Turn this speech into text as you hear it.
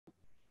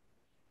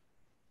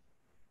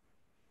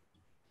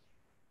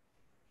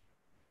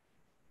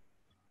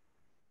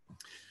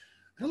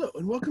Hello,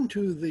 and welcome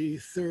to the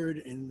third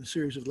in the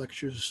series of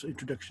lectures,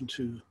 Introduction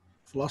to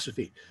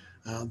Philosophy.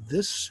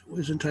 This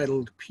was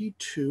entitled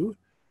P2,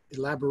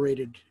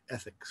 Elaborated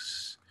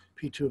Ethics.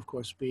 P2, of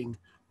course, being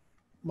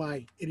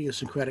my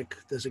idiosyncratic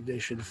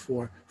designation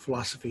for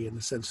philosophy in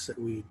the sense that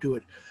we do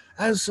it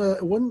as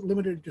one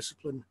limited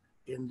discipline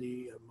in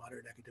the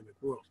modern academic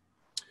world.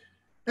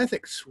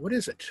 Ethics, what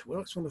is it? Well,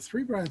 it's one of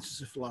three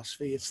branches of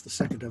philosophy. It's the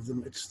second of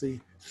them. It's the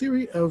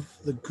theory of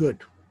the good.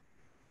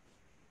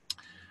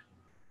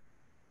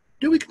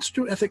 Do we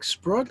construe ethics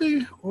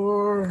broadly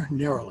or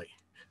narrowly?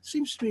 It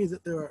seems to me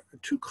that there are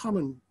two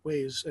common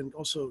ways and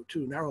also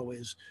two narrow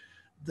ways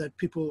that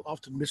people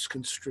often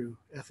misconstrue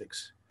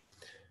ethics.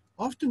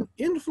 Often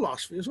in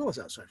philosophy, as well as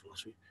outside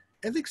philosophy,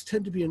 ethics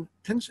tends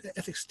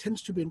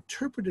to be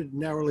interpreted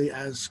narrowly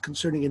as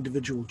concerning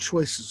individual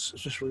choices,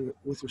 especially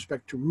with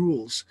respect to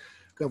rules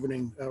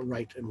governing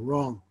right and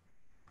wrong.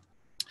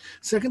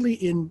 Secondly,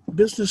 in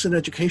business and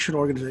educational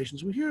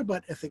organizations, we hear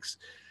about ethics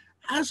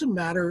as a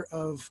matter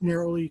of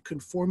narrowly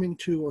conforming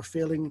to or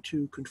failing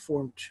to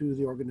conform to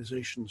the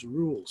organization's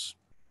rules.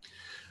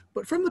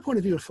 But from the point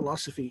of view of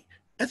philosophy,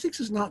 ethics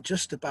is not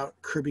just about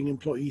curbing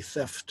employee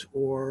theft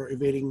or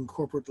evading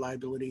corporate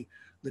liability,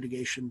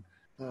 litigation,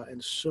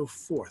 and so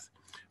forth.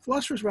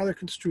 Philosophers rather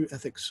construe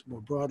ethics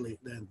more broadly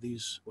than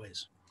these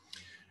ways.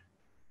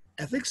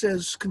 Ethics,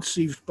 as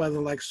conceived by the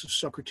likes of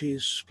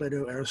Socrates,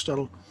 Plato,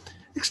 Aristotle,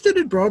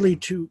 extended broadly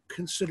to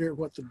consider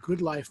what the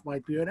good life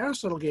might be. And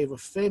Aristotle gave a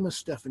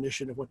famous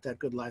definition of what that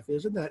good life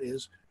is, and that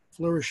is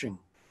flourishing,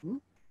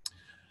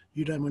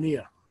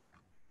 eudaimonia.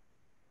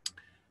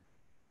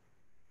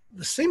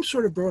 The same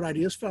sort of broad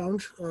ideas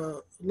found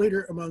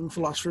later among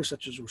philosophers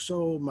such as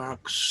Rousseau,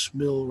 Marx,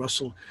 Mill,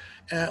 Russell,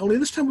 only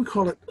this time we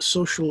call it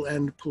social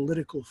and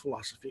political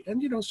philosophy.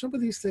 And, some of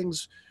these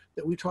things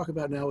that we talk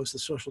about now as the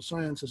social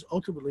sciences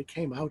ultimately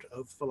came out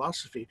of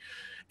philosophy.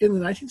 In the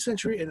 19th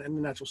century, and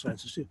the natural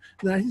sciences too,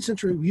 in the 19th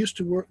century,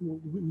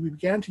 we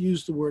began to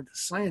use the word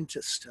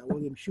scientist.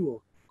 William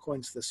Whewell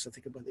coins this, I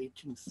think, about the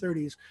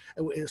 1830s,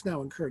 and it's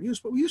now in current use,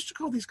 but we used to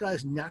call these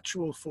guys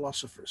natural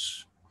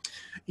philosophers,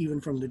 even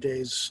from the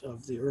days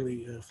of the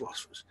early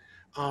philosophers.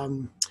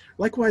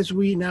 Likewise,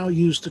 we now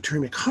use the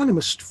term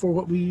economist for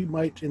what we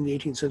might in the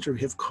 18th century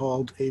have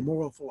called a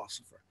moral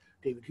philosopher.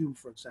 David Hume,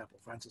 for example,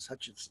 Francis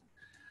Hutchinson.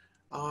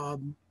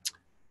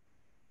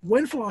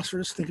 When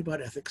philosophers think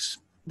about ethics,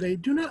 they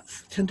do not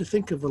tend to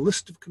think of a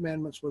list of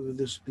commandments, whether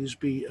these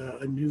be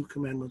new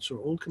commandments or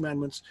old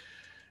commandments.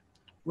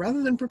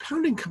 Rather than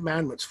propounding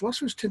commandments,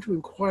 philosophers tend to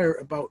inquire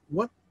about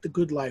what the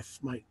good life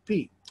might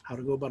be, how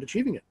to go about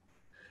achieving it.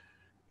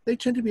 They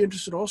tend to be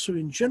interested also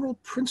in general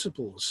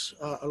principles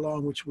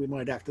along which we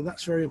might act, and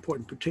that's very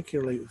important,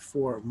 particularly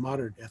for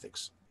modern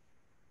ethics.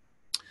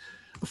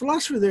 A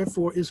philosopher,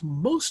 therefore, is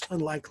most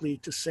unlikely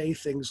to say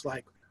things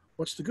like,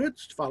 what's the good?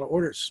 To follow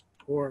orders,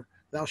 or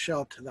thou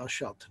shalt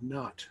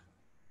not.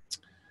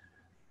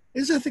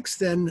 Is ethics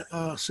then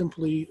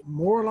simply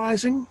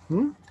moralizing?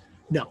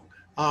 No.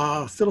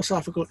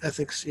 Philosophical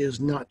ethics is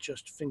not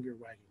just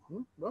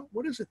finger-wagging. Well,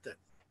 what is it then?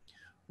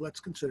 Let's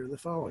consider the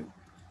following.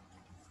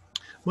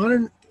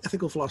 Modern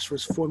ethical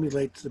philosophers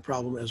formulate the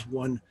problem as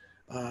one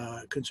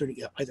concerning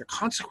either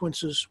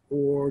consequences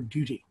or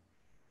duty.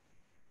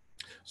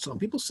 Some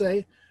people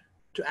say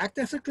to act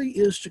ethically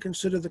is to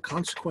consider the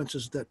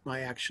consequences that my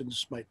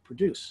actions might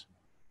produce.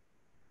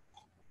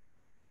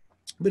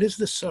 But is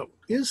this so?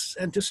 Is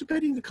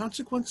anticipating the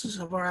consequences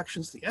of our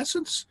actions the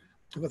essence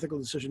of ethical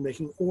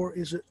decision-making, or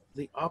is it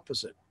the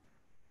opposite?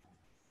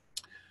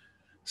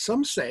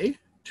 Some say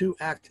to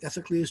act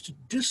ethically is to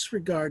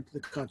disregard the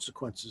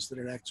consequences that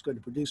an act is going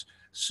to produce,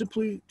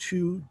 simply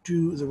to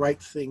do the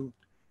right thing,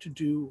 to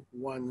do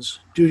one's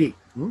duty.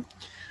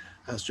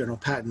 As General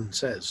Patton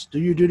says, do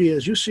your duty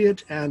as you see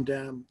it and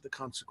damn the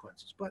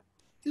consequences. But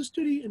is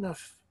duty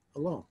enough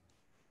alone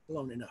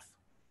enough?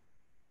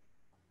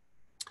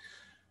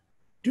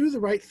 Do the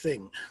right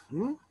thing.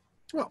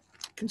 Well,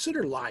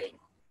 consider lying.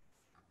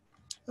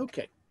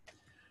 Okay.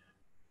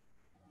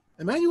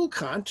 Immanuel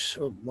Kant,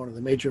 one of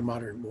the major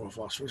modern moral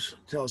philosophers,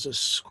 tells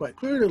us quite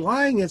clearly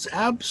lying is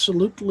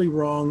absolutely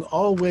wrong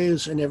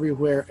always and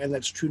everywhere, and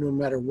that's true no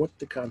matter what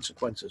the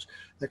consequences.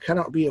 There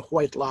cannot be a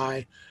white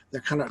lie.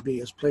 There cannot be,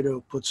 as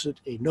Plato puts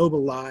it, a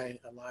noble lie,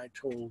 a lie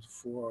told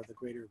for the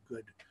greater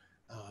good,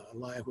 a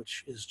lie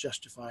which is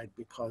justified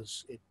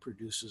because it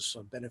produces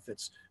some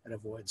benefits and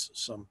avoids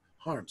some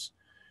harms.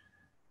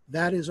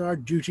 That is our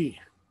duty,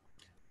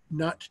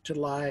 not to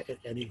lie at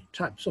any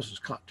time. So says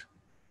Kant.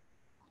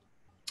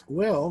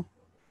 Well,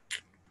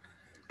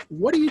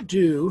 what do you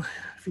do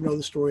if you know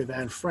the story of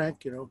Anne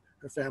Frank?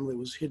 Her family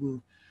was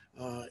hidden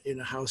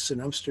in a house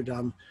in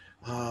Amsterdam.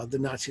 The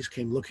Nazis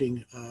came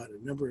looking a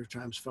number of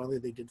times. Finally,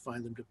 they did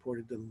find them,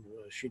 deported them.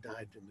 She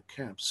died in the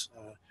camps.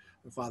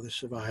 Her father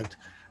survived,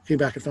 came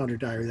back and found her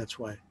diary. That's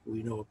why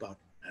we know about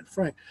Anne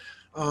Frank.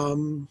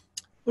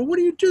 But what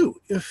do you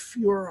do if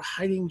you're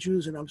hiding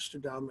Jews in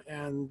Amsterdam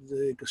and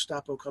the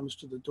Gestapo comes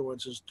to the door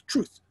and says, the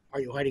truth,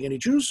 are you hiding any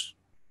Jews?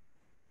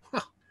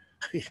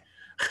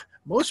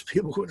 Most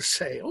people would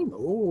say, oh,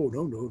 no, I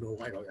don't know,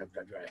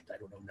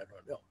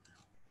 no.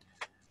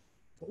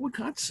 What would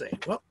Kant say?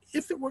 Well,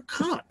 if it were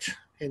Kant,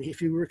 and if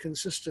he were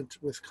consistent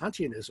with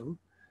Kantianism,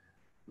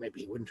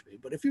 maybe he wouldn't be,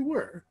 but if he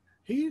were,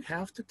 he'd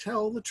have to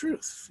tell the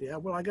truth. Yeah,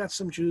 well, I got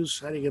some Jews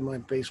hiding in my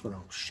basement.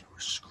 Oh, shit, we're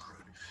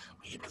screwed.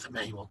 We hit with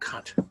Immanuel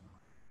Kant.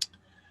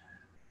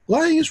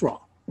 Lying is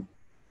wrong.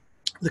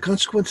 The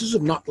consequences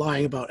of not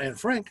lying about Anne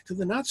Frank to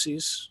the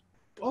Nazis,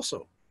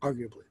 also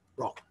arguably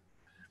wrong.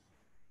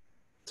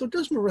 So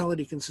does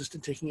morality consist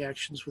in taking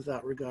actions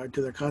without regard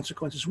to their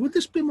consequences? Would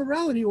this be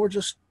morality or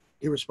just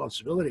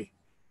irresponsibility?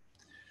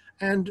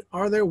 And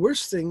are there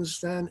worse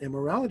things than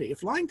immorality?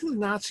 If lying to the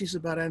Nazis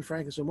about Anne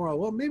Frank is immoral,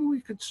 well, maybe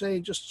we could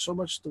say just so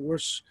much the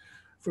worse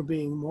for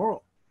being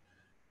moral.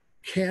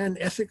 Can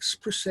ethics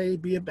per se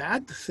be a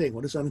bad thing?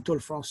 What does Anatole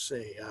France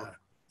say?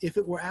 If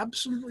it were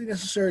absolutely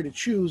necessary to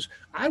choose,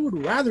 I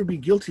would rather be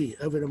guilty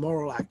of an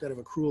immoral act than of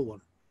a cruel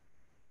one.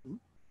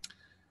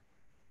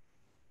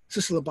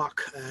 Cicely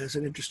Bach has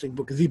an interesting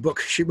book, The Book.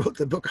 She wrote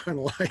the book on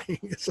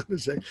lying, so to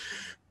say,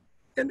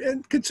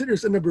 and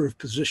considers a number of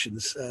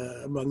positions.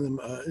 Among them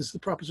is the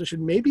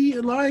proposition, maybe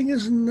lying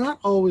is not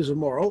always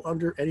immoral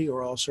under any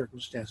or all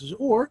circumstances,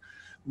 or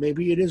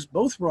maybe it is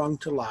both wrong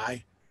to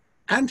lie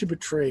and to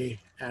betray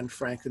Anne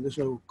Frank, and there's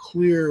no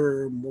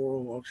clear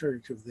moral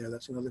alternative there.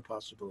 That's another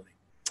possibility.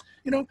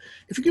 You know,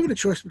 if you're given a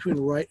choice between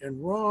right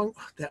and wrong,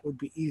 that would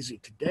be easy.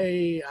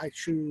 Today, I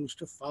choose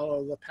to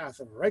follow the path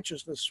of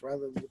righteousness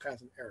rather than the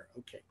path of error.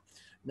 Okay,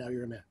 now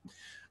you're a man.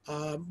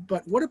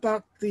 But what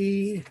about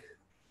the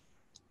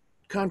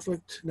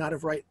conflict not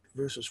of right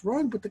versus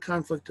wrong, but the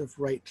conflict of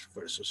right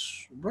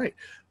versus right?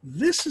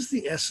 This is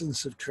the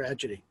essence of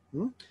tragedy.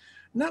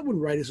 Not when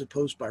right is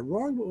opposed by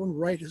wrong, but when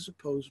right is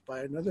opposed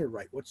by another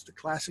right. What's the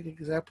classic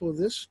example of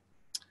this?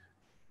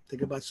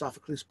 Think about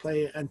Sophocles'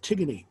 play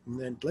Antigone, and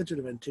then Legend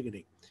of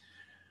Antigone.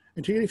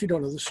 Antigone, if you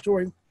don't know the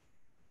story,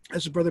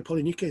 as a brother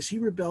Polynices, he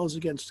rebels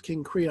against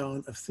King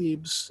Creon of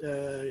Thebes.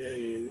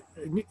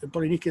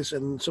 Polynices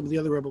and some of the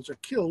other rebels are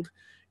killed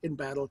in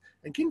battle,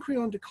 and King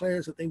Creon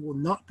declares that they will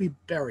not be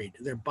buried.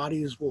 Their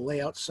bodies will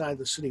lay outside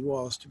the city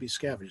walls to be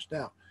scavenged.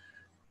 Now,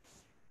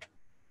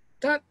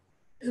 that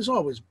is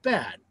always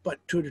bad, but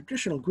to a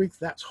traditional Greek,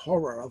 that's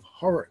horror of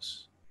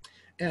horrors.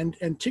 And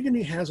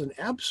Antigone has an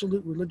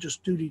absolute religious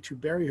duty to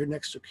bury her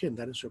next of kin,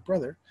 that is her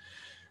brother.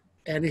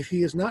 And if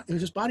his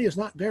body is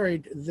not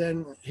buried,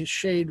 then his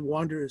shade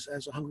wanders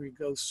as a hungry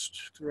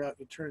ghost throughout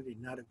eternity,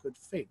 not a good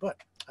fate. But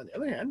on the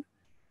other hand,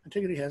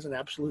 Antigone has an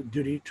absolute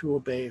duty to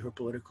obey her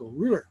political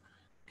ruler,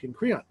 King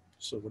Creon.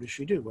 So what does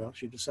she do? Well,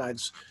 she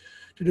decides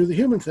to do the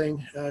human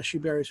thing. She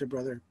buries her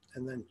brother,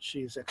 and then she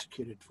is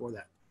executed for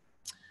that.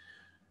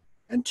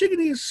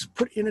 Antigone is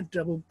put in a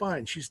double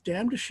bind. She's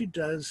damned if she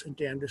does and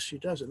damned if she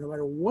doesn't. No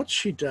matter what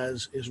she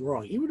does is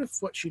wrong. Even if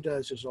what she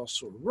does is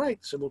also right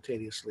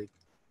simultaneously,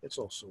 it's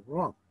also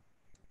wrong.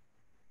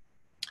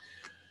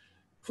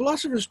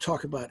 Philosophers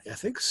talk about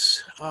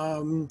ethics.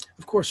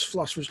 Of course,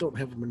 philosophers don't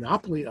have a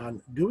monopoly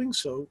on doing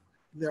so.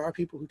 There are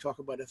people who talk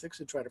about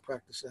ethics and try to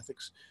practice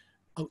ethics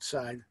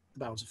outside the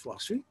bounds of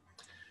philosophy.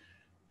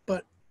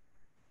 But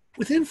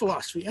within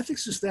philosophy,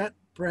 ethics is that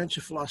branch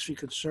of philosophy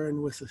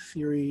concerned with the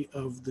theory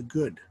of the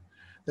good.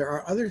 There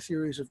are other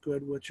theories of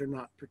good which are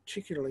not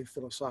particularly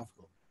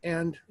philosophical.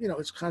 And, you know,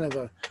 it's kind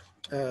of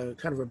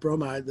a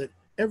bromide that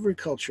every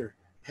culture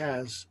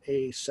has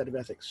a set of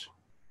ethics.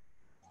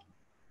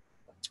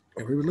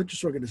 Every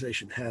religious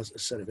organization has a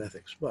set of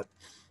ethics, but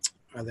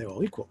are they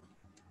all equal?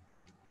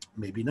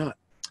 Maybe not.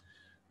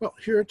 Well,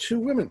 here are two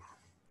women.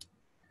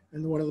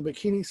 And the one of the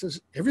bikini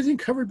says, everything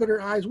covered but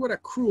her eyes, what a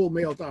cruel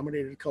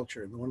male-dominated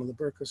culture. And the one of the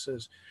burqa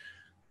says,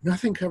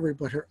 nothing covered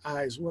but her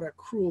eyes, what a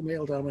cruel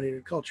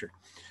male-dominated culture.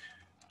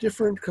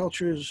 Different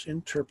cultures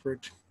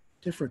interpret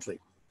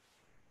differently.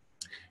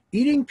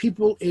 Eating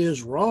people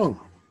is wrong,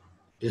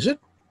 is it?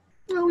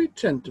 Well, we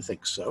tend to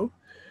think so.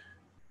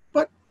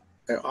 But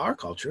there are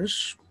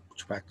cultures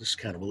which practice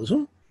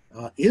cannibalism.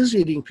 Is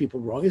eating people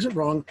wrong? Is it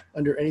wrong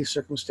under any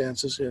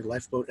circumstances in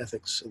lifeboat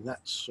ethics and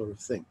that sort of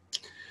thing?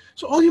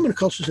 So all human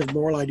cultures have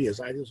moral ideas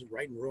of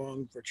right and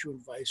wrong, virtue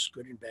and vice,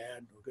 good and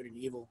bad, or good and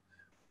evil.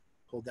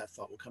 Hold that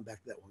thought. We'll come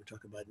back to that when we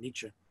talk about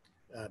Nietzsche.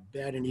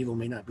 Bad and evil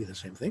may not be the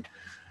same thing.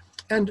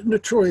 And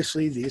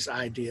notoriously, these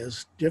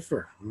ideas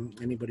differ.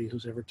 Anybody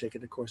who's ever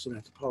taken a course in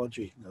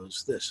anthropology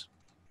knows this.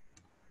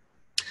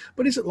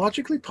 But is it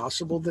logically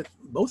possible that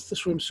both the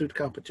swimsuit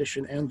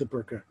competition and the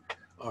burqa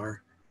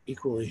are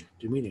equally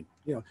demeaning?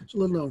 You know, it's a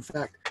little known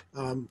fact.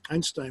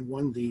 Einstein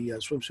won the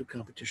swimsuit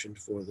competition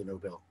for the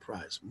Nobel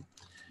Prize.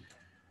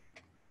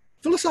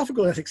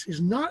 Philosophical ethics is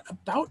not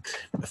about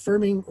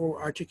affirming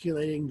or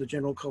articulating the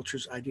general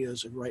culture's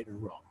ideas of right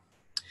and wrong.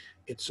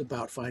 It's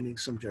about finding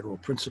some general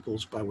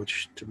principles by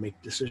which to make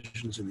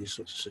decisions in these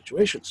sorts of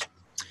situations.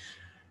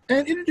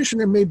 And in addition,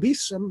 there may be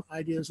some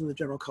ideas in the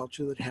general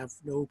culture that have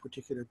no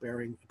particular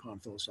bearing upon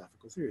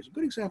philosophical theories. A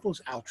good example is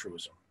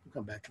altruism. We'll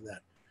come back to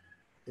that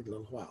in a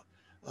little while.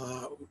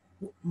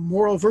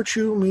 Moral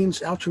virtue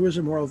means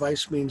altruism. Moral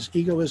vice means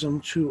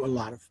egoism to a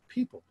lot of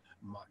people.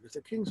 Martin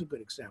Luther King's a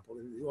good example.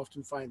 You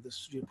often find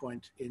this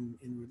viewpoint in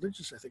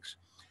religious ethics.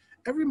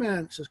 Every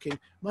man, says King,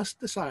 must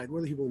decide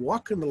whether he will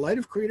walk in the light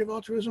of creative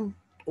altruism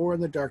or in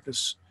the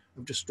darkness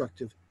of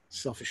destructive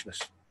selfishness.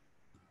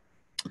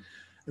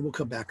 And we'll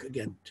come back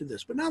again to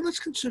this. But now let's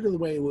consider the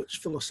way in which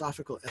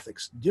philosophical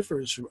ethics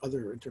differs from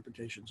other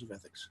interpretations of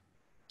ethics.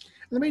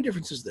 And the main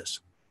difference is this.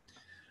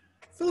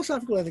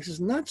 Philosophical ethics is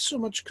not so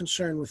much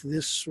concerned with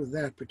this or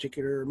that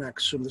particular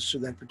maxim, this or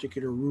that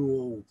particular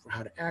rule for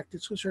how to act.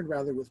 It's concerned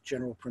rather with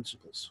general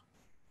principles.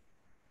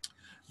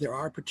 There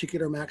are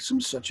particular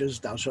maxims such as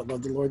thou shalt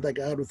love the Lord thy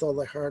God with all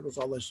thy heart, with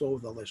all thy soul,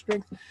 with all thy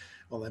strength,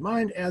 all thy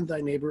mind, and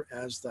thy neighbor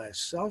as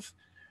thyself.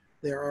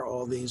 There are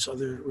all these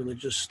other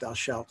religious thou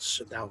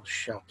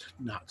shalt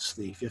nots,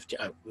 the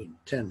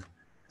 10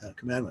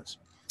 commandments.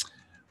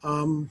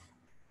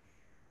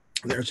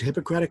 There's a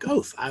Hippocratic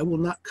oath. I will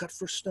not cut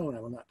for stone. I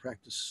will not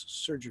practice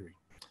surgery.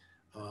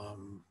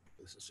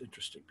 This is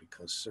interesting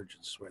because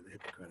surgeons swear the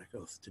Hippocratic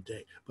oath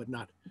today, but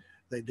not,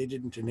 they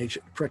didn't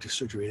practice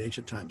surgery in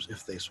ancient times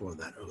if they swore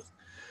that oath.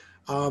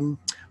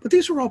 But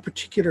these were all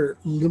particular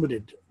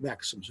limited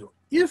maxims. So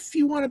if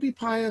you want to be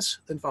pious,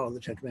 then follow the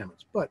 10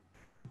 commandments. But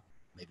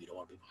maybe you don't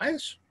want to be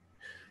pious.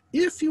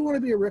 If you want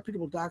to be a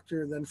reputable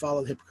doctor, then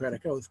follow the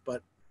Hippocratic oath.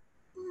 But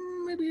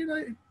maybe you're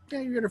not,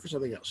 you're in it for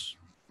something else.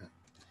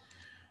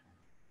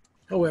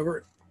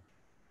 However,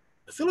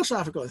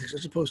 philosophical ethics,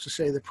 as opposed to,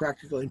 say, the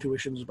practical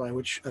intuitions by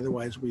which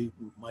otherwise we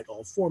might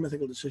all form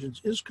ethical decisions,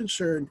 is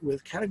concerned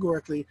with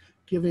categorically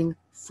giving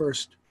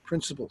first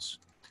principles.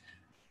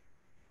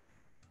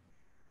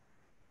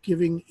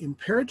 Giving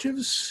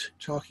imperatives,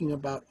 talking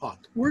about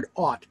ought. The word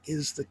ought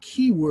is the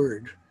key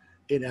word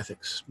in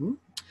ethics.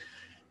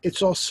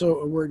 It's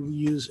also a word we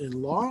use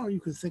in law. You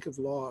can think of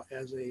law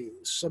as a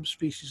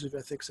subspecies of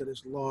ethics, that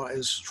is, law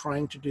as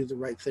trying to do the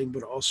right thing,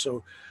 but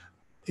also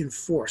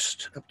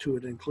enforced up to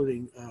it,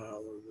 including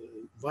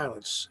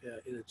violence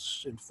in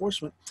its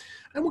enforcement.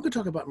 And we could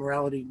talk about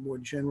morality more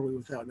generally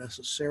without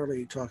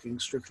necessarily talking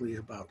strictly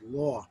about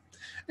law.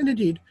 And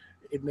indeed,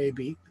 it may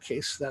be the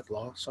case that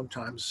law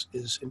sometimes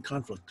is in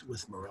conflict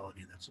with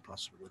morality. That's a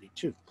possibility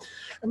too.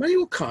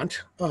 Immanuel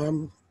Kant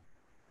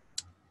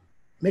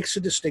makes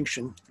a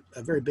distinction,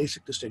 a very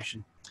basic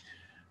distinction,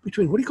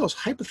 between what he calls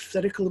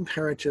hypothetical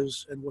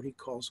imperatives and what he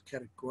calls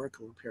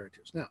categorical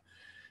imperatives. Now,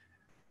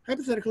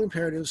 hypothetical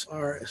imperatives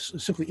are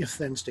simply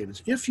if-then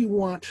statements. If you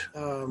want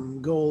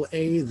goal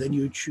A, then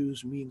you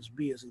choose means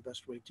B as the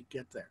best way to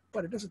get there.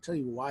 But it doesn't tell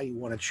you why you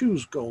want to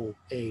choose goal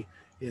A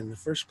in the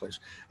first place.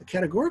 A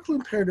categorical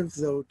imperative,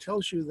 though,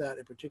 tells you that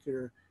a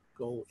particular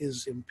goal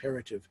is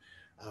imperative,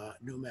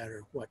 no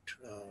matter what,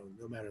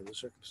 no matter the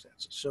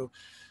circumstances. So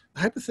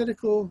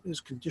hypothetical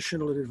is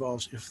conditional. It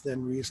involves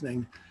if-then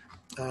reasoning.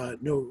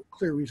 No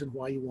clear reason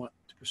why you want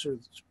to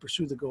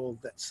pursue the goal.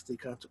 That's the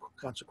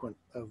consequent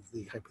of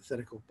the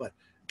hypothetical, but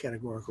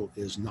categorical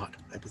is not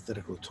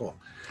hypothetical at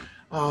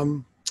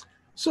all.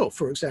 So,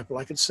 for example,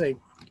 I could say,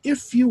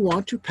 if you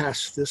want to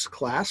pass this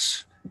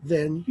class,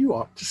 then you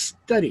ought to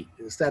study.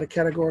 Is that a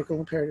categorical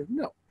imperative?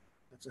 No,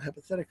 that's a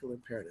hypothetical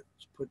imperative.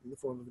 It's put in the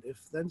form of an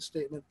if-then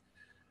statement.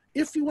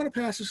 If you want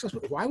to pass this class,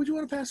 but why would you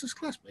want to pass this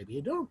class? Maybe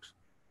you don't.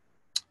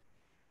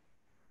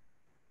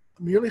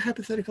 Merely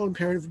hypothetical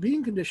imperative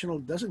being conditional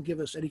doesn't give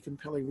us any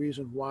compelling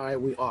reason why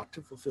we ought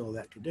to fulfill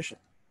that condition.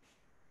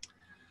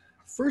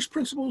 First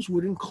principles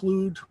would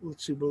include,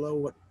 let's see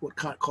below, what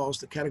Kant calls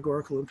the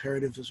categorical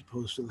imperatives as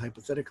opposed to the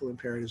hypothetical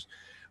imperatives.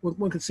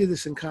 One can see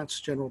this in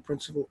Kant's general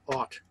principle,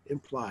 ought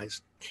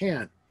implies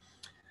can.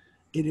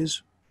 It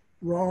is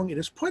wrong, it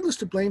is pointless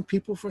to blame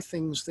people for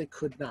things they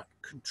could not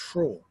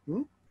control.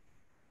 In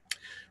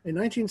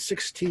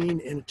 1916,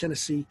 in a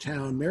Tennessee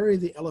town, Mary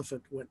the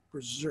elephant went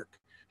berserk.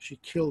 She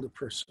killed a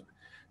person.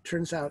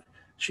 Turns out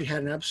she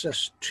had an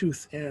abscessed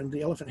tooth and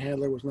the elephant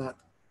handler was not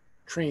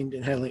trained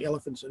in handling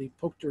elephants and he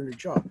poked her in her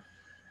jaw.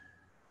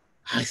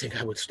 I think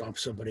I would stomp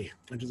somebody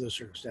under those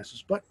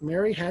circumstances. But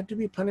Mary had to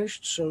be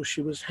punished, so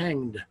she was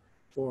hanged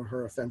for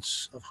her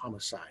offense of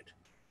homicide.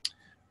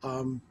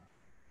 And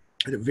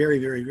a very,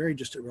 very, very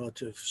distant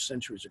relative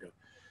centuries ago.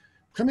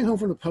 Coming home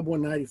from the pub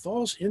one night, he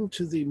falls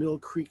into the mill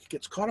creek,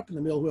 gets caught up in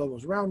the mill wheel,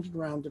 goes round and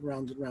round and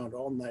round and round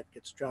all night,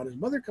 gets drowned. His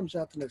mother comes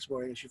out the next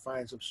morning and she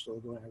finds him still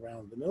going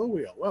around the mill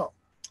wheel. Well,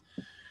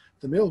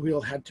 the mill wheel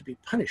had to be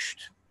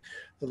punished.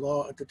 The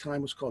law at the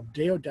time was called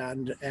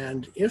deontic,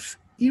 and if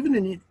even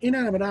an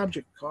inanimate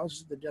object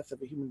causes the death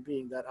of a human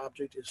being, that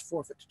object is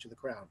forfeit to the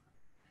crown.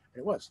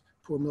 And it was.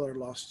 Poor Miller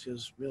lost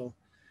his mill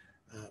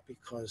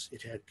because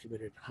it had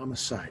committed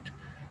homicide.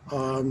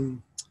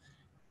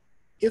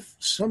 If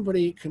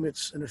somebody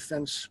commits an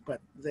offense,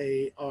 but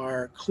they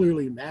are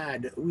clearly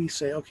mad, we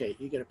say, okay,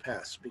 you get a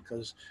pass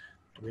because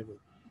we have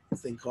a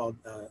thing called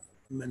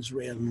mens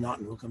rea non,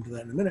 and we'll come to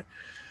that in a minute.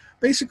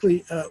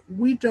 Basically,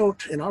 we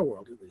don't, in our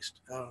world at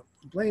least,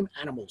 blame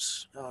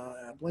animals,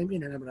 blame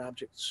inanimate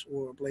objects,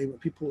 or blame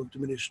people with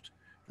diminished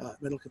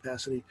mental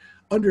capacity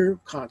under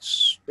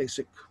Kant's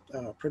basic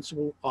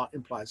principle, ought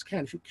implies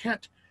can. If you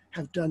can't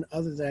have done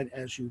other than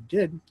as you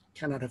did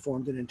cannot have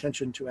formed an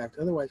intention to act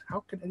otherwise.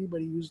 How can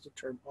anybody use the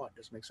term ought?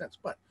 Doesn't make sense.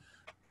 But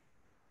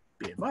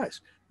be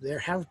advised, there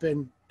have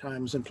been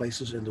times and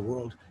places in the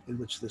world in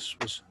which this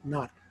was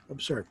not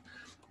observed.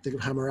 Think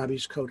of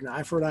Hammurabi's code, an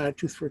eye for an eye, a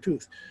tooth for a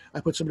tooth.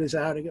 I put somebody's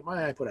eye out, I get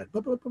my eye put out.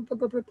 But.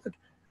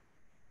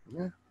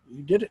 Yeah,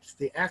 you did it.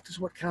 The act is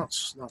what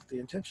counts, not the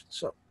intention.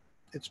 So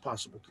it's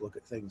possible to look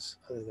at things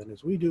other than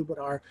as we do, but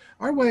our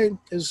way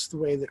is the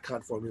way that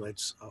Kant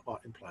formulates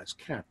ought implies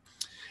can.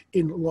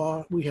 In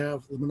law, we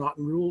have the monoton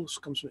rules,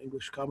 comes from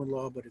English common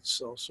law, but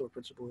it's also a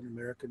principle in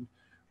American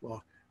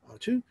law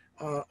too.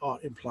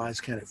 Ought implies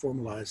can, it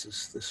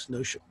formalizes this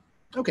notion.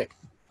 Okay.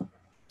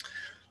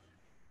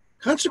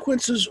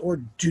 Consequences or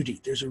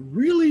duty. There's a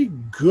really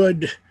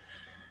good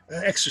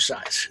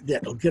exercise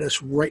that will get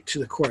us right to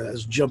the core.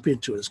 Let's jump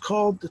into it. It's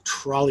called the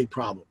trolley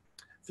problem.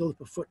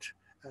 Philippa Foot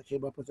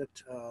came up with it.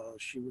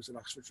 She was in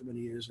Oxford for many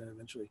years and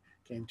eventually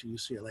came to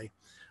UCLA.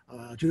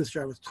 Judith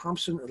Jarvis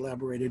Thompson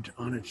elaborated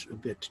on it a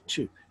bit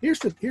too. Here's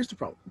the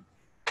problem.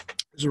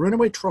 There's a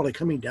runaway trolley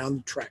coming down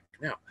the track.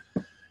 Now,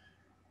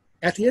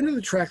 at the end of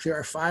the track, there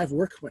are 5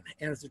 workmen,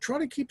 and if the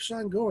trolley keeps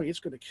on going,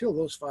 it's going to kill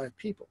those 5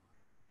 people.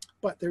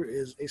 But there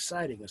is a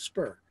siding, a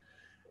spur,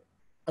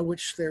 at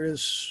which there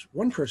is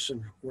one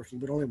person working,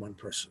 but only one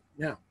person.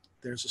 Now,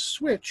 there's a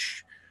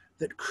switch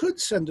that could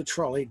send the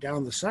trolley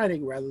down the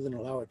siding rather than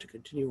allow it to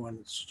continue on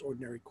its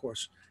ordinary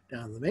course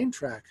down the main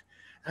track.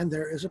 And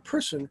there is a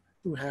person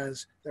who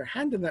has their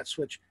hand in that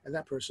switch, and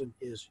that person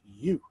is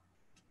you.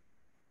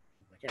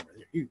 My camera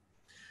there, you.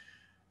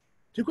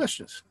 2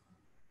 questions.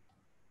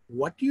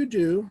 What do you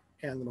do?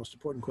 And the most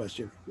important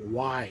question,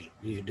 why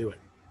do you do it?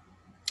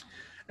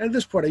 And at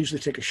this point, I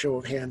usually take a show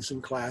of hands in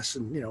class,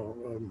 and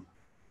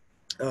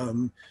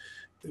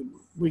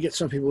we get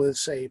some people that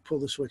say pull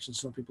the switch and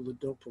some people that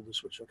don't pull the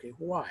switch. Okay,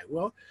 why?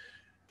 Well,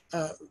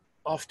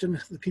 often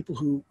the people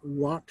who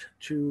want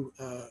to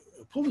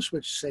pull the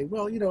switch say,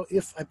 well,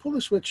 if I pull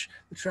the switch,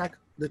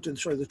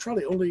 the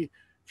trolley only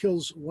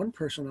kills one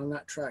person on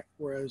that track,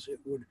 whereas it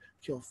would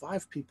kill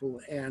 5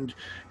 people, and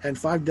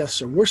 5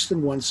 deaths are worse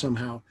than 1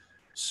 somehow.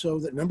 So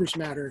that numbers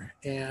matter,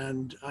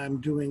 and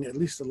I'm doing at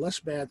least a less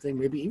bad thing,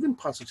 maybe even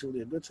positively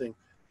a good thing,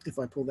 if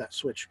I pull that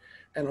switch.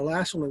 And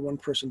alas, only 1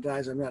 person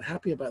dies. I'm not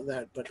happy about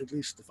that, but at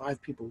least the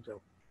 5 people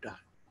don't die.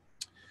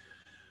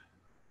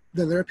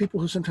 Then there are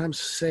people who sometimes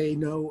say,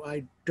 no,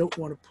 I don't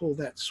want to pull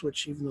that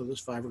switch, even though those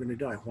 5 are going to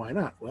die. Why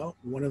not? Well,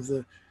 one of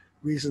the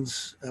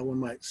reasons one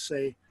might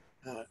say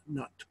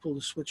not to pull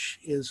the switch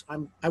is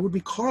I would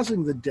be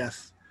causing the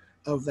death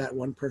of that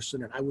 1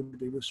 person, and I would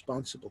be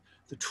responsible.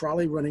 The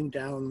trolley running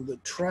down the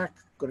track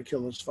going to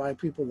kill those 5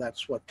 people.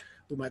 That's what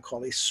we might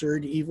call a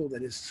surd evil.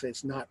 That is to say,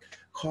 it's not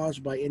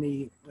caused by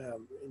any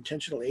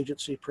intentional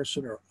agency,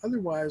 person or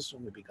otherwise, or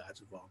maybe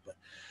God's involved,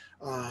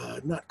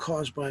 but not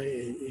caused by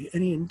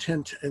any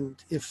intent.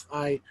 And if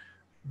I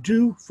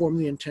do form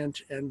the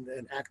intent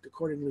and act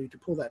accordingly to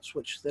pull that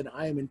switch, then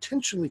I am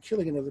intentionally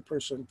killing another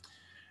person.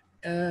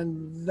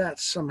 And that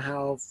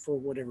somehow, for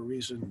whatever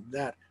reason,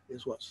 that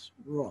is what's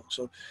wrong.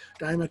 So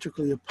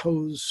diametrically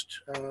opposed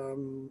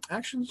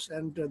actions,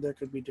 and there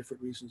could be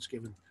different reasons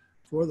given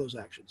for those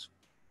actions.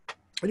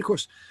 And of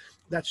course,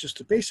 that's just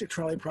a basic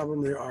trolley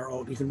problem.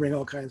 You can bring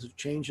all kinds of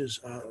changes.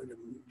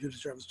 Judith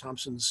Jarvis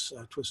Thompson's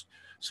twist.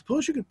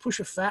 Suppose you could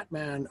push a fat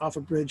man off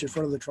a bridge in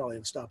front of the trolley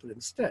and stop it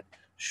instead.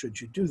 Should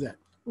you do that?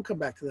 We'll come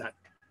back to that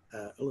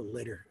a little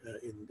later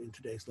in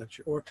today's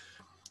lecture. Or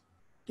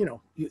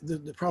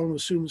the problem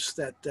assumes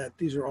that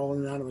these are all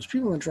anonymous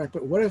people on the track,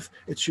 but what if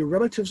it's your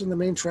relatives on the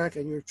main track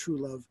and your true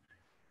love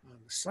on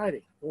the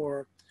siding?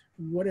 Or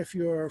what if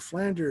you're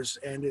Flanders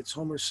and it's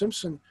Homer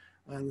Simpson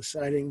on the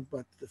siding,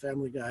 but the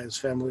Family Guy's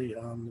family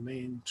on the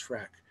main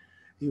track?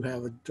 You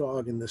have a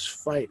dog in this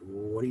fight.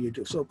 What do you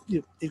do? So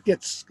it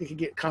can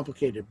get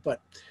complicated,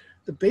 but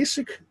the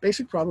basic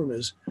problem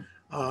is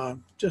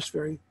just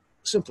very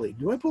simply,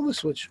 do I pull the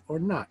switch or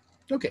not?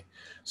 Okay,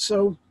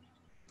 so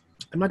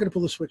I'm not going to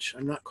pull the switch.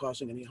 I'm not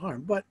causing any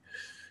harm. But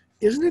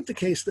isn't it the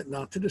case that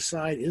not to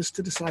decide is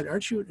to decide?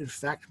 Aren't you, in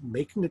fact,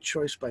 making a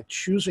choice by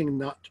choosing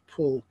not to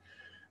pull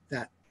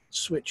that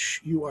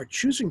switch? You are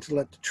choosing to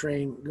let the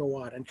train go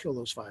on and kill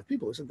those 5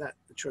 people. Isn't that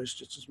the choice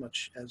just as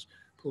much as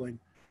pulling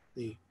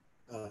the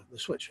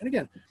switch? And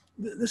again,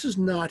 this is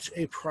not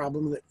a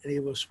problem that any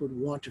of us would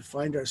want to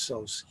find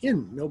ourselves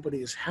in.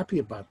 Nobody is happy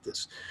about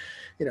this.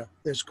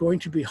 There's going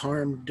to be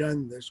harm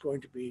done. There's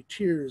going to be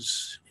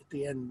tears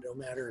the end, no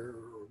matter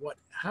what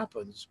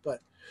happens. But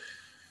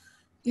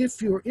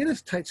if you're in a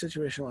tight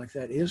situation like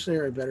that, is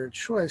there a better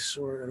choice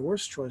or a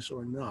worse choice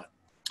or not?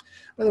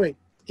 By the way,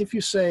 if you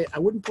say, I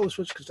wouldn't pull the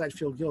switch because I'd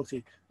feel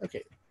guilty,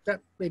 okay,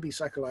 that may be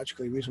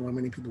psychologically a reason why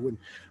many people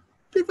wouldn't.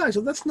 Be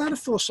advised, that's not a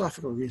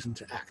philosophical reason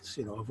to act.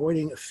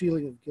 Avoiding a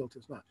feeling of guilt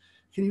is not.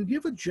 Can you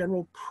give a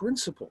general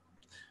principle,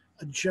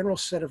 a general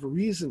set of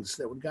reasons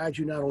that would guide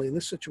you not only in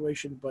this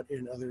situation, but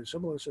in other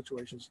similar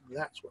situations?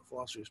 That's what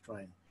philosophy is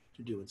trying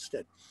to do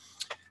instead.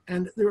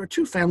 And there are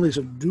 2 families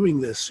of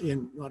doing this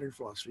in modern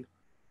philosophy.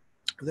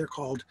 They're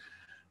called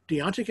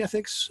deontic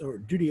ethics, or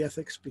duty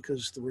ethics,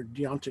 because the word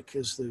deontic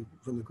is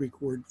from the Greek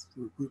root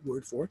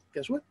word for,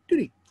 guess what?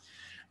 Duty.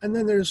 And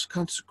then there's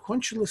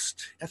consequentialist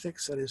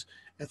ethics, that is,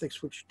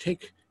 ethics which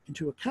take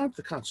into account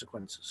the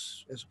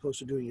consequences, as opposed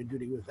to doing a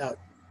duty without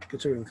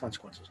considering the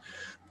consequences.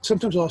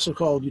 Sometimes also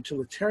called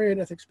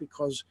utilitarian ethics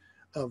because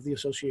of the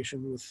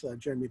association with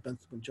Jeremy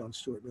Bentham and John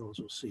Stuart Mill, as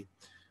we'll see,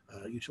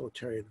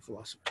 utilitarian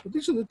philosophy. But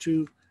these are the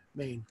two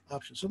main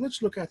options. So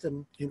let's look at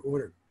them in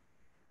order.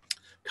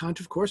 Kant,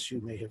 of course,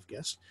 you may have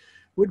guessed,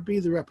 would be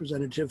the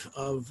representative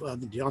of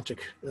the deontic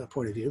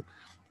point of view.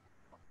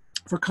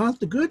 For Kant,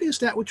 the good is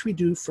that which we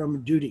do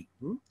from duty.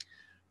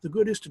 The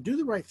good is to do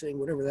the right thing,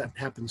 whatever that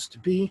happens to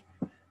be,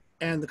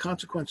 and the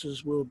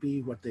consequences will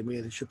be what they may.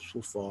 The chips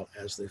will fall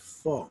as they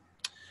fall.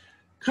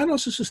 Kant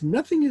also says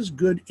nothing is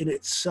good in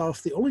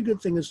itself. The only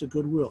good thing is the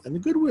goodwill, and the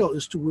goodwill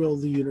is to will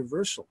the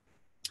universal.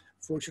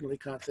 Fortunately,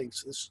 Kant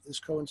thinks this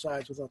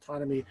coincides with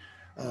autonomy,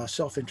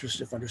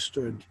 self-interest if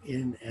understood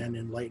in an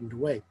enlightened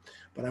way.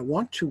 But I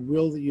want to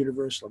will the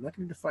universal. I'm not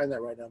going to define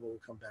that right now, but we'll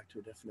come back to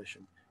a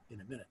definition in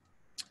a minute.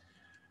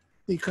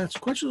 The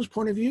consequentialist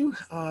point of view,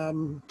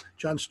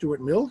 John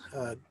Stuart Mill,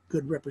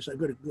 good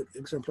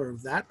exemplar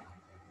of that.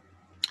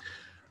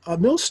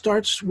 Mill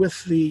starts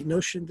with the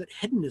notion that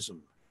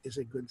hedonism is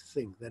a good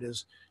thing. That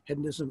is,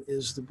 hedonism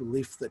is the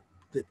belief that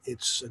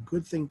it's a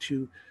good thing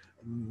to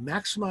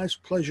maximize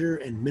pleasure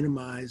and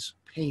minimize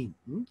pain.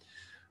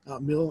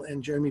 Mill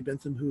and Jeremy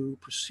Bentham, who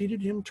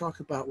preceded him, talk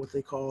about what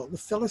they call the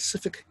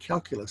felicific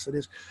calculus. That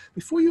is,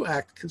 before you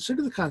act,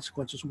 consider the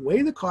consequences,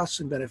 weigh the costs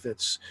and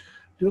benefits,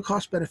 do a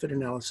cost-benefit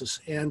analysis,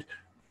 and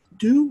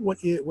do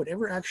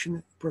whatever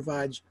action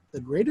provides the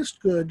greatest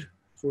good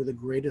for the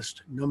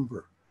greatest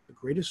number. The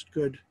greatest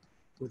good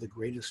for the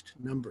greatest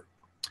number.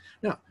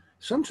 Now,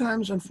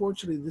 sometimes,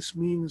 unfortunately, this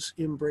means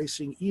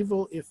embracing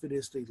evil if it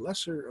is the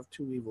lesser of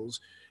two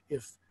evils.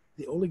 If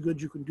the only good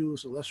you can do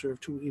is the lesser of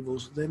two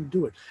evils, then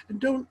do it.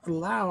 And don't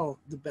allow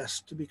the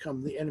best to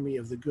become the enemy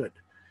of the good.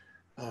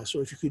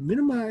 So if you could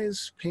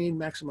minimize pain,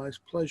 maximize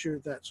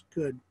pleasure, that's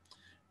good,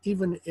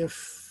 even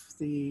if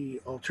the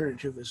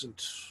alternative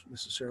isn't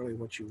necessarily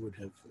what you would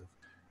have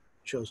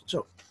chosen.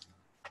 So,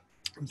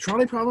 the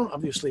trolley problem,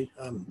 obviously,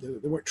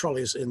 there weren't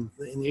trolleys in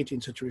the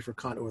 18th century for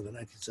Kant or the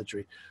 19th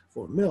century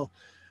for Mill.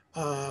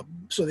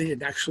 So they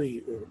didn't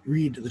actually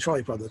read the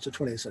trolley problem. That's a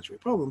 20th century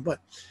problem. But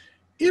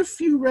if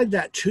you read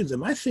that to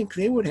them, I think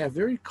they would have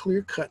very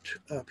clear-cut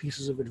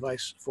pieces of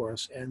advice for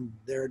us, and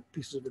their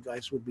pieces of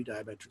advice would be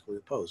diametrically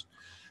opposed.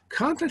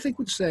 Kant, I think,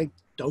 would say,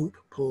 don't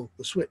pull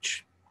the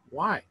switch.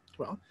 Why?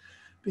 Well,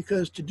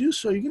 because to do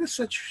so, you're going to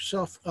set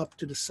yourself up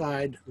to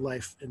decide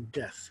life and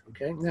death.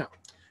 Okay? Now,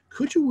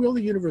 could you will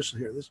the universal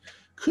here?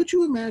 Could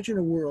you imagine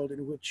a world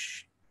in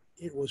which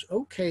it was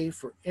okay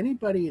for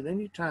anybody at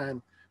any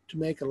time to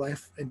make a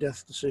life and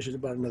death decision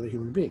about another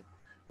human being?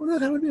 Well, no,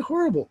 that would be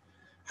horrible.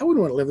 I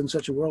wouldn't want to live in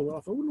such a world. Well,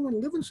 if I wouldn't want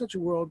to live in such a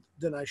world,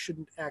 then I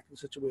shouldn't act in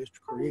such a way as to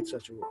create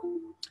such a world.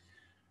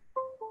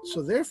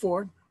 So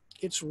therefore,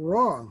 it's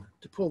wrong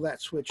to pull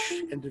that switch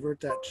and divert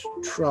that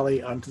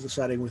trolley onto the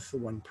siding with the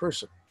one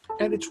person.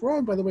 And it's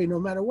wrong, by the way, no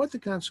matter what the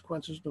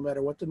consequences, no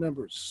matter what the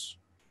numbers.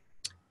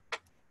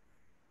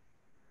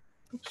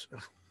 Oops. I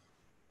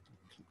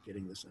keep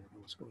getting this. I don't know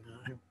what's going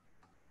on here.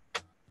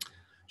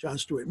 John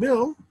Stuart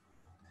Mill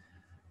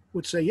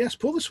would say, yes,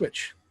 pull the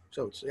switch.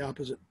 So it's the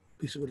opposite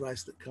piece of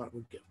advice that Kant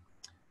would give.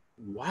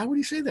 Why would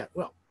he say that?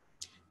 Well,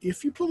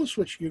 if you pull the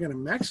switch, you're going to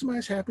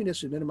maximize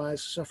happiness and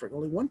minimize suffering.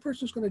 Only one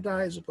person is going to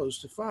die as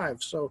opposed to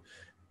 5. So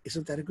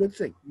isn't that a good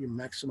thing? You're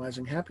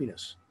maximizing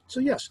happiness.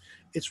 So yes,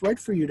 it's right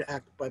for you to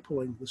act by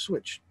pulling the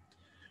switch.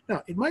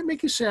 Now, it might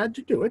make you sad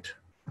to do it.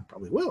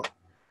 Probably will.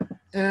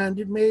 And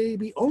it may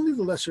be only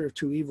the lesser of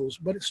two evils,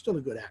 but it's still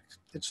a good act.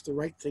 It's the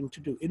right thing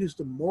to do. It is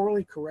the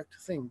morally correct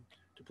thing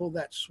to pull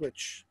that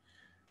switch,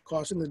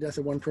 causing the death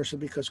of one person,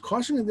 because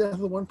causing the death of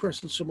the one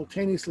person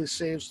simultaneously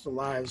saves the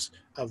lives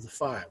of the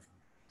 5.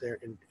 They're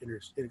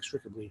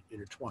inextricably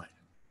intertwined.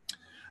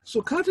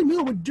 So Kant and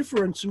Mill would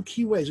differ in some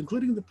key ways,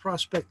 including the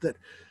prospect that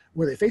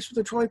were they faced with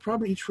the trolley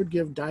problem, each would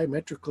give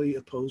diametrically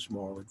opposed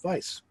moral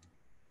advice.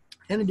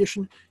 In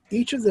addition,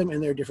 each of them in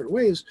their different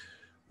ways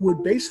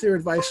would base their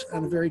advice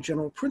on a very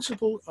general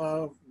principle,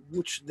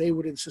 which they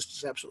would insist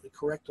is absolutely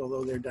correct,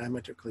 although they're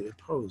diametrically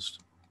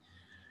opposed.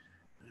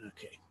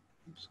 Okay,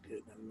 let's get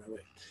it out of my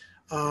way.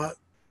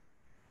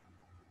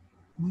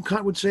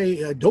 Kant would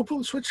say, don't pull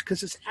the switch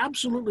because it's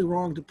absolutely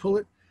wrong to pull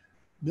it.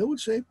 Mill would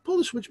say, pull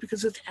the switch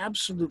because it's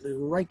absolutely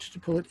right to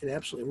pull it and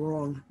absolutely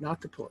wrong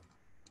not to pull it.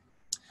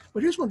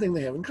 But here's one thing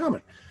they have in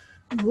common.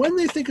 When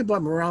they think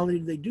about morality,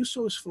 they do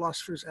so as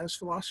philosophers. As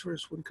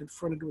philosophers, when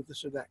confronted with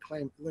this or that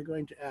claim, they're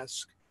going to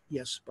ask,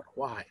 yes, but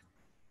why?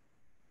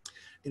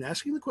 In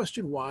asking the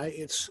question why,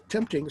 it's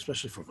tempting,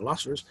 especially for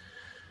philosophers,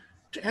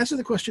 to answer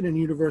the question in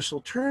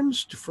universal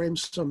terms, to frame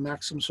some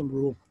maxim, some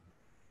rule,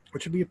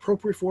 which would be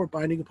appropriate for,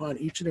 binding upon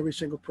each and every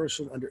single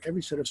person under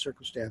every set of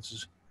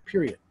circumstances,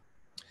 period.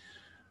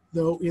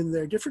 Though in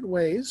their different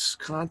ways,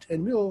 Kant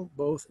and Mill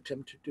both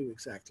attempt to do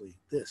exactly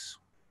this.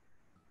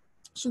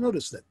 So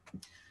notice that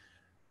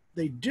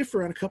they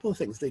differ on a couple of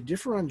things. They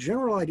differ on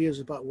general ideas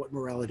about what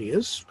morality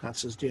is. Kant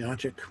says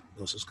deontic,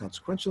 Mill says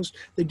consequentialist.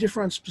 They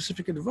differ on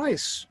specific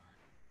advice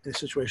in a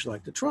situation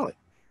like the trolley.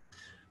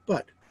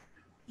 But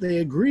they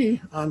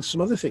agree on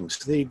some other things.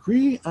 They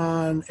agree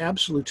on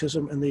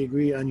absolutism and they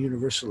agree on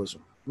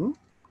universalism.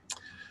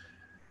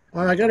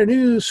 I got a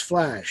news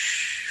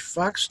flash.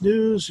 Fox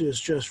News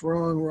is just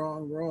wrong,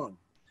 wrong,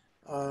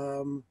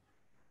 wrong.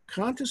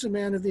 Kant is a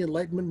man of the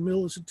Enlightenment.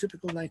 Mill is a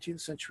typical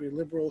 19th century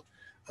liberal.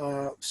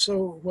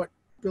 So what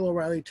Bill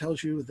O'Reilly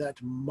tells you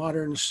that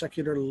modern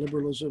secular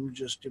liberalism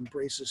just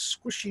embraces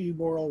squishy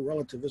moral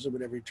relativism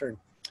at every turn.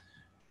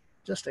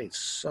 Just ain't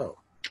so.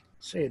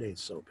 Say it ain't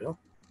so, Bill.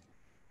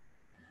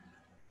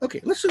 Okay,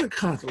 let's look at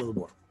Kant a little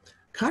more.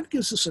 Kant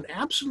gives us an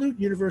absolute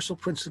universal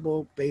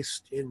principle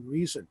based in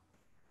reason.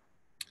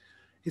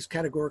 His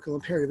categorical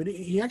imperative. And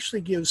he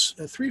actually gives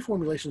three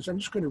formulations. I'm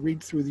just going to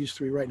read through these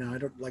three right now. I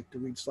don't like to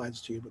read slides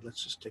to you, but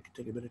let's just take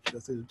a minute to go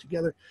through them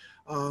together,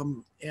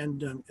 and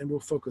we'll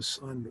focus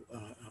on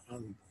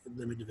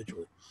them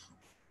individually.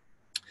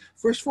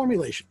 First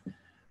formulation,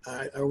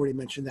 I already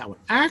mentioned that one.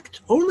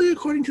 Act only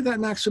according to that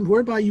maxim,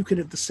 whereby you can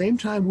at the same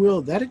time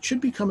will that it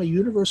should become a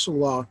universal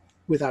law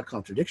without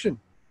contradiction.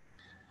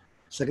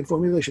 Second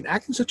formulation,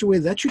 act in such a way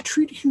that you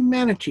treat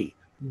humanity,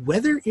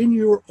 whether in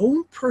your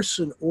own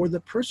person or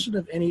the person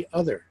of any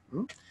other,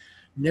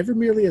 never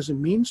merely as a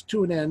means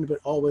to an end, but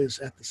always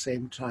at the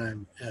same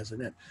time as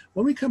an end.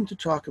 When we come to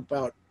talk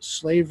about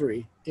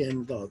slavery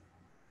in the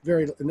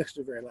next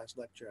to the very last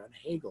lecture on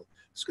Hegel,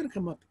 it's going to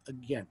come up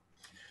again.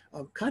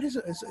 Kant this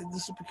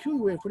is a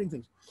peculiar way of putting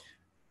things.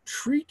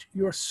 Treat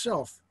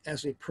yourself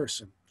as a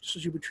person, just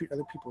as you would treat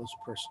other people as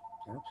a person.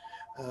 You know?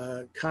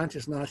 Kant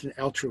is not an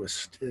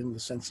altruist in the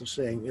sense of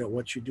saying,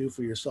 what you do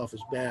for yourself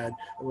is bad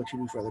and what you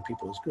do for other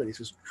people is good. He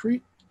says,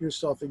 treat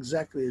yourself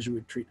exactly as you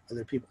would treat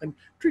other people, and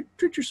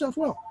treat yourself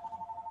well.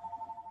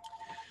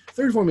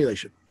 Third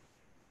formulation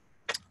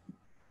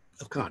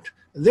of Kant.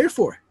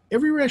 Therefore,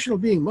 every rational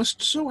being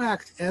must so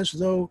act as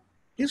though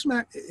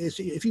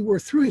if he were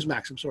through his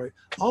maxim,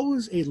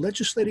 always a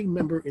legislating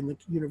member in the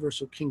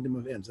universal kingdom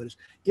of ends. That is,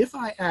 if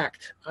I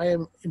act, I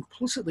am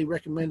implicitly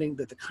recommending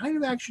that the kind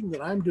of action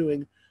that I'm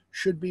doing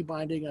should be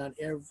binding on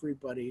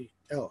everybody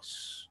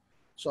else.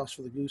 Sauce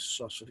for the goose,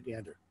 sauce for the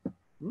gander.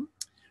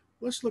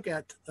 Let's look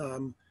at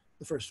the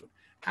first one.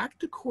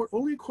 Act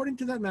only according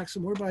to that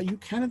maxim, whereby you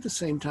can at the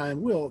same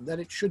time will that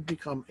it should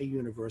become a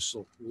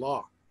universal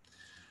law.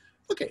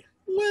 Okay.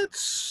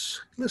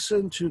 Let's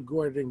listen to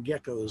Gordon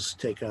Gekko's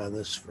take on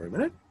this for a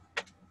minute.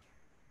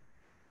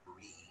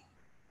 Greed,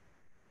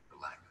 for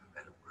lack of a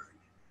better word,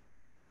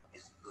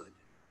 is good.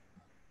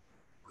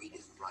 Greed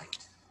is right.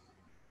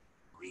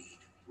 Greed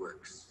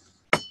works.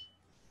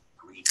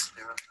 Greed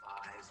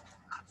clarifies,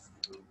 cuts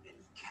through, and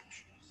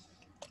captures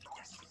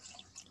essence,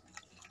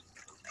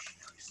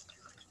 evolutionary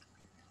spirit.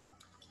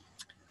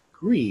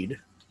 Greed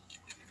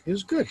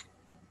is good.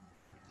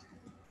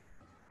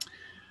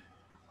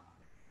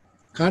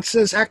 Kant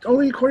says, act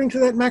only according to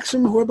that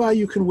maxim, whereby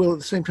you can will at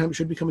the same time it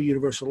should become a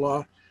universal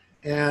law.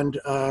 And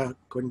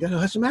Gordon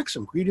Gekko has a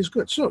maxim, greed is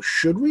good. So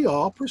should we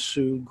all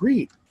pursue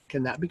greed?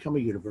 Can that become a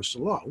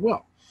universal law?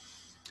 Well,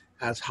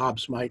 as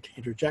Hobbes might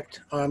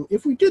interject,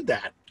 if we did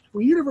that, if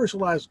we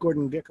universalized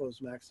Gordon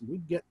Gekko's maxim,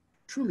 we'd get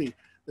truly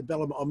the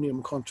bellum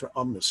omnium contra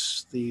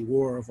omnis, the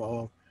war of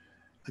all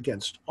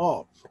against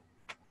all.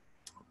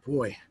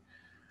 Boy,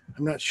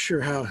 I'm not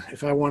sure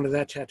if I wanted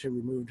that tattoo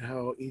removed,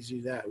 how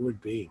easy that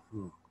would be.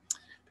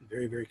 Be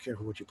very, very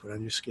careful what you put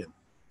on your skin.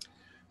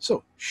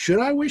 So, should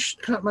I wish,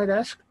 Kant might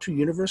ask, to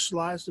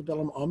universalize the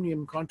bellum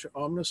omnium contra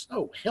omnis?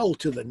 Oh, hell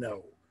to the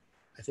no,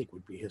 I think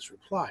would be his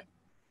reply.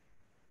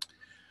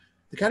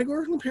 The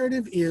categorical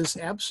imperative is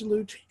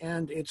absolute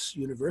and it's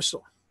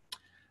universal.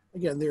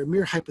 Again, they're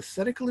mere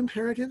hypothetical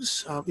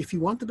imperatives. If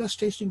you want the best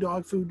tasting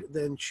dog food,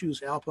 then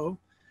choose Alpo.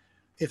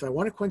 If I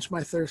want to quench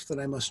my thirst, then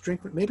I must drink,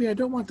 but maybe I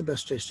don't want the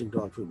best tasting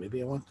dog food.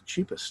 Maybe I want the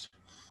cheapest.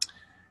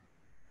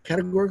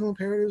 Categorical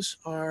imperatives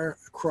are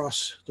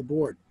across the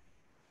board.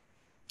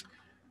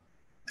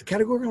 A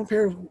categorical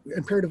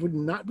imperative would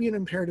not be an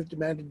imperative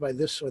demanded by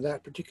this or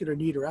that particular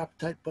need or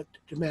appetite, but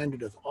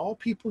demanded of all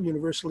people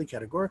universally,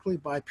 categorically,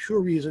 by pure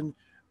reason,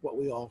 what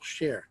we all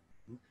share.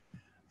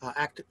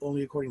 Act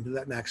only according to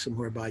that maxim,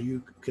 whereby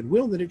you can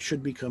will that it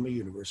should become a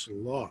universal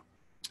law.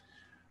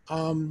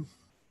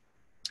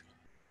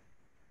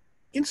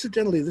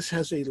 Incidentally, this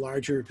has a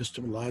larger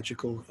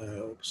epistemological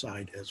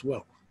side as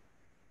well.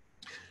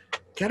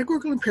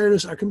 Categorical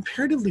imperatives are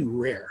comparatively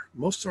rare.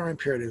 Most of our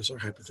imperatives are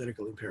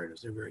hypothetical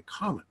imperatives. They're very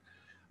common.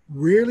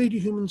 Rarely do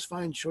humans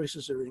find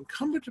choices that are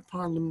incumbent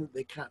upon them that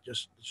they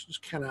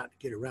just cannot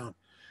get around.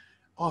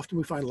 Often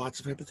we find lots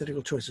of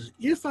hypothetical choices.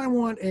 If I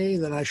want A,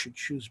 then I should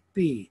choose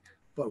B.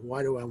 But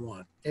why do I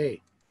want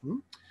A?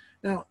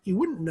 Now, you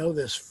wouldn't know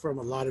this from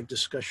a lot of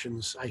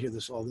discussions. I hear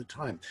this all the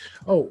time.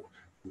 Oh,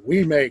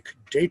 we make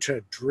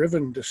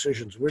data-driven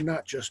decisions. We're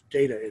not just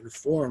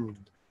data-informed.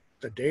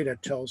 The data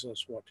tells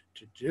us what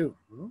to do.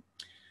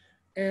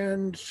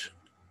 And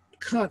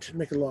Kant, to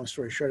make a long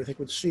story short, I think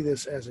would see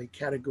this as a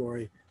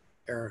category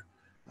error.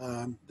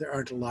 There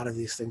aren't a lot of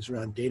these things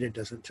around. Data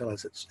doesn't tell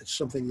us. It's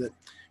something that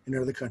in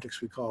other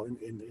contexts we call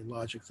in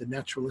logic the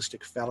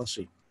naturalistic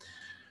fallacy.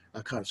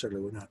 Kant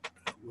certainly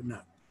would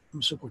not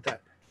support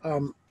that.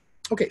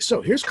 Okay,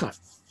 so here's Kant.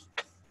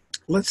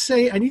 Let's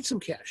say I need some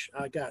cash.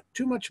 I got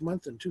too much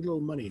month and too little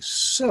money.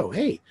 So,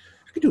 hey,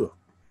 I could do a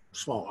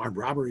small armed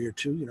robbery or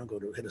two, go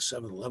to hit a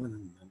 7-Eleven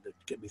and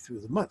get me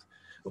through the month.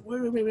 But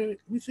wait.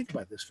 Let me think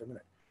about this for a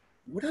minute.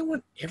 Would I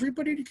want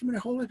everybody to commit a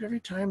holdup every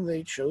time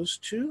they chose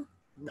to?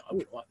 No, I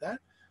wouldn't want that.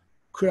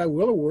 Could I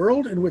will a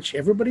world in which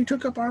everybody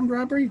took up armed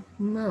robbery?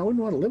 No, I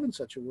wouldn't want to live in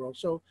such a world.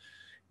 So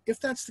if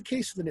that's the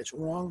case, then it's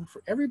wrong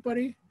for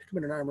everybody to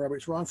commit an armed robbery.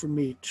 It's wrong for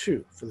me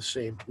too, for the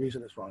same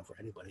reason it's wrong for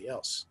anybody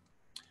else.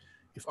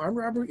 If armed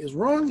robbery is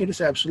wrong, it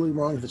is absolutely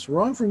wrong. If it's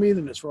wrong for me,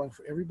 then it's wrong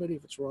for everybody.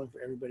 If it's wrong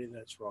for everybody, then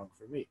it's wrong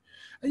for me.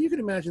 And you can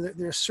imagine that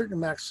there are certain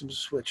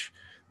maxims which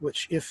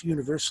if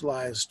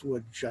universalized,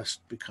 would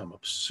just become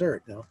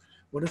absurd. Now,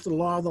 what if the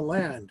law of the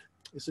land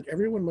is that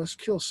everyone must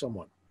kill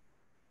someone?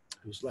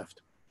 Who's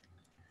left?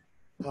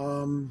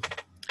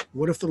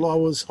 What if the law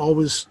was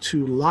always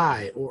to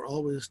lie or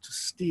always to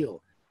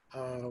steal?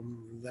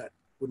 That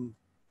wouldn't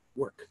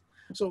work.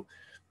 So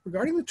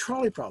regarding the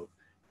trolley problem,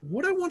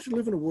 would I want to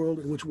live in a world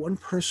in which one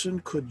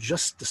person could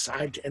just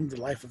decide to end the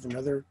life of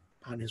another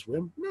on his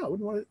whim? No, I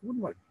wouldn't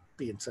want to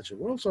be in such a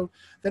world. So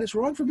then it's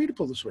wrong for me to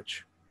pull the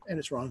switch, and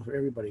it's wrong for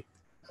everybody,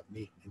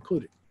 me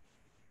included.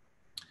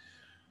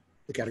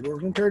 The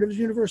categorical imperative is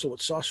universal.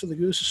 What's sauce for the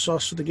goose is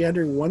sauce for the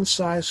gander. One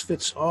size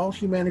fits all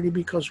humanity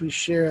because we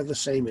share the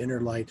same inner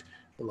light,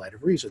 the light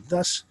of reason.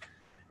 Thus,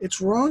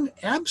 it's wrong,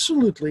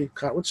 absolutely,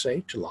 Kant would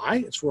say, to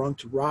lie. It's wrong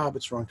to rob.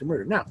 It's wrong to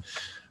murder. Now,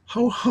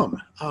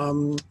 ho-hum,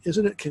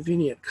 isn't it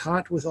convenient?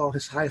 Kant, with all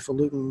his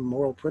highfalutin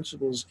moral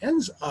principles,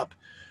 ends up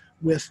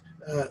with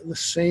the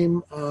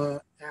same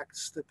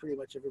acts that pretty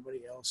much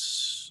everybody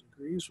else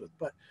agrees with.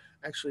 But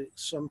actually,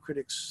 some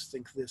critics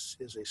think this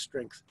is a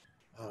strength.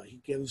 He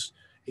gives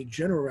a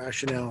general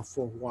rationale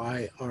for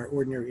why our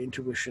ordinary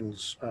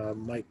intuitions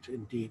might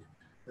indeed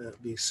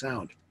be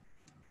sound.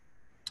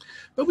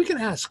 But we can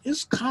ask,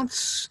 is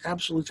Kant's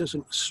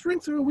absolutism a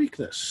strength or a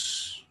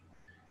weakness?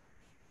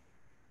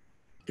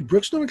 It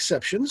brooks no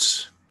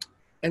exceptions,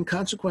 and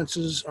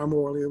consequences are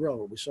morally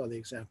irrelevant. We saw the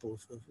example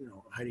of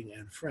hiding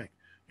Anne Frank.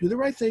 Do the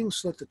right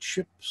things, let the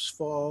chips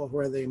fall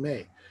where they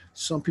may.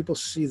 Some people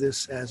see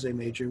this as a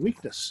major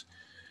weakness.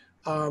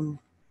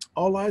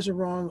 All lies are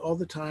wrong all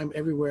the time,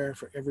 everywhere,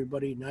 for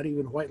everybody. Not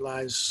even white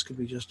lies can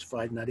be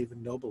justified, not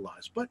even noble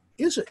lies. But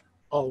is it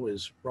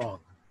always wrong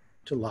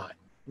to lie?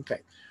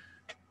 Okay.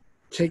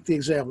 Take the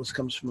example. This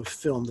comes from a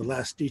film, The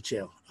Last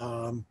Detail.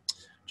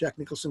 Jack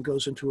Nicholson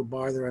goes into a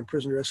bar. They're on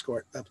prisoner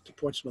escort up to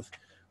Portsmouth,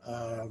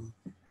 I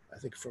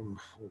think from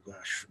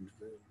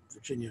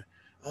Virginia.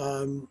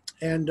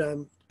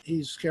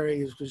 He's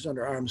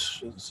under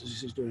arms.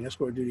 He's doing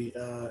escort duty,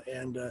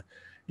 and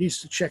needs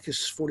to check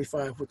his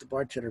 45 with the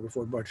bartender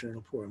before the bartender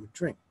will pour him a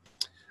drink.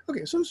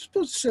 Okay, so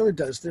suppose the sailor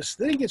does this.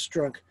 Then he gets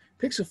drunk,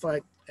 picks a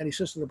fight, and he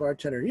says to the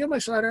bartender, "You have my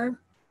sidearm?"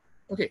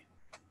 Okay,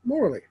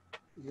 morally,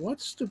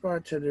 what's the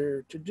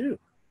bartender to do?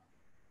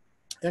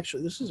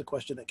 Actually, this is a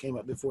question that came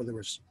up before they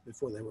were sort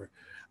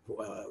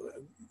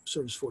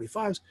of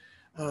 45s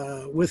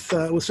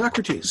with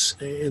Socrates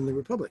in the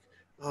Republic.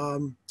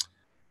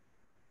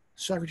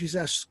 Socrates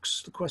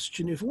asks the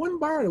question: if one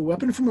borrowed a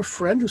weapon from a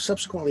friend who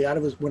subsequently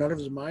went out of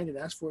his mind and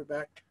asked for it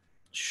back,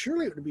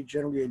 surely it would be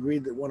generally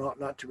agreed that one ought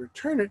not to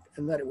return it,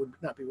 and that it would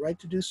not be right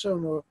to do so,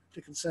 nor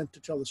to consent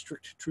to tell the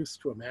strict truth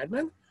to a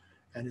madman.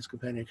 And his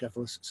companion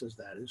Cephalus says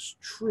that is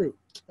true.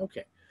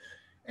 Okay.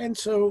 And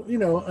so,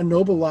 a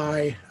noble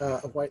lie,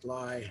 a white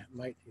lie,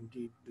 might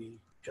indeed be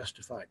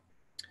justified.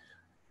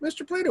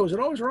 Mr. Plato, is it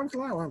always wrong to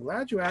lie? Well, I'm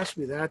glad you asked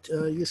me that.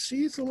 You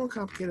see, it's a little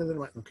complicated than I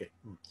might. Okay.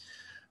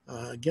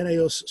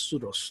 Geneos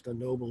pseudos, the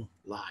noble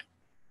lie.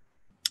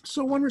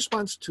 So one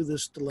response to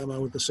this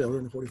dilemma with the sailor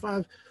in the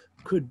 45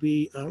 could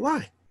be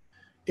lie.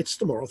 It's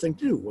the moral thing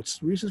to do. What's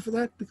the reason for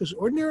that? Because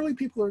ordinarily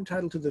people are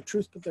entitled to the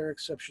truth, but there are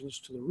exceptions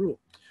to the rule.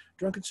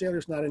 Drunken sailor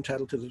is not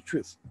entitled to the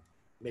truth.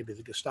 Maybe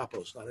the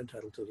Gestapo is not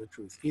entitled to the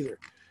truth either,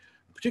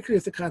 particularly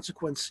if the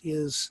consequence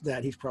is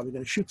that he's probably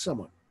going to shoot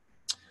someone.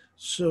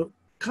 So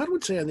Kant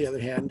would say, on the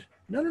other hand,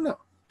 no,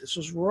 this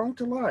is wrong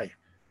to lie.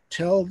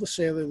 Tell the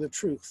sailor the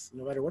truth.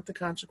 No matter what the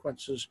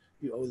consequences,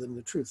 you owe them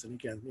the truth. And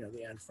again,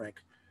 the Anne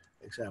Frank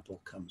example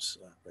comes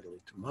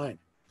readily to mind.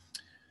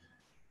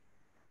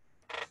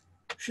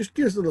 Shift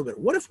gears a little bit.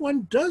 What if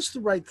one does the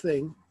right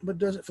thing, but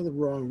does it for the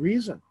wrong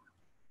reason?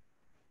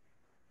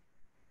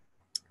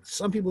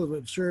 Some people have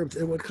observed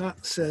that what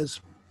Kant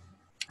says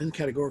in the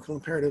categorical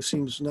imperative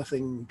seems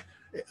nothing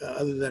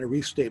other than a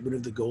restatement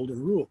of the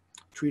golden rule.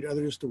 Treat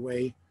others the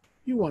way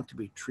you want to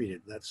be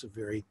treated. That's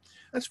very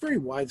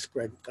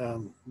widespread.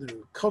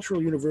 The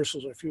cultural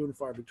universals are few and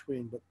far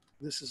between, but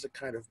this is a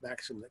kind of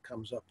maxim that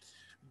comes up.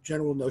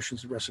 General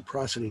notions of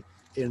reciprocity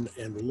in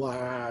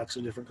lots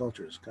of different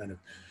cultures, kind of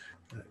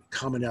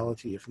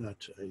commonality, if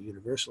not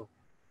universal,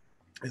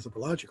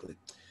 anthropologically.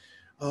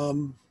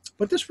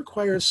 But this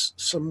requires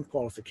some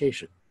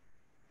qualification.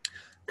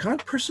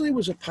 Kant personally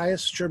was a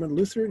pious German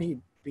Lutheran. He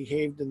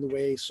behaved in the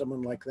way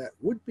someone like that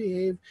would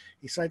behave.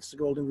 He cites the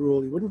Golden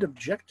Rule. He wouldn't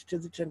object to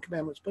the Ten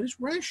Commandments, but his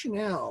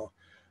rationale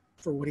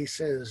for what he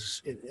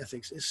says in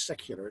ethics is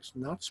secular. It's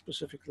not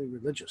specifically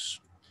religious.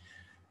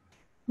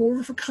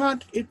 Moreover, for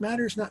Kant, it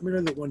matters not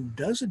merely that one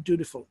does a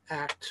dutiful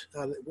act,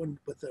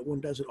 but that one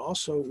does it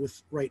also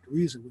with right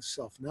reason, with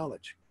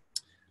self-knowledge.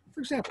 For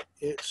example,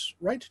 it's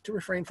right to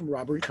refrain from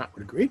robbery, Kant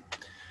would agree.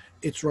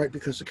 It's right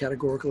because the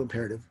categorical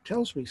imperative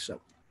tells me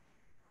so.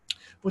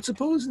 But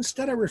suppose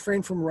instead I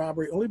refrain from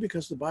robbery only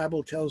because the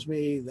Bible tells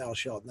me thou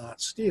shalt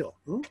not steal.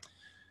 Well,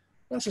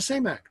 it's the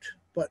same act.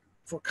 But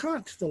for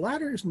Kant, the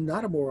latter is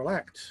not a moral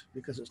act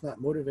because it's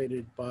not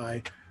motivated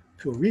by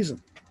pure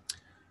reason.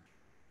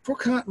 For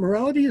Kant,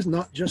 morality is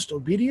not just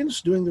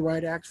obedience. Doing the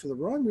right act for the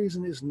wrong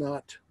reason is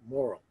not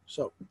moral.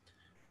 So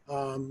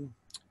the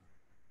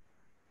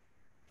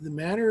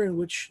manner in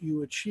which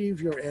you achieve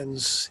your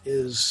ends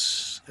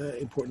is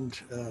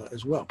important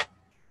as well.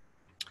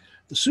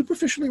 The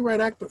superficially right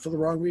act, but for the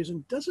wrong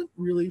reason, doesn't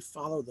really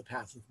follow the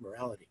path of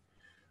morality.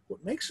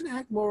 What makes an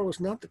act moral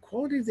is not the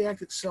quality of the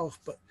act itself,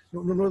 but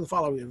nor the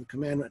following of a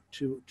commandment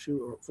to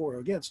or for or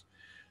against.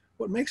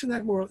 What makes an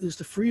act moral is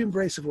the free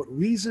embrace of what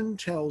reason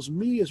tells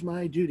me is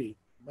my duty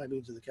by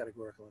means of the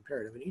categorical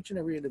imperative. And each and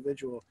every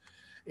individual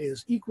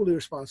is equally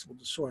responsible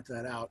to sort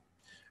that out.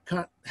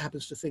 Kant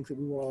happens to think that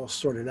we will all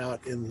sort it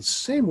out in the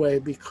same way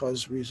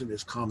because reason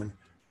is common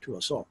to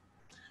us all.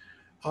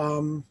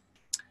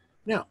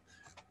 Now,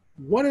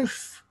 what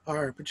if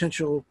our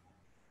potential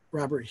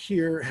robber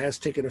here has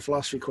taken a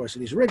philosophy course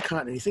and he's read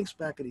Kant and he thinks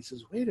back and he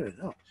says, wait a minute,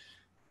 no,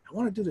 I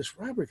want to do this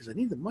robbery because I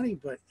need the money,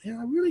 but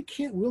I really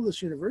can't will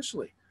this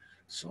universally,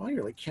 so I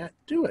really can't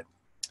do it.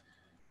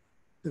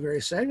 The very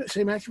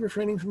same act of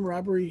refraining from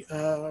robbery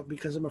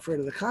because I'm afraid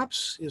of the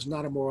cops is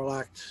not a moral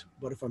act,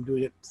 but if I'm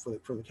doing it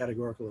for the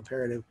categorical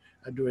imperative,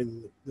 I'm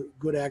doing the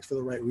good act for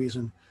the right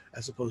reason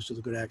as opposed to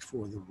the good act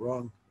for the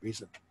wrong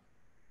reason.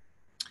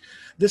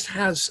 This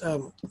has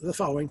the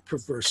following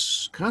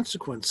perverse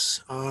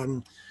consequence.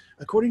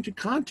 According to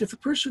Kant, if a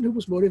person who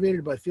was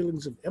motivated by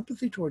feelings of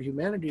empathy toward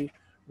humanity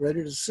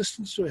rendered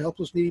assistance to a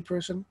helpless, needy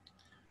person,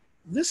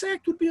 this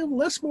act would be of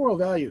less moral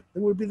value. It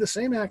would be the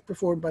same act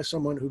performed by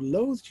someone who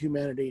loathed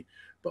humanity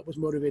but was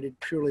motivated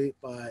purely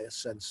by a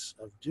sense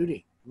of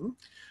duty.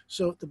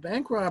 So the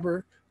bank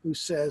robber who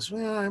says,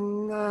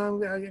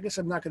 well, I guess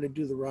I'm not going to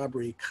do the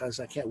robbery because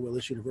I can't will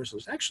this universal,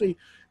 is actually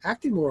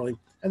acting morally.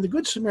 And the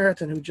good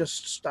Samaritan who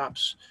just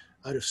stops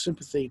out of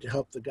sympathy to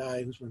help the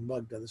guy who's been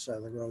mugged on the side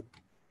of the road,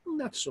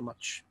 not so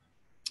much.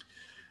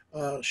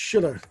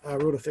 Schiller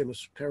wrote a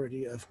famous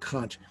parody of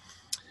Kant.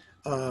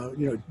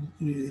 The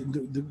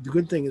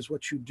good thing is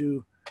what you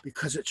do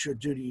because it's your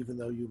duty, even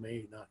though you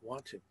may not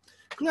want to.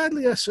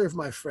 Gladly I serve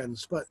my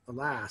friends, but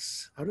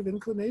alas, out of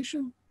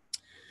inclination.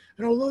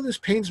 And although this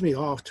pains me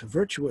oft,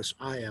 virtuous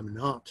I am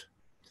not.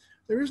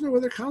 There is no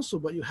other counsel,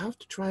 but you have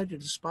to try to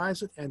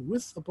despise it, and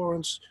with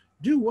abhorrence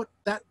do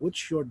that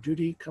which your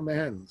duty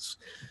commands.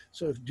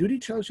 So if duty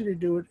tells you to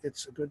do it,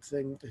 it's a good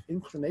thing. If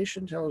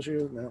inclination tells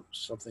you, no,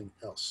 something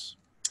else.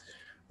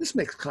 This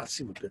makes Kant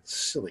seem a bit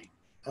silly.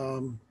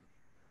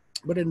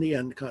 But in the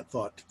end, Kant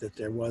thought that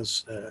there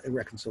was a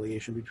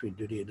reconciliation between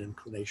duty and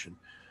inclination.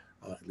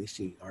 At least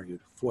he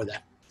argued for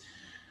that.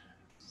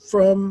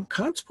 From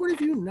Kant's point of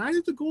view,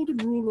 neither the Golden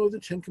Rule nor the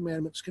Ten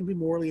Commandments can be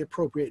morally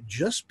appropriate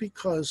just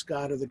because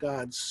God or the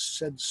gods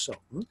said so.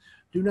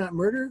 Do not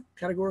murder,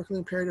 categorical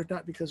imperative,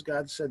 not because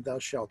God said thou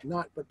shalt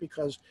not, but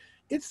because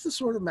it's the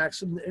sort of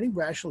maxim that any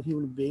rational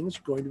human being is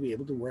going to be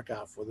able to work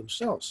out for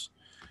themselves.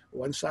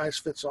 One size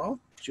fits all.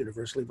 It's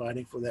universally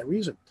binding for that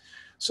reason.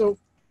 So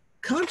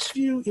Kant's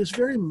view is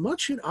very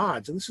much at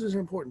odds, and this is an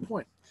important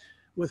point,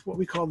 with what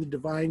we call the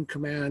divine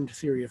command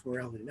theory of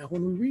morality. Now,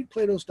 when we read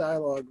Plato's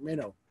dialogue,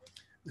 Meno,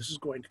 this is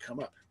going to come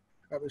up.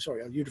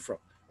 Euthyphro,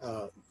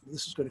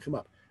 this is going to come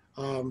up.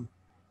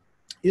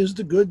 Is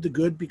the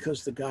good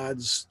because the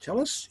gods tell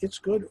us it's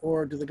good,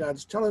 or do the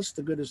gods tell us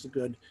the good is the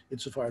good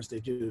insofar as they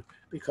do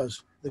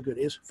because the good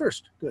is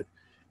first good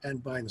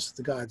and binds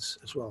the gods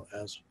as well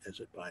as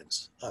it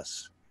binds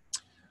us?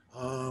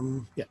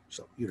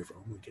 So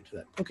Euthyphro, we'll get to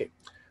that. Okay,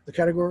 the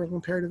categorical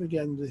imperative,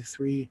 again, the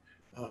three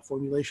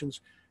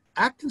formulations.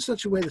 Act in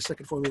such a way, the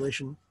second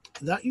formulation,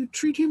 that you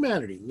treat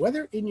humanity,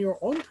 whether in your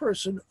own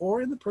person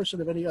or in the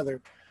person of any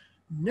other,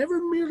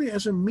 never merely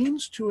as a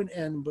means to an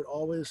end, but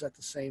always at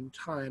the same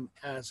time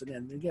as an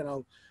end. And again,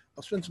 I'll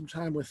spend some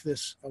time with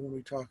this when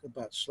we talk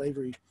about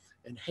slavery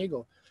and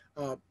Hegel.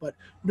 But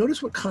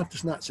notice what Kant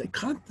does not say.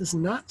 Kant does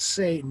not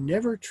say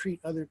never treat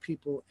other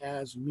people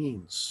as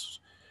means.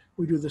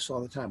 We do this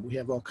all the time. We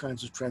have all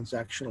kinds of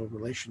transactional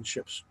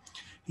relationships.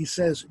 He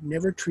says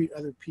never treat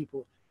other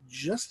people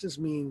just as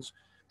means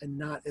and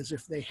not as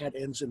if they had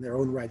ends in their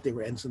own right. They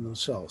were ends in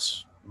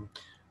themselves.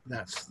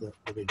 That's the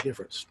big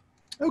difference.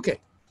 Okay,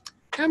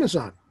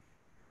 Amazon,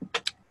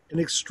 an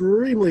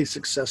extremely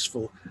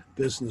successful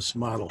business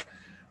model.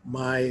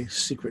 My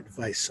secret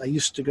vice. I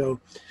used to go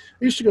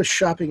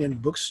shopping in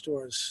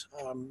bookstores.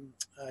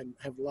 I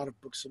have a lot of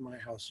books in my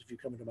house. If you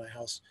come into my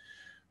house,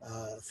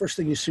 First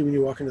thing you see when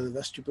you walk into the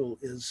vestibule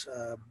is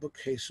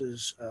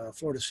bookcases,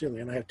 floor to ceiling,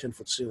 and I have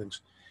 10-foot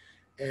ceilings.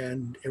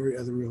 And every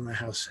other room in the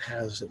house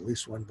has at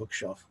least one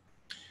bookshelf.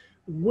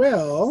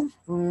 Well,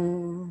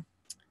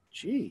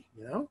 gee,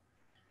 you know,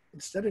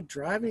 instead of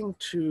driving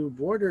to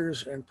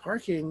Borders and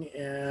parking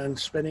and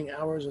spending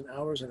hours and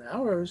hours and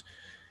hours,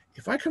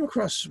 if I come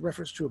across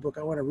reference to a book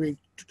I want to read,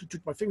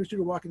 my fingers do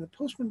the walking, the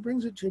postman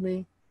brings it to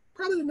me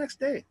probably the next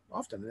day,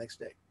 often the next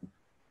day.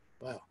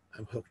 Wow,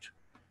 I'm hooked.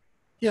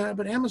 Yeah,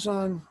 but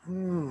Amazon,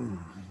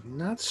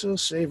 not so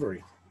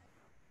savory.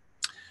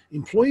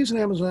 Employees in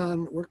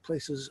Amazon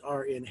workplaces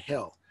are in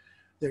hell.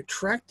 They're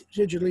tracked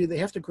digitally. They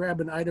have to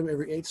grab an item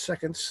every 8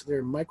 seconds.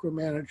 They're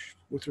micromanaged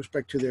with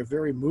respect to their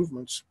very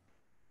movements.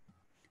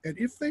 And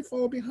if they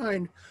fall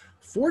behind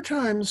 4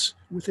 times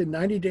within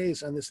 90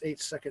 days on this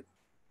 8-second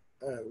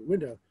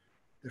window,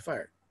 they're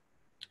fired.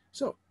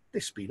 So they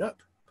speed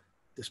up.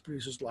 This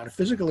produces a lot of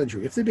physical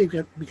injury. If they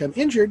become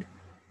injured,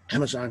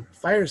 Amazon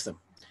fires them.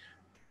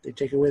 They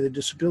take away the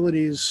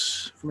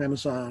disabilities from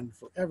Amazon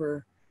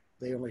forever.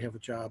 They only have a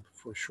job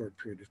for a short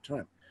period of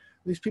time.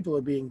 These people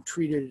are being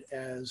treated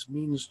as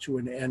means to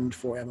an end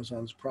for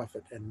Amazon's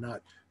profit and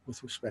not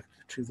with respect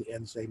to the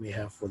ends they may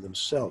have for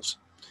themselves.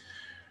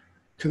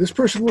 To this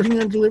person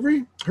working on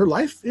delivery, her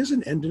life is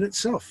an end in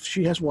itself.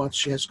 She has wants,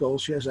 she has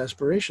goals, she has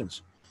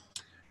aspirations.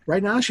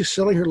 Right now, she's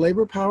selling her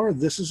labor power.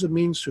 This is a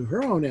means to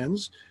her own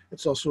ends.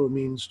 It's also a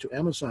means to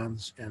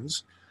Amazon's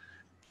ends.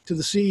 To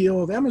the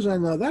CEO of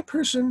Amazon, now that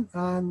person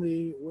in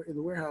the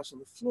warehouse on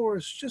the floor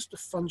is just a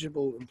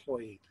fungible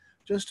employee,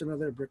 just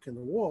another brick in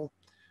the wall,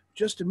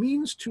 just a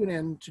means to an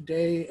end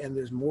today, and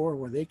there's more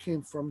where they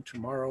came from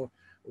tomorrow.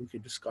 We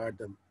could discard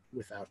them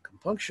without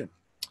compunction.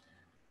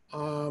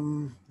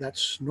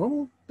 That's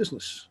normal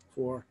business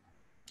for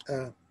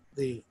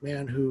the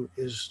man who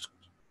is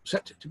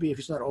set to be, if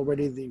he's not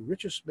already the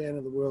richest man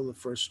in the world, the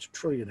first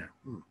trillionaire.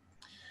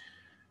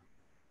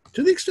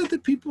 To the extent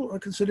that people are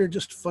considered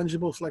just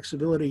fungible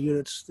flexibility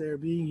units, they're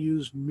being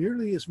used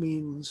merely as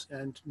means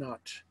and not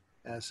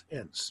as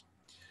ends.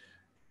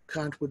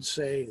 Kant would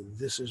say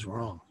this is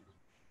wrong.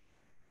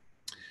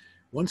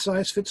 One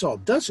size fits all.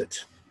 Does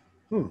it?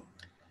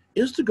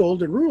 Is the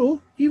golden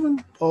rule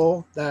even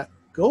all that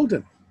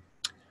golden?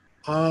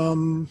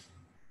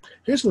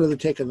 Here's another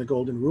take on the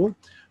golden rule.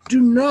 Do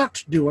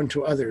not do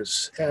unto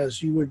others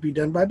as you would be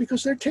done by,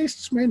 because their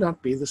tastes may not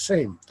be the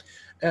same.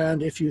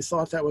 And if you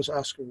thought that was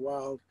Oscar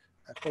Wilde,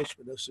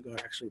 postman those ago,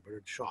 actually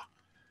Bernard Shaw.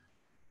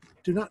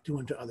 Do not do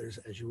unto others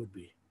as you would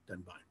be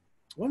done by.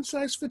 One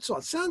size fits all.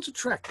 It sounds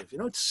attractive. You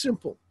know, it's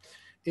simple.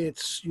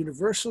 It's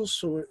universal,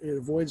 so it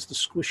avoids the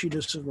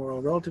squishiness of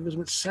moral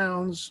relativism. It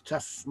sounds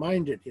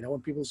tough-minded. You know,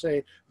 when people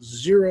say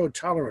zero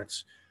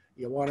tolerance,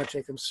 you want to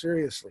take them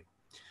seriously.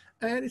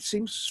 And it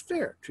seems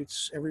fair,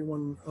 treats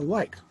everyone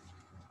alike.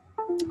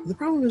 The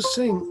problem is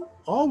saying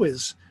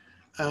always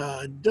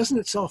doesn't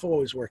itself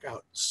always work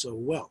out so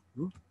well. I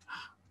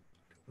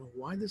don't know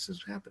why this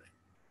is happening.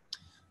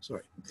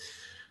 Sorry.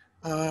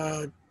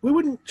 We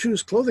wouldn't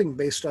choose clothing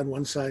based on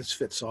one size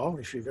fits all.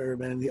 If you've ever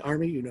been in the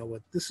army, you know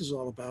what this is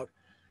all about.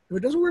 If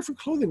it doesn't work for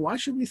clothing, why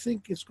should we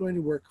think it's going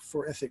to work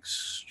for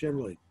ethics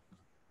generally?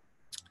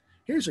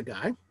 Here's a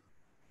guy.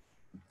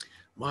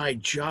 My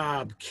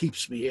job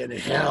keeps me in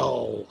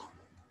hell.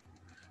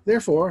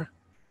 Therefore,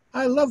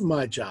 I love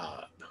my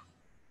job.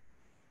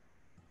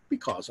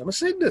 Because I'm a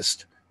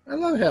sadist. I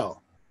love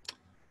hell.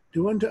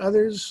 Do unto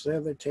others,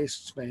 their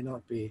tastes may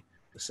not be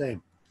the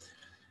same.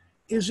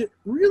 Is it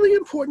really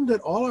important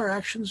that all our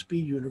actions be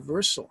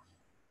universal?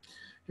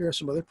 Here are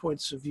some other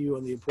points of view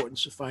on the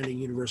importance of finding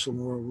universal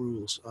moral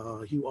rules.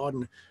 Hugh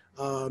Auden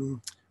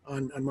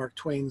on Mark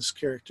Twain's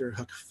character,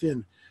 Huck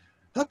Finn.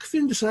 Huck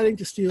Finn deciding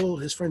to steal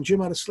his friend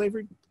Jim out of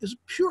slavery is a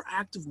pure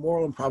act of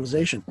moral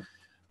improvisation.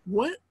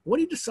 What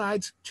he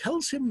decides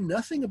tells him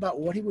nothing about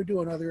what he would do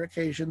on other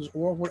occasions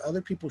or what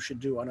other people should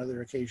do on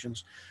other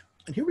occasions.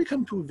 And here we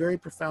come to a very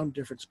profound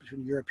difference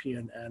between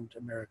European and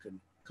American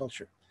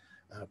culture.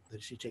 That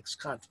is, he takes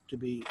Kant to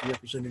be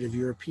representative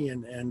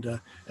European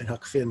and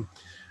Huck Finn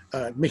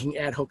making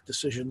ad hoc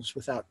decisions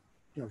without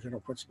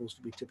general principles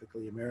to be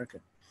typically American.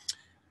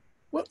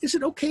 Well, is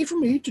it okay for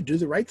me to do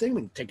the right thing? I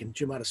mean, taking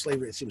Jim out of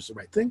slavery, it seems the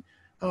right thing,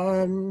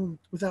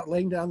 without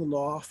laying down the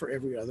law for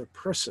every other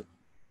person?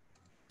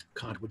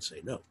 Kant would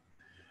say no.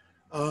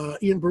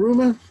 Ian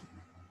Baruma,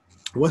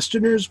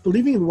 Westerners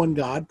believing in one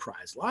God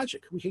prize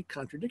logic. We hate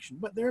contradiction,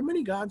 but there are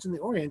many gods in the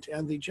Orient,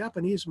 and the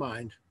Japanese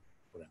mind,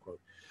 quote unquote,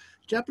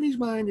 Japanese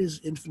mind is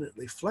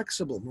infinitely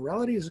flexible.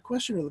 Morality is a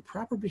question of the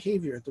proper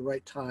behavior at the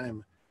right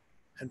time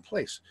and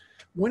place.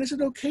 When is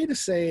it okay to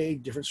say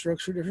different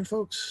strokes for different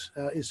folks?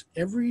 Is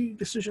every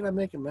decision I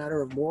make a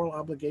matter of moral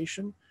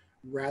obligation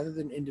rather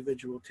than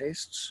individual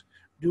tastes?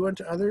 Do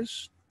unto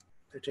others,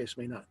 their tastes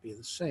may not be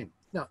the same.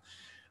 Now,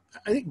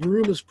 I think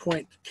Baruma's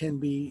point can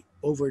be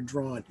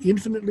overdrawn.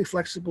 Infinitely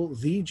flexible,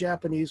 the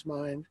Japanese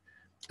mind,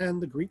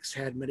 and the Greeks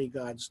had many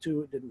gods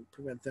too. It didn't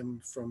prevent them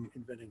from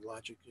inventing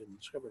logic and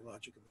discovering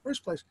logic in the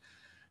first place.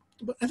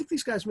 But I think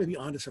these guys may be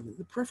onto something.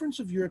 The preference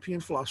of European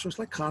philosophers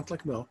like Kant,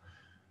 like Mill,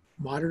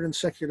 modern and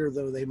secular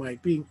though they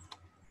might be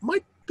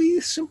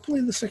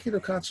simply the secular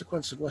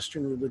consequence of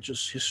Western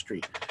religious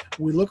history.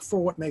 We look for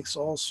what makes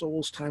all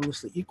souls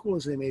timelessly equal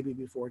as they may be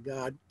before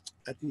God,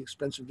 at the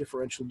expense of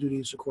differential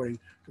duties according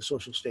to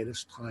social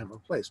status, time, or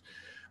place.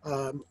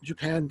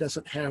 Japan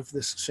doesn't have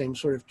this same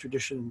sort of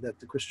tradition that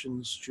the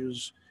Christians,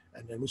 Jews,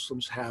 and the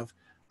Muslims have.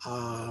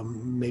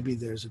 Maybe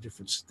there's a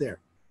difference there.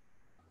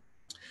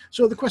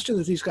 So the question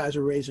that these guys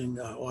are raising,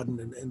 Auden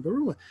and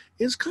Baruma,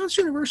 is Kant's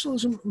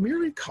universalism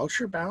merely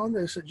culture-bound?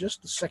 Is it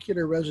just the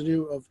secular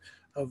residue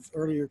of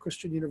earlier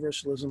Christian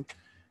universalism?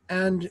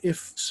 And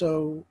if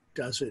so,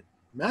 does it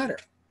matter?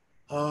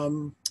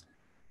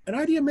 An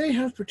idea may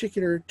have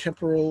particular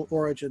temporal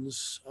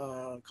origins,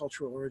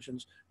 cultural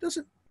origins,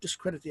 doesn't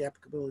discredit the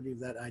applicability of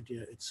that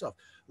idea itself.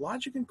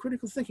 Logic and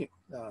critical thinking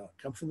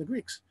come from the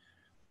Greeks.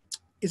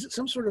 Is it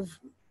some sort of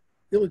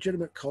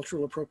illegitimate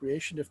cultural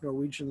appropriation if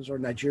Norwegians or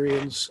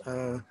Nigerians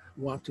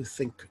want to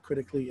think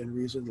critically and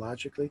reason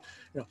logically?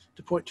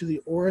 To point to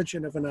the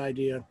origin of an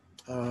idea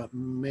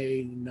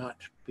may not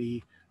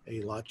be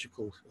a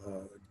logical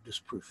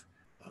disproof.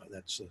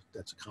 That's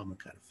a common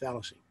kind of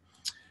fallacy.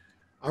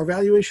 Our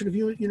valuation of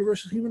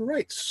universal human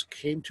rights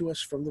came to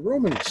us from the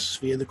Romans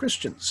via the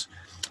Christians.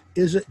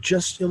 Is it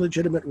just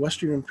illegitimate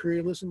Western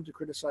imperialism to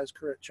criticize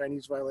current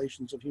Chinese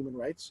violations of human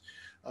rights,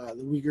 the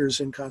Uyghurs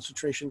in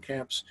concentration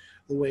camps,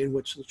 the way in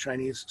which the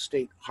Chinese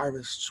state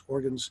harvests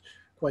organs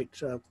quite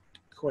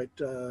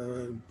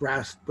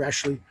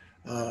brashly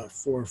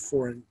for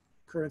foreign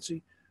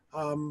currency?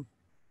 When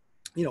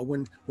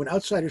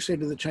outsiders say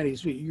to the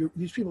Chinese,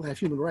 these people have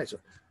human rights.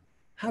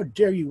 How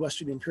dare you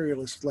Western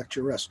imperialists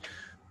lecture us?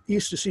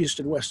 East is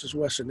east and west is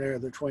west, and there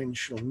the twain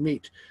shall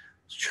meet.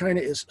 China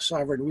is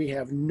sovereign. We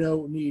have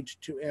no need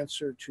to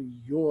answer to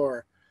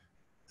your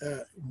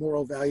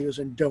moral values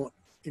and don't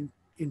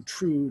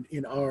intrude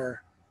in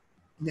our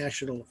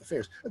national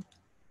affairs.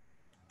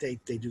 They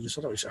do this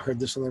a lot. I heard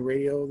this on the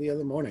radio the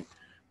other morning.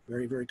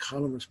 Very, very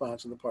common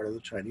response on the part of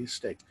the Chinese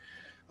state.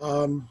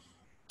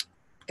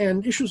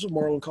 And issues of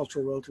moral and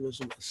cultural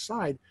relativism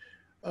aside,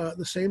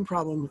 the same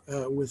problem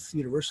with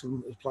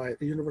universalism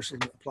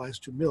applies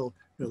to Mill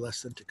no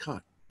less than to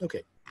Kant.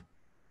 Okay.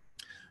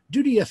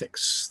 Duty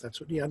ethics, that's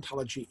what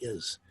deontology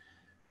is.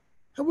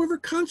 However,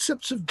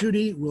 concepts of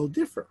duty will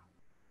differ.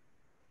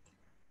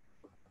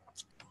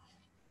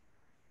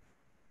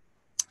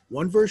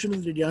 One version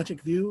of the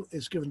deontic view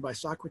is given by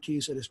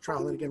Socrates at his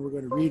trial. And again, we're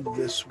going to read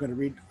this. We're going to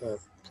read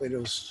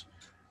Plato's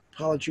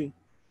Apology.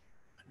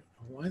 I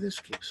don't know why this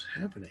keeps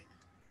happening.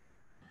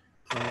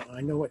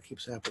 I know what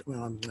keeps happening.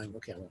 Well,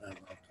 okay,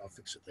 I'll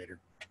fix it later.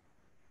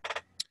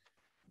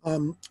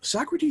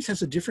 Socrates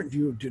has a different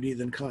view of duty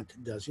than Kant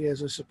does. He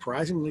has a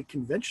surprisingly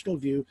conventional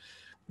view.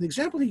 The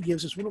example he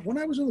gives is when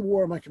I was in the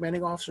war, my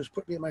commanding officers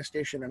put me at my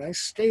station, and I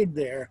stayed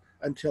there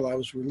until I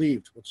was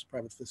relieved. What's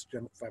private fifth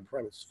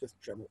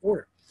general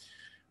order?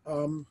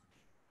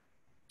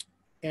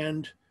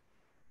 And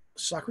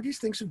Socrates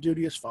thinks of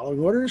duty as following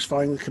orders,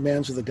 following the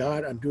commands of the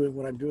god. I'm doing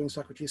what I'm doing,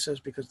 Socrates says,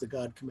 because the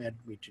god commanded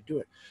me to do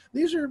it.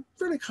 These are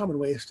fairly common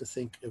ways to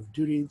think of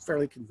duty,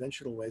 fairly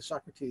conventional ways.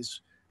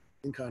 Socrates,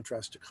 in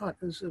contrast to Kant,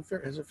 has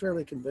a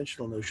fairly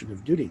conventional notion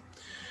of duty.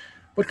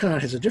 But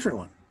Kant has a different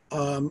one.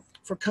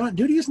 For Kant,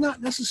 duty is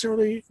not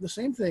necessarily the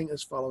same thing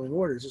as following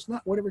orders. It's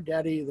not whatever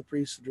daddy, the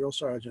priest, the drill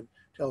sergeant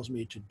tells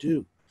me to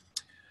do.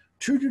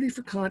 True duty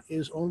for Kant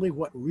is only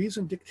what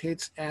reason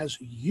dictates as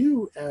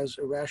you, as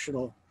a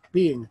rational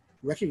being,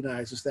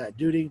 recognizes that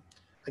duty.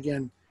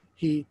 Again,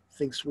 he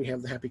thinks we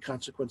have the happy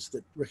consequence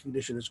that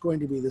recognition is going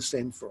to be the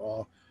same for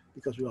all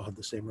because we all have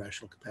the same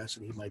rational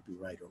capacity. He might be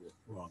right or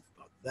wrong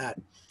about that.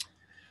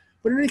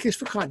 But in any case,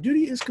 for Kant,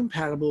 duty is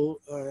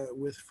compatible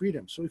with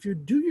freedom. So if you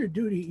do your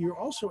duty, you're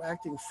also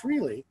acting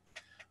freely.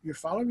 You're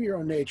following your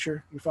own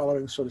nature. You're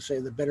following, so to say,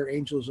 the better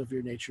angels of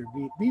your nature.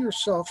 Be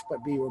yourself,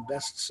 but be your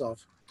best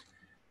self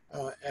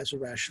as a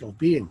rational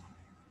being.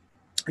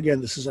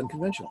 Again, this is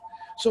unconventional.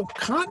 So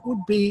Kant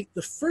would be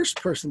the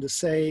first person to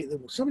say that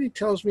when somebody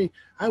tells me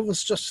I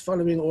was just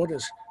following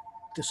orders,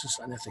 this is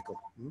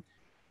unethical.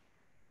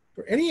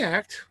 For any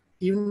act,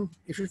 even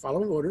if you're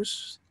following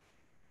orders,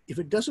 if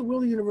it doesn't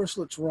will the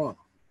universal, it's wrong.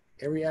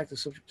 Every act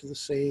is subject to the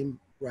same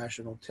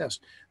rational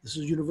test. This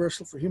is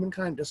universal for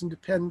humankind. It doesn't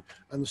depend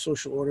on the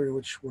social order in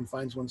which one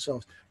finds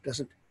oneself. It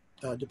doesn't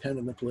depend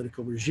on the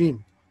political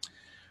regime.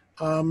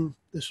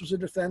 This was a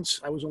defense.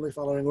 I was only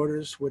following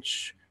orders,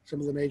 which some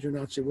of the major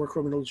Nazi war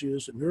criminals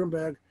used at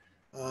Nuremberg.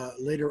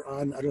 Later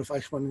on, Adolf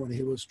Eichmann, when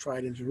he was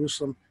tried in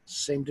Jerusalem,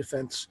 same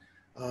defense.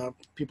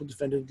 People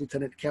defended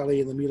Lieutenant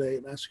Kelly in the My Lai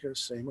massacre,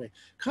 same way.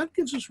 Kant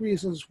gives us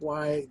reasons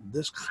why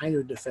this kind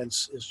of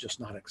defense is just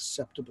not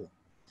acceptable.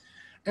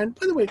 And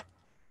by the way,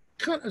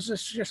 Kant, as I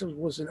suggested,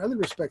 was in other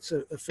respects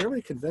a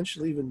fairly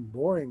conventional, even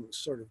boring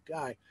sort of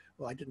guy.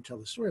 Well, I didn't tell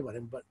the story about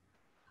him, but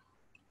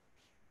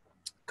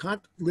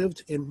Kant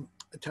lived in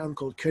a town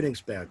called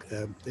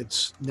Königsberg.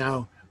 It's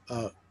now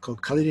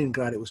called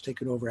Kaliningrad. It was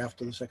taken over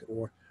after the Second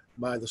War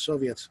by the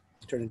Soviets.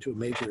 It turned into a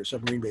major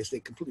submarine base. They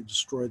completely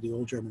destroyed the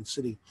old German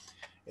city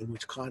in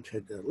which Kant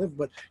had lived.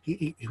 But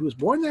he was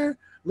born there,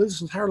 lived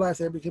his entire life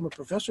there, became a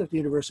professor at the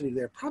university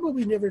there,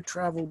 probably never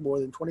traveled more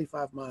than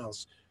 25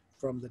 miles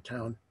from the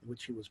town in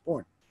which he was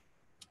born.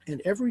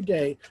 And every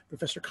day,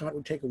 Professor Kant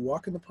would take a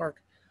walk in the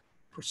park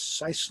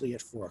precisely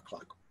at 4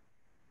 o'clock.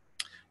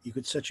 You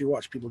could set your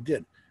watch. People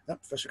did. Oh,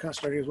 Professor Kant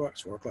started his walk at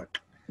 4 o'clock.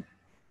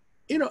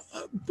 You know,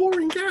 a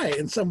boring guy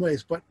in some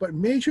ways, but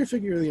major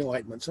figure of the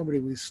Enlightenment, somebody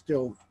we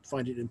still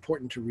find it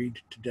important to read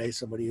today,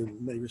 somebody who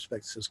in many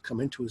respects has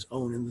come into his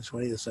own in the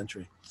 20th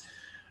century.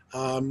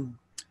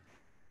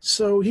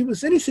 So he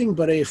was anything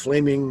but a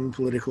flaming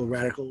political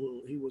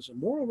radical. He was a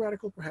moral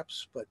radical,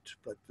 perhaps, but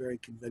very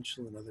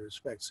conventional in other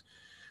respects.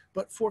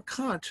 But for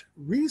Kant,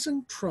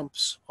 reason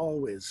trumps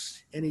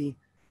always any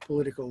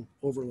political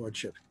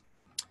overlordship.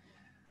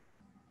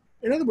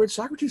 In other words,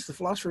 Socrates, the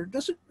philosopher,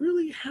 doesn't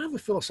really have a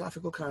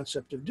philosophical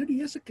concept of duty. He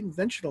has a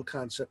conventional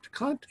concept.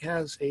 Kant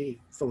has a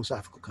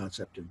philosophical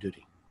concept of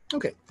duty.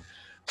 Okay,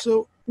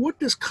 so what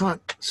does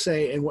Kant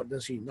say and what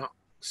does he not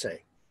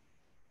say?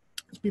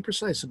 Let's be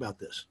precise about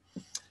this.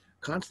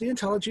 Kant's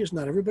deontology is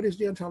not everybody's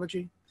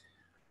deontology.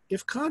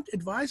 If Kant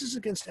advises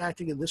against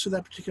acting in this or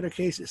that particular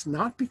case, it's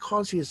not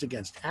because he is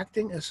against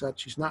acting as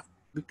such. He's not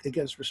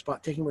against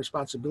taking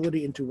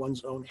responsibility into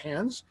one's own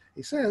hands.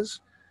 He says,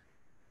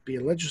 be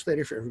a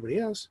legislator for everybody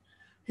else.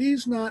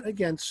 He's not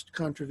against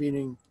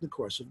contravening the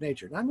course of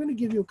nature. Now, I'm going to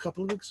give you a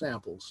couple of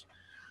examples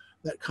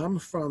that come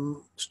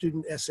from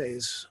student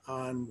essays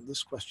on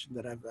this question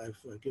that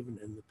I've given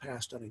in the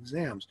past on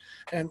exams.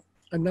 And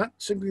I'm not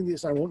singling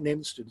these, I won't name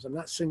the students, I'm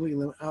not singling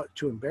them out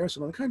to embarrass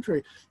them. On the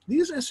contrary,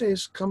 these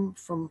essays come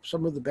from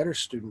some of the better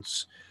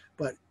students,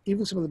 but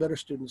even some of the better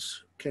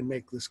students can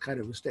make this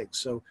kind of mistake.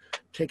 So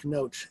take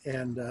note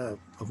and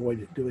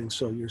avoid doing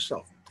so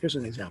yourself. Here's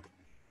an example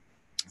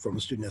from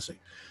a student essay.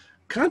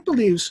 Kant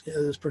believes,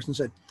 this person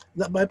said,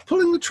 that by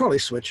pulling the trolley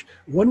switch,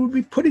 one would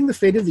be putting the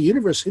fate of the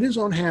universe in his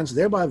own hands,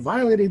 thereby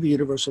violating the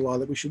universal law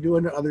that we should do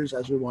unto others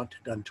as we want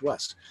done to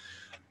us.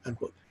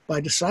 Unquote. By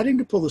deciding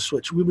to pull the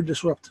switch, we would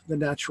disrupt the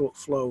natural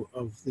flow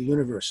of the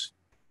universe.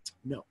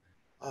 No,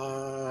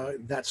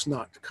 that's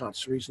not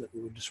Kant's reason that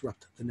we would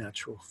disrupt the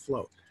natural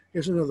flow.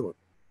 Here's another one.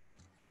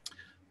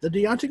 The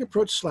deontic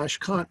approach /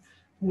 Kant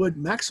would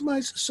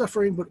maximize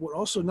suffering, but would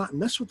also not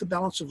mess with the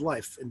balance of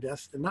life and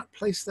death and not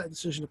place that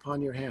decision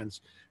upon your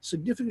hands.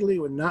 Significantly,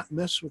 would not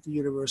mess with the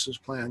universe's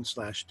plan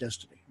 /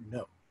 destiny.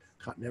 No,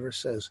 Kant never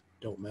says,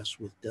 don't mess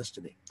with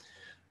destiny.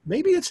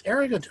 Maybe it's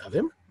arrogant of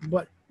him,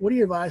 but what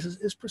he advises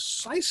is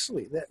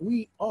precisely that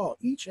we all,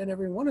 each and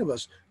every one of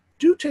us,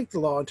 do take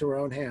the law into our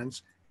own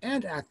hands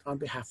and act on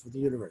behalf of the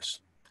universe.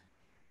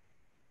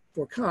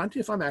 For Kant,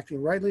 if I'm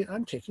acting rightly,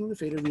 I'm taking the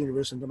fate of the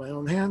universe into my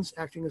own hands.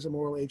 Acting as a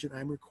moral agent,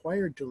 I'm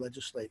required to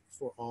legislate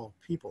for all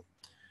people.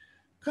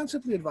 Kant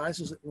simply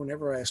advises that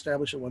whenever I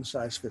establish a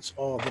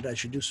one-size-fits-all, that I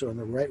should do so in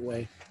the right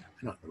way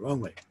and not the wrong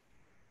way.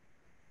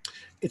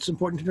 It's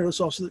important to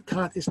notice also that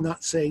Kant is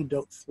not saying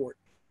don't thwart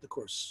the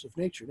course of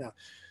nature. Now,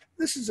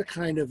 this is a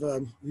kind of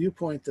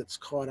viewpoint that's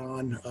caught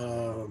on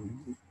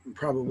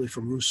probably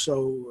from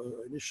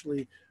Rousseau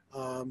initially,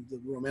 the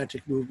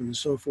Romantic movement and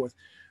so forth.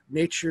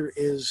 Nature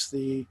is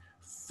the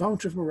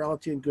fount of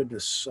morality and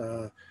goodness.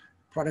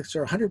 Products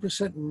are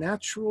 100%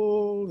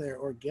 natural, they're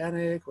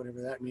organic,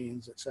 whatever that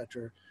means,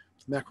 etc.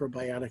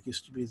 Macrobiotic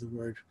used to be the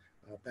word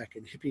back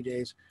in hippie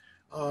days.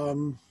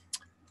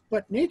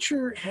 But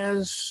nature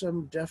has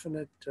some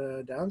definite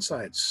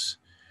downsides.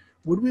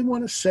 Would we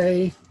want to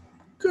say,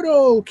 good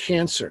old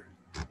cancer,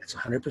 it's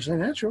 100%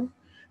 natural.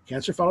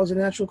 Cancer follows a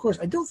natural course.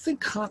 I don't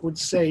think Kant would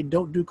say,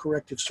 don't do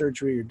corrective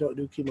surgery or don't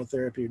do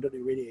chemotherapy or don't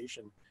do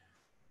radiation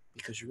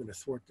because you're going to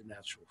thwart the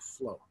natural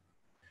flow.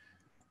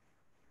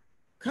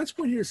 Kant's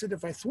point here is that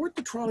if I thwart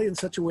the trolley in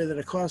such a way that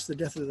I cause the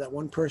death of that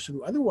one person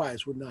who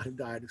otherwise would not have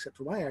died except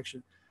for my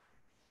action,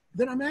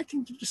 then I'm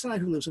acting to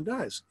decide who lives and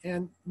dies.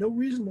 And no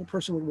reasonable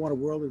person would want a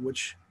world in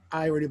which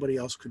I or anybody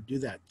else could do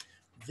that.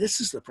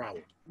 This is the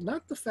problem,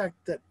 not the fact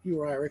that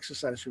you or I are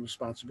exercising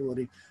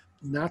responsibility,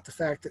 not the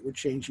fact that we're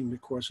changing the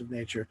course of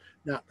nature,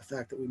 not the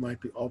fact that we might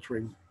be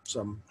altering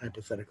some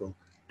hypothetical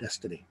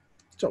destiny.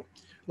 So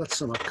let's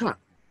sum up Kant.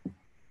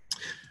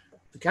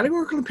 The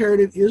categorical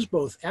imperative is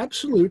both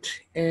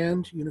absolute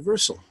and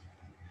universal.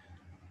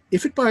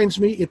 If it binds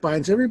me, it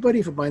binds everybody.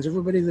 If it binds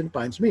everybody, then it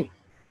binds me.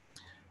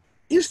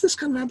 Is this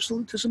kind of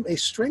absolutism a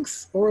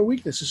strength or a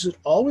weakness? Is it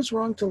always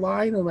wrong to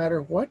lie no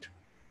matter what?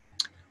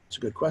 It's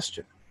a good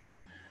question.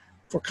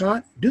 For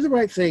Kant, do the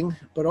right thing,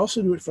 but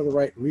also do it for the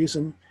right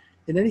reason.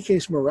 In any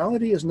case,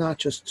 morality is not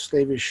just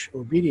slavish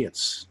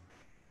obedience.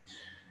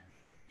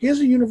 He has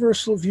a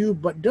universal view,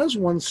 but does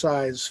one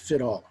size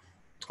fit all?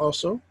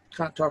 Also,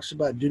 Kant talks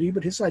about duty,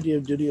 but his idea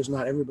of duty is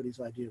not everybody's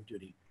idea of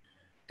duty.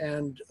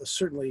 And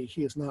certainly,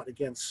 he is not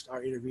against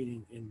our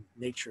intervening in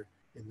nature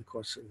in the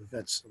course of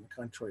events. On the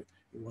contrary,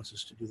 he wants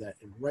us to do that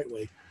in the right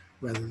way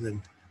rather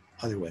than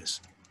other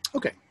ways.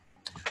 Okay,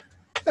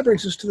 that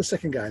brings us to the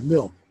second guy,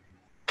 Mill,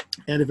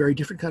 and a very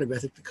different kind of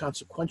ethic, the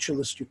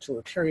consequentialist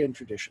utilitarian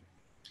tradition.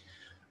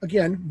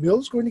 Again,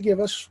 Mill's going to give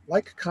us,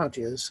 like Kant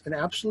is, an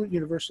absolute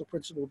universal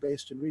principle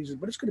based in reason,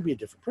 but it's going to be a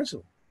different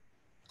principle.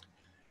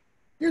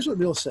 Here's what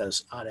Mill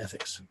says on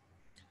ethics.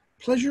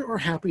 Pleasure or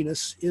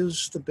happiness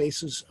is the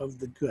basis of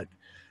the good.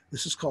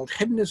 This is called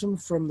hedonism,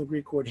 from the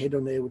Greek word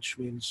hedone, which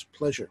means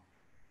pleasure.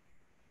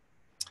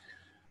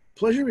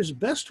 Pleasure is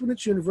best when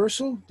it's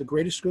universal. The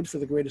greatest good for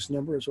the greatest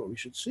number is what we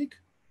should seek.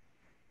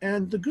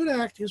 And the good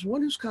act is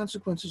one whose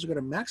consequences are going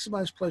to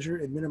maximize pleasure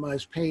and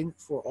minimize pain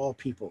for all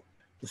people,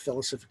 the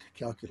felicific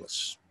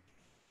calculus.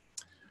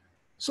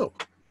 So,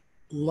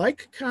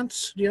 like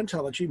Kant's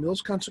deontology,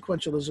 Mill's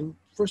consequentialism,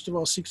 first of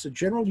all, seeks a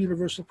general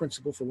universal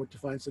principle for what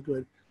defines the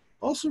good,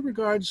 also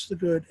regards the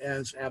good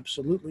as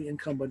absolutely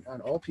incumbent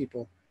on all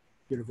people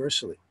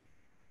universally.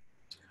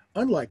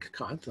 Unlike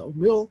Kant, though,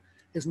 Mill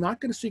is not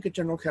going to seek a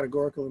general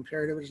categorical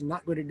imperative. It is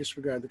not going to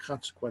disregard the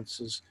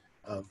consequences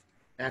of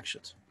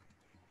actions.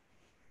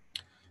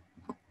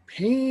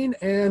 Pain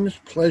and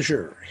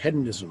pleasure,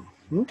 hedonism.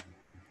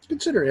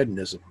 Consider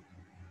hedonism.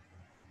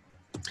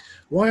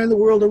 Why in the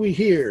world are we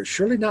here?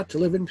 Surely not to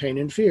live in pain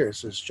and fear,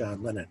 says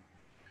John Lennon.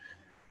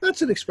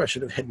 That's an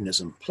expression of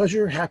hedonism.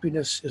 Pleasure,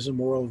 happiness is a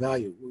moral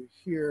value. We're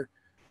here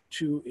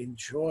to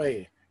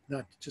enjoy,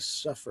 not to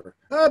suffer.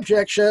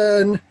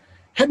 Objection!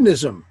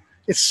 Hedonism.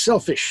 It's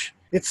selfish.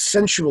 It's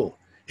sensual.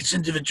 It's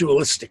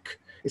individualistic.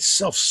 It's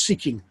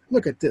self-seeking.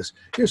 Look at this.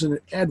 Here's an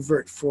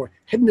advert for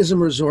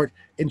Hedonism Resort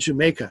in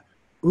Jamaica.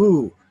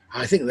 Ooh,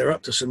 I think they're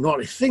up to some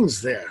naughty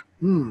things there.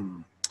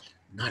 Not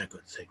a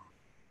good thing.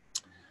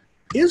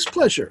 Is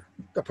pleasure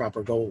the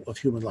proper goal of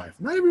human life?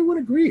 Not everyone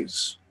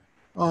agrees.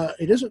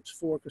 It isn't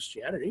for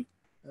Christianity.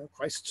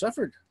 Christ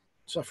suffered.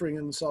 Suffering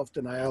and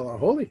self-denial are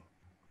holy.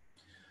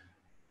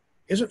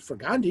 Isn't for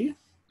Gandhi.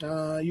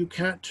 You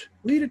can't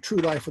lead a true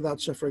life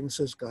without suffering,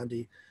 says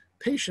Gandhi.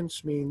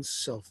 Patience means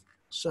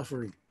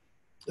self-suffering.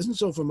 Isn't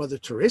so for Mother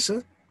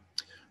Teresa.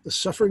 The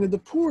suffering of the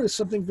poor is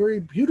something very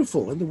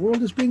beautiful, and the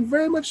world is being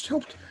very much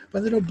helped by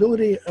the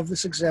nobility of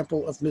this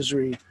example of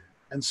misery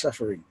and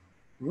suffering.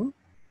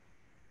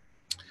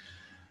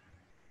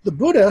 The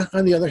Buddha,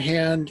 on the other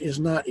hand, is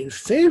not in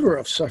favor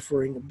of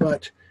suffering,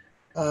 but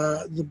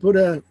the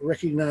Buddha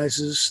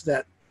recognizes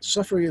that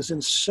suffering is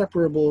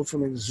inseparable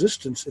from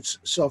existence. It's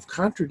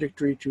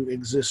self-contradictory to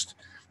exist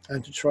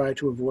and to try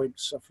to avoid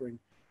suffering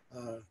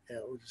or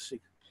to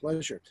seek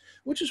pleasure,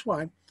 which is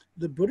why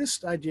the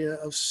Buddhist idea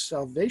of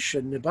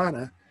salvation,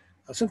 nibbana,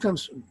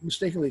 sometimes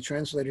mistakenly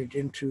translated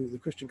into the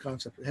Christian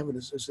concept of heaven,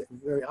 is the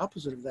very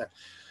opposite of that.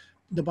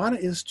 Nibbana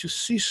is to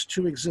cease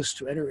to exist.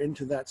 To enter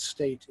into that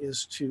state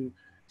is to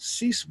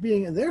cease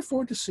being, and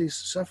therefore to cease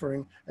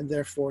suffering, and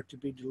therefore to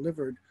be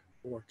delivered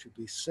or to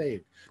be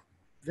saved.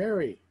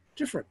 Very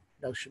different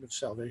notion of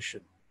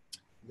salvation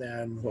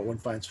than what one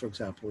finds, for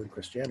example, in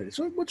Christianity.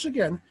 So once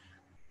again,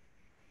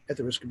 at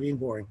the risk of being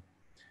boring,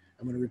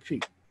 I'm going to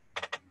repeat.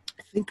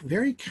 Think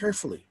very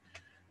carefully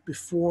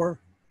before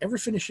ever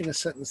finishing a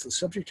sentence, the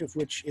subject of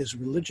which is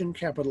religion,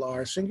 capital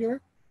R,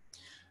 singular,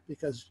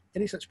 because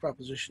any such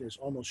proposition is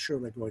almost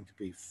surely going to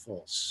be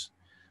false.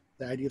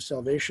 The idea of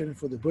salvation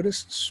for the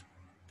Buddhists,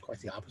 quite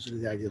the opposite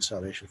of the idea of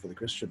salvation for the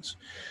Christians.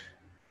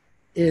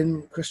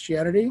 In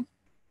Christianity,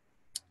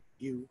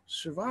 you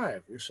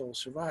survive, your soul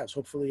survives,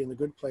 hopefully in the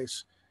good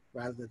place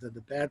rather than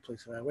the bad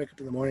place. When I wake up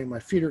in the morning, my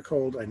feet are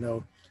cold, I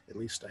know at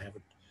least I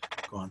haven't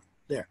gone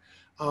there.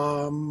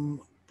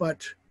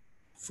 But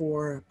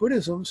for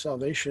Buddhism,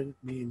 salvation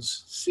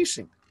means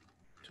ceasing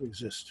to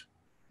exist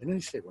in any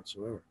state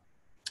whatsoever.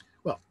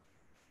 Well,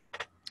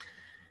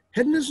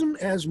 hedonism,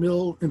 as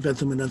Mill and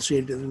Bentham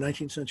enunciated in the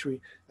 19th century,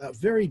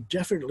 very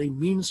definitely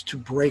means to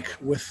break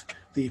with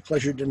the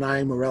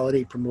pleasure-denying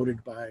morality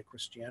promoted by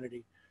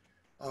Christianity.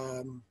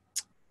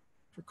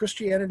 For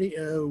Christianity,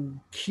 a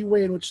key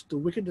way in which the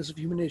wickedness of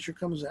human nature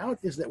comes out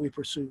is that we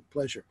pursue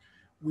pleasure.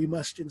 We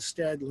must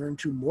instead learn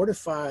to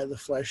mortify the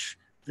flesh,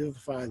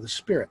 vivify the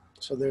spirit.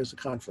 So there's a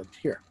conflict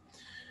here.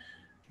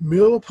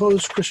 Mill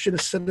opposed Christian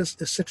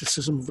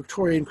asceticism,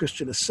 Victorian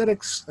Christian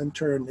ascetics, in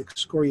turn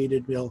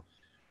excoriated Mill,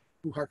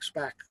 who harks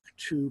back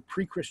to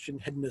pre-Christian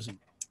hedonism,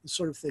 the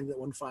sort of thing that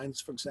one finds,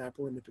 for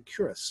example, in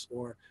Epicurus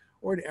or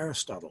in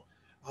Aristotle.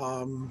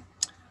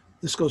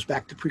 This goes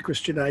back to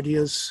pre-Christian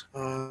ideas.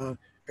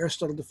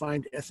 Aristotle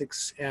defined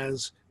ethics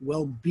as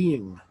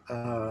well-being,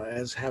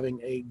 as having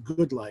a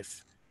good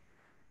life,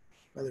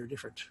 rather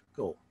different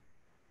goal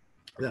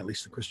that at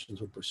least the Christians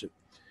would pursue.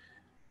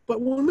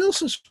 But when Mill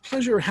says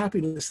pleasure or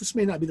happiness, this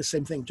may not be the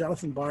same thing.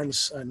 Jonathan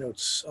Barnes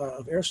notes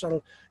of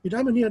Aristotle,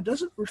 eudaimonia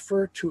doesn't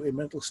refer to a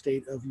mental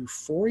state of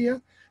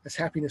euphoria, as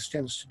happiness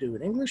tends to do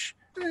in English.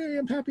 Hey,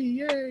 I'm happy,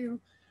 yay.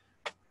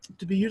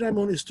 To be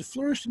eudaimon is to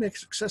flourish, to make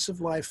success of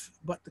life,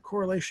 but the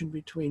correlation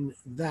between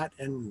that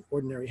and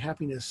ordinary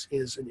happiness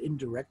is an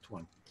indirect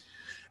one.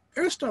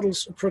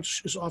 Aristotle's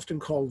approach is often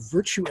called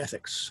virtue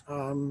ethics.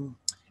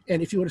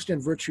 And if you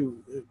understand virtue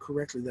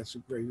correctly, that's a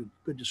very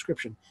good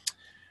description.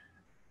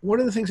 One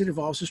of the things it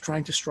involves is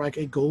trying to strike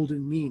a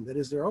golden mean. That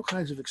is, there are all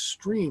kinds of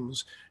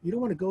extremes. You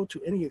don't want to go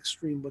to any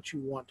extreme, but you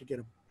want to get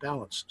a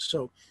balance.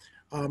 So,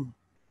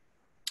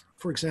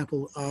 for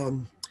example,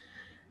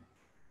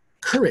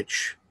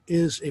 courage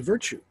is a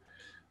virtue,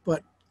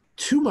 but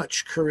too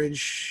much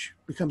courage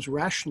becomes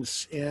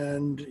rashness,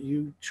 and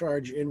you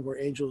charge in where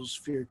angels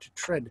fear to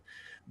tread,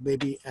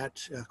 maybe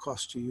at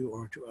cost to you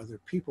or to other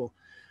people.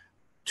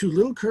 Too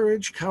little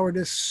courage,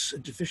 cowardice,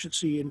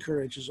 deficiency in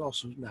courage is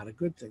also not a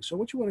good thing. So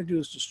what you want to do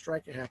is to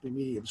strike a happy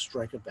medium,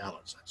 strike a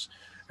balance. That's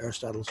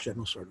Aristotle's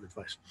general sort of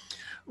advice.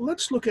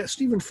 Let's look at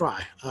Stephen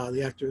Fry.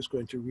 The actor is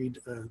going to read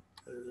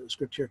a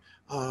script here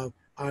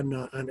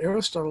on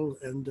Aristotle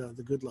and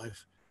the good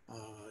life.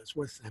 It's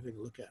worth having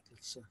a look at.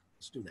 Let's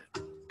do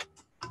that.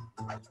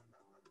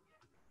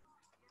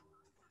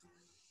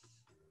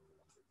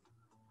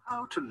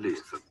 How to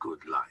live a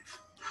good life?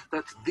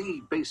 That's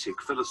the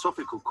basic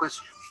philosophical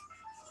question.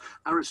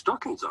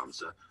 Aristotle's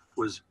answer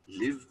was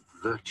live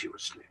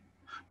virtuously.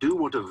 Do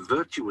what a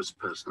virtuous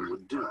person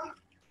would do,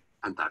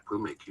 and that will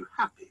make you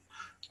happy.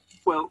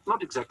 Well,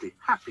 not exactly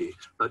happy,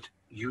 but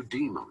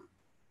eudaimon.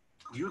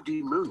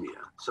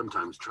 Eudaimonia,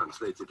 sometimes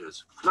translated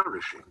as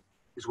flourishing,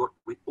 is what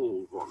we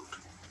all want.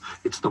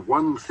 It's the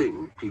one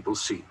thing people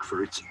seek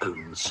for its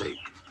own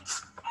sake.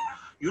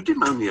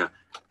 Eudaimonia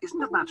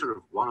isn't a matter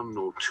of 1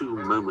 or 2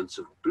 moments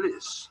of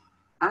bliss.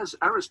 As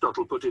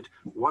Aristotle put it,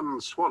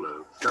 one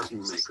swallow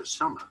doesn't make a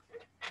summer.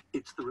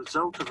 It's the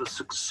result of a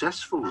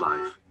successful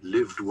life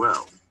lived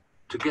well,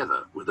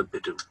 together with a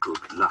bit of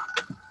good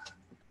luck.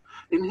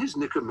 In his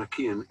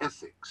Nicomachean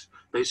Ethics,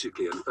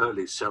 basically an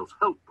early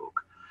self-help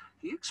book,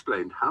 he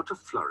explained how to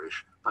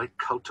flourish by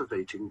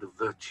cultivating the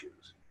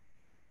virtues.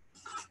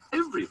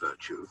 Every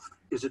virtue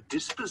is a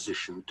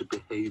disposition to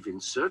behave in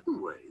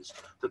certain ways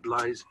that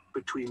lies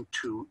between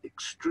 2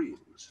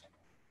 extremes.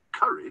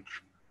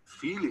 Courage,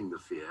 feeling the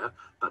fear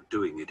but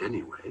doing it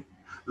anyway,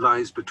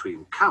 lies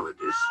between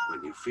cowardice,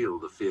 when you feel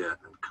the fear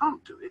and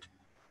can't do it,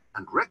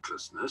 and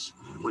recklessness,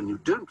 when you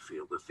don't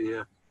feel the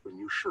fear when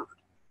you should.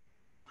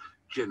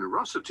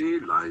 Generosity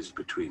lies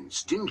between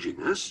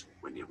stinginess,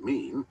 when you're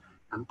mean,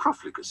 and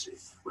profligacy,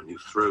 when you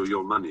throw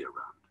your money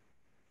around,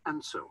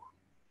 and so on.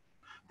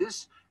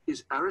 This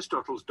is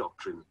Aristotle's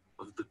doctrine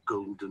of the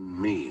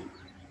golden mean.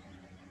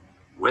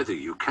 Whether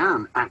you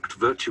can act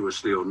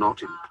virtuously or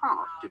not in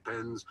part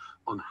depends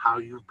on how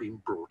you've been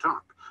brought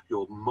up,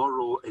 your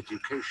moral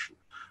education,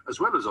 as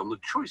well as on the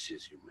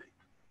choices you make.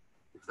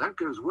 If that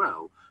goes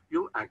well,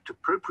 you'll act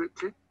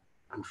appropriately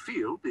and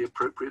feel the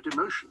appropriate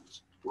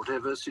emotions,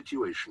 whatever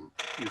situation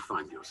you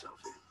find yourself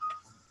in.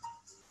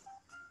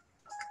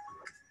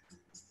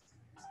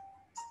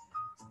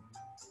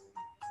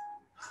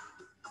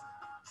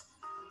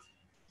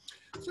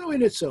 So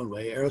in its own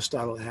way,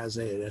 Aristotle has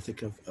an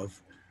ethic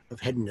of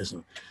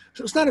hedonism.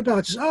 So it's not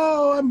about just,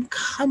 oh,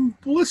 I'm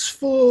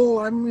blissful,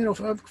 I'm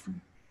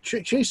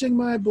chasing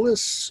my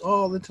bliss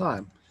all the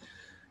time.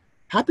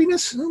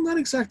 Happiness, well, not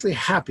exactly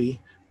happy.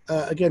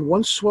 Again,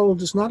 one swallow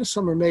does not a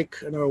summer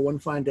make, or one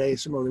fine day.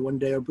 Similarly, one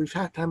day or brief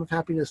time of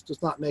happiness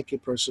does not make a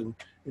person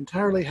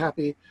entirely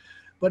happy.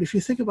 But if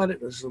you think about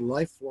it as a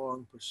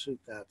lifelong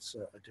pursuit, that's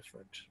a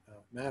different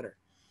matter.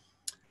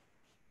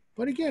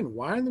 But again,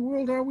 why in the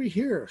world are we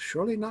here?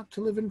 Surely not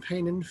to live in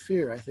pain and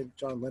fear. I think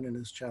John Lennon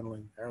is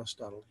channeling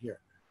Aristotle here.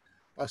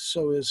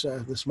 So is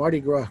this Mardi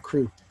Gras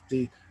crew,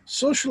 the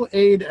Social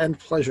Aid and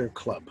Pleasure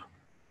Club.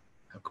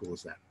 How cool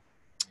is that?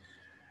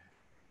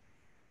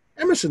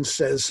 Emerson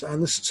says on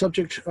this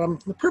subject,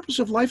 the purpose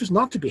of life is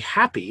not to be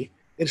happy.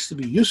 It is to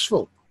be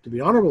useful, to be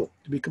honorable,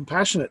 to be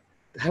compassionate,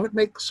 to have it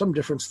make some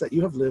difference that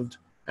you have lived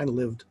and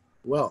lived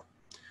well.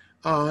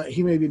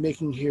 He may be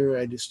making here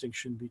a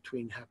distinction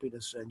between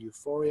happiness and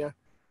euphoria.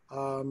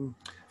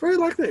 Very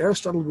likely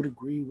Aristotle would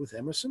agree with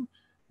Emerson,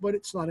 but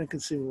it's not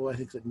inconceivable, I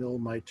think, that Mill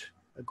might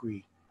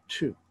agree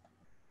too.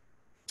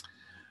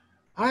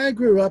 I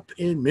grew up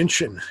in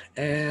München,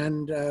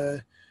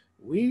 and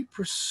we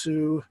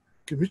pursue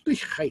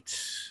Gemütlichkeit,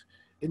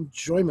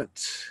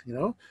 enjoyment,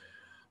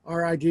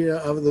 Our idea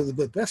of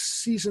the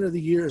best season of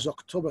the year is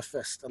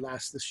Oktoberfest.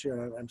 Alas, this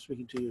year, I'm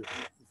speaking to you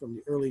from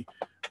the early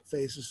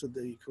phases of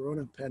the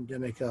corona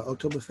pandemic.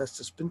 Oktoberfest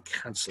has been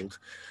canceled,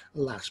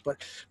 alas.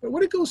 But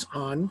when it goes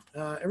on,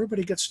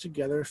 everybody gets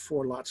together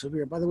for lots of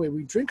beer. By the way,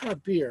 we drink our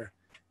beer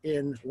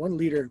in 1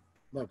 liter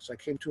mugs. I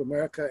came to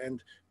America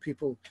and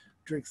people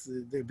drink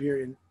their beer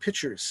in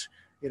pitchers,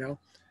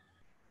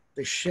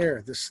 They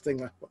share this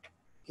thing.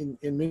 In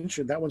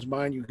München, that one's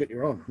mine, you get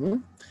your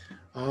own.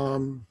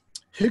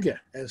 Hygge,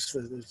 as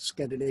the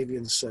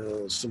Scandinavians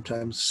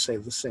sometimes say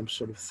the same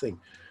sort of thing.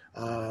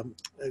 A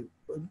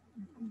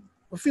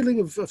feeling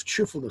of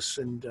cheerfulness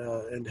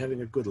and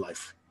having a good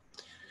life.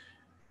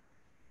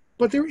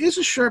 But there is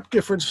a sharp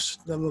difference,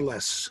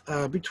 nonetheless,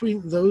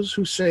 between those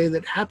who say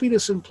that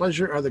happiness and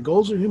pleasure are the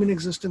goals of human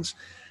existence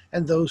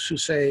and those who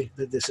say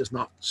that this is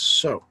not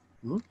so.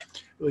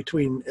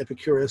 Between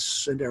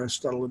Epicurus and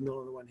Aristotle and Mill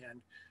on the one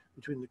hand,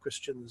 between the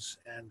Christians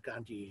and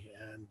Gandhi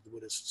and the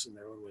Buddhists in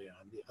their own way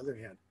on the other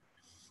hand.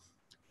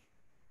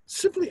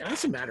 Simply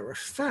as a matter of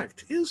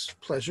fact, is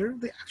pleasure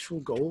the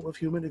actual goal of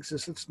human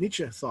existence?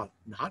 Nietzsche thought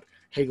not.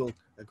 Hegel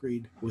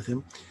agreed with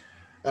him.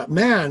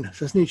 Man,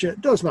 says Nietzsche,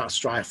 does not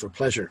strive for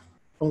pleasure.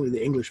 Only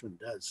the Englishman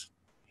does.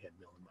 He had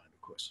Mill in mind,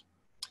 of course.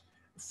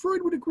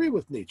 Freud would agree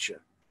with Nietzsche.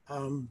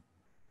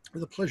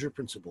 the pleasure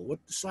principle.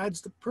 What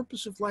decides the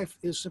purpose of life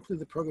is simply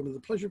the program of the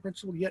pleasure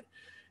principle, yet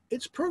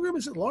its program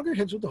is at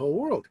loggerheads with the whole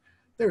world.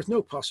 There is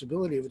no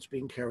possibility of its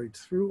being carried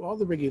through. All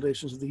the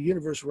regulations of the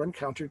universe run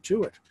counter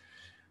to it.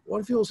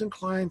 One feels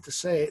inclined to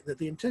say that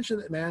the intention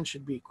that man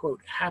should be,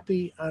 quote,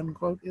 happy,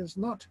 unquote, is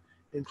not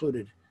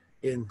included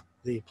in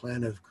the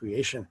plan of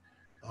creation.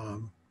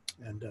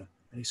 And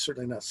he's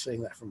certainly not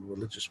saying that from a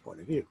religious point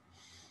of view.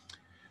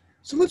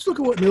 So let's look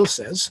at what Mill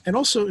says, and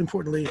also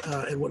importantly,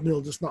 and what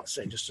Mill does not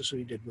say, just as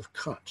we did with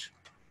Kant.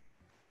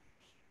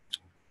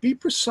 Be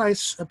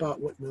precise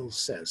about what Mill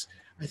says.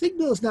 I think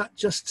Mill is not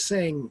just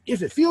saying,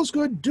 if it feels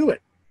good, do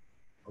it.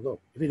 Although,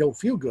 if you don't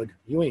feel good,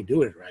 you ain't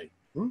doing it right.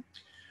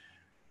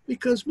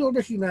 Because Mill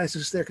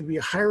recognizes there can be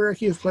a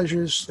hierarchy of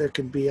pleasures, there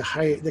can be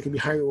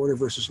higher order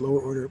versus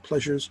lower order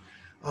pleasures.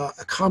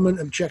 A common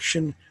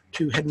objection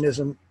to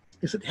hedonism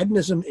is that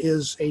hedonism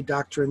is a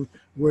doctrine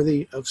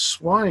worthy of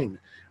swine.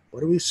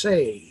 What do we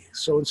say?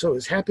 So-and-so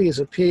is happy as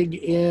a pig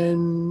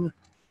in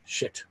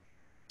shit.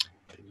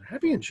 Pigs are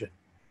happy in shit.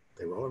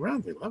 They roll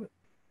around, they love it.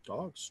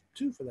 Dogs,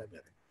 too, for that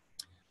matter.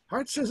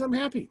 Heart says, I'm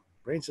happy.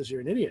 Brain says,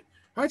 you're an idiot.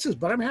 Heart says,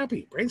 but I'm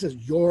happy. Brain says,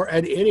 you're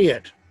an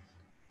idiot.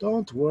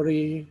 Don't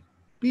worry.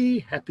 Be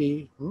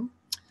happy.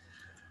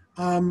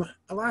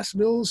 Alas,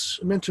 Mill's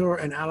mentor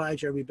and ally,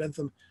 Jeremy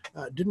Bentham,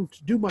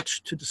 didn't do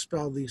much to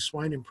dispel the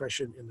swine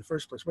impression in the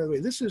first place. By the way,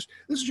 this is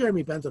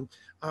Jeremy Bentham.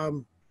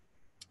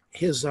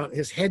 His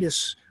head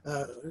is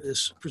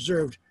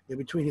preserved in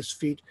between his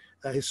feet.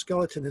 His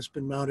skeleton has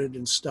been mounted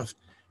and stuffed,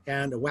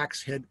 and a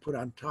wax head put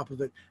on top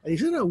of it. And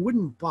he's in a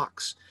wooden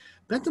box.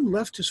 Bentham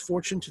left his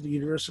fortune to the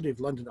University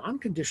of London on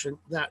condition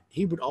that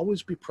he would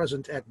always be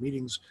present at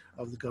meetings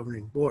of the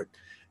governing board.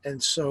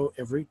 And so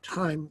every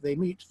time they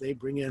meet, they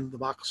bring in the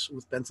box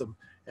with Bentham,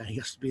 and he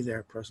has to be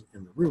there present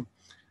in the room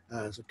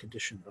as a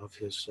condition of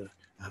his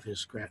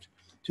grant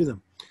to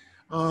them.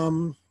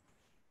 Well,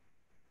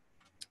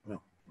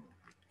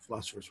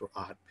 philosophers were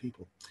odd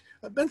people.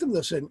 Bentham,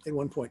 though, said at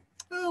one point,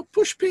 oh,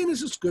 pushpin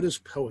is as good as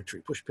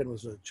poetry. Pushpin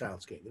was a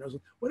child's game.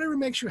 Whatever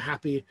makes you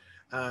happy,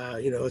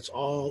 it's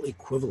all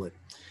equivalent.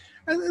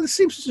 And it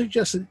seems to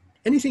suggest that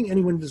anything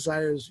anyone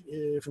desires,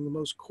 from the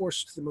most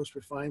coarse to the most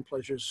refined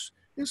pleasures,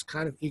 is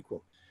kind of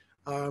equal.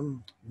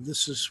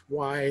 This is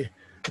why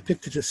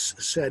Epictetus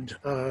said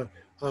of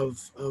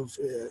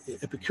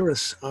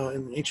Epicurus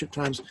in ancient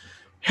times,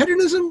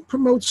 hedonism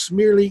promotes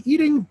merely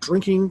eating,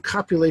 drinking,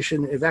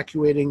 copulation,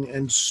 evacuating,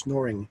 and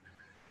snoring.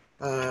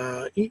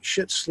 Eat,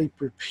 shit, sleep,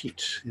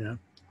 repeat.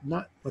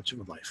 Not much of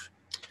a life.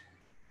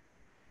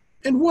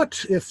 And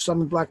what if,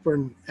 Simon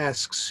Blackburn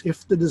asks,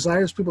 if the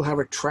desires people have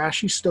are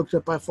trashy, stoked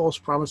up by false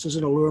promises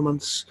and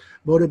allurements,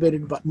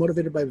 motivated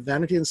by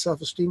vanity and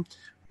self-esteem,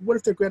 what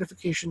if their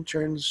gratification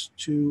turns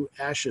to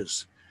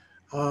ashes?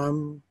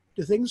 Do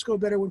things go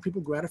better when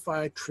people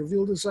gratify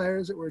trivial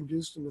desires that were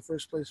induced in the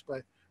first place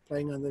by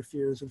playing on their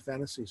fears and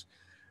fantasies?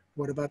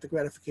 What about the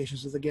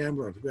gratifications of the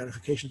gambler, the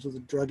gratifications of the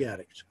drug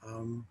addict?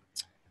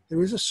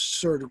 There is a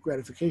sort of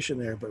gratification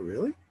there, but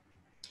really?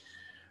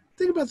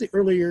 Think about the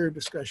earlier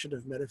discussion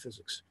of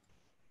metaphysics.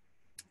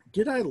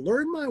 Did I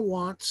learn my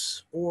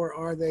wants, or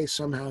are they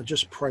somehow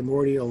just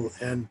primordial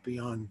and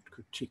beyond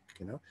critique?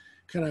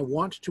 Can I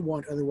want to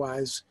want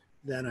otherwise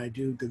than I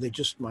do? Do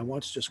my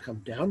wants just come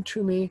down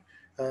to me,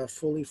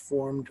 fully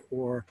formed,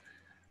 or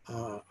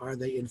are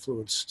they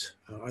influenced?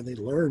 Are they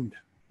learned?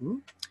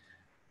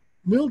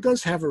 Mill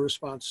does have a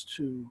response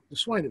to the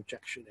swine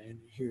objection, and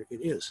here it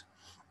is,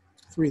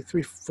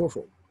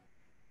 fourfold.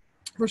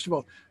 First of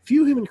all,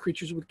 few human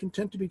creatures would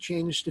content to be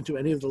changed into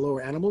any of the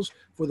lower animals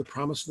for the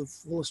promise of the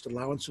fullest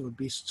allowance of a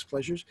beast's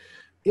pleasures.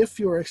 If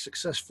you're a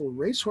successful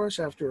racehorse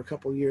after a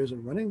couple years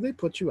of running, they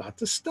put you out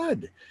to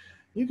stud.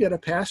 You get a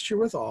pasture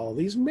with all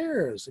these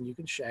mares, and you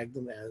can shag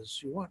them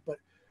as you want. But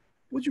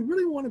would you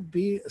really want to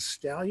be a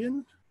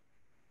stallion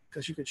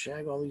because you could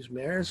shag all these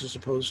mares as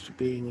opposed to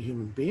being a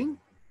human being?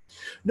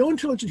 No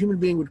intelligent human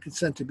being would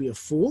consent to be a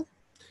fool.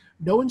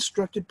 No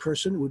instructed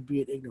person would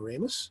be an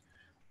ignoramus.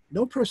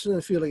 No person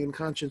of feeling and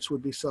conscience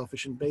would be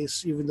selfish and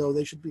base, even though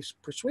they should be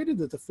persuaded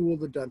that the fool,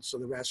 the dunce, or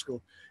the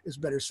rascal is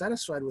better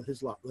satisfied with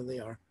his lot than they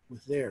are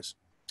with theirs.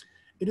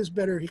 It is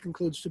better, he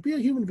concludes, to be a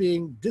human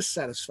being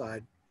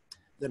dissatisfied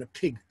than a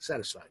pig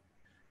satisfied.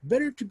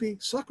 Better to be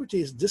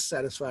Socrates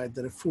dissatisfied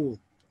than a fool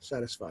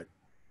satisfied.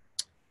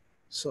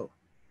 So,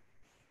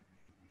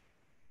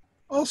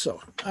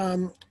 also,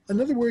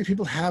 another worry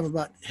people have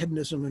about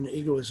hedonism and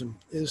egoism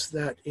is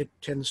that it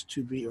tends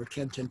to be, or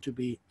can tend to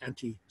be,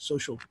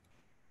 antisocial.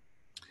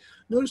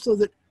 Notice, though,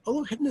 that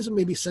although hedonism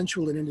may be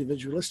sensual and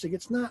individualistic,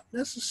 it's not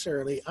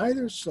necessarily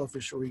either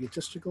selfish or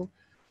egotistical.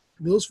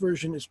 Mill's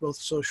version is both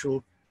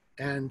social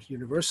and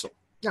universal.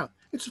 Now,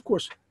 it's, of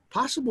course,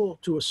 possible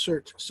to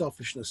assert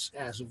selfishness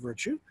as a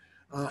virtue.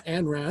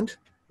 Ayn Rand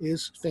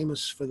is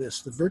famous for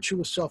this. The Virtue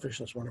of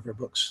Selfishness, one of her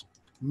books.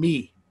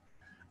 Me,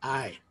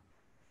 I.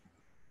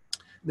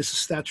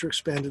 Mrs. Thatcher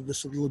expanded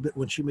this a little bit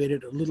when she made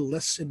it a little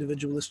less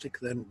individualistic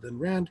than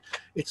Rand.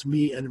 It's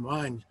me and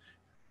mine.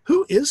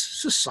 Who is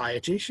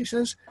society? She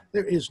says.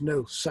 There is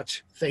no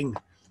such thing.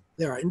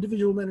 There are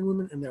individual men and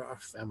women, and there are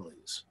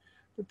families.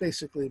 But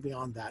basically,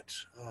 beyond that,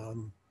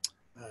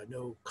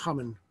 no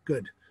common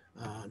good,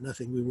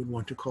 nothing we would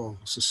want to call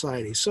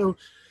society. So,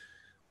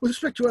 with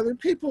respect to other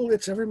people,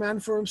 it's every man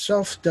for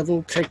himself,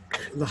 devil take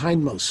the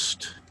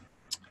hindmost.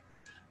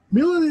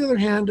 Mill, on the other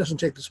hand, doesn't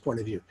take this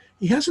point of view.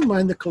 He has in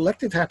mind the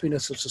collective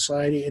happiness of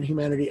society and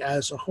humanity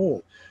as a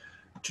whole.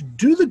 To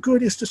do the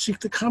good is to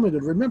seek the common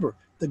good. Remember,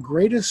 the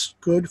greatest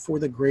good for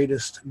the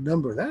greatest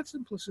number. That's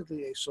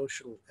implicitly a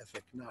social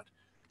ethic, not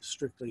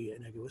strictly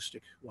an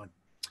egoistic one.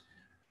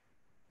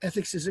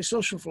 Ethics is a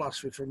social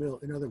philosophy for Mill,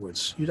 in other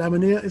words.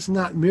 Eudaimonia is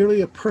not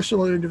merely a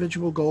personal or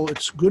individual goal.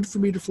 It's good for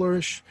me to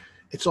flourish.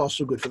 It's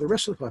also good for the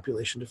rest of the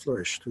population to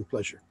flourish through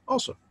pleasure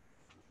also.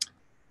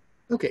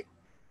 Okay.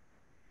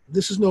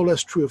 This is no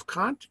less true of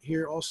Kant.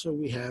 Here also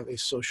we have a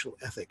social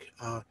ethic.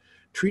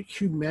 Treat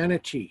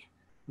humanity,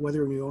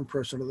 whether in your own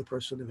person or the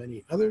person of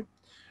any other.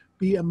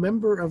 Be a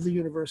member of the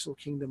universal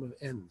kingdom of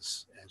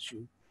ends as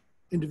you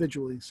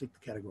individually seek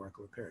the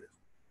categorical imperative.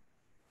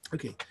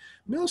 Okay,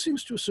 Mill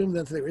seems to assume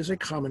that there is a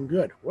common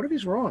good. What if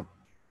he's wrong?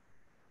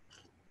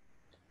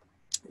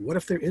 What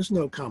if there is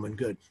no common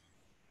good?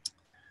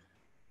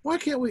 Why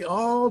can't we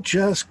all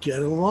just get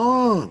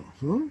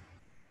along?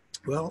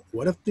 Well,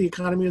 what if the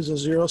economy is a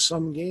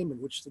zero-sum game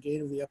in which the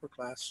gain of the upper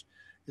class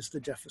is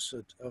the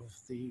deficit of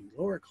the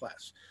lower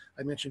class?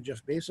 I mentioned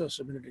Jeff Bezos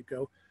a minute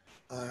ago,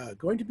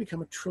 going to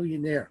become a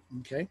trillionaire,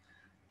 okay?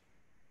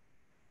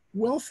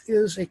 Wealth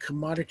is a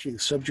commodity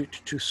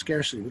subject to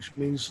scarcity, which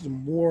means the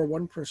more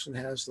one person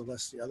has, the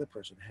less the other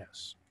person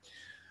has.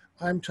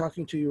 I'm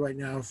talking to you right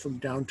now from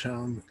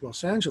downtown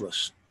Los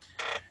Angeles.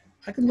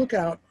 I can look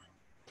out,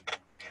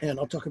 and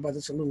I'll talk about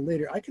this a little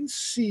later. I can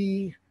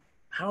see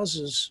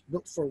houses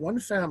built for one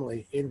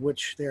family in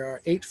which there are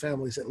 8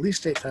 families, at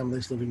least 8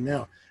 families living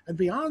now. And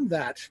beyond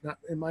that, not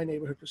in my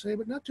neighborhood per se,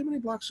 but not too many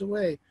blocks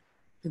away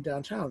in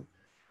downtown,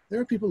 there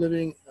are people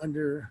living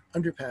under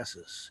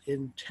underpasses,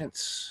 in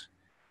tents,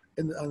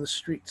 on the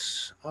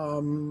streets.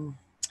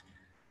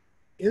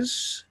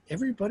 Is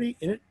everybody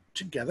in it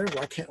together?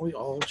 Why can't we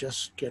all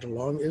just get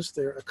along? Is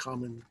there a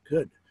common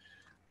good?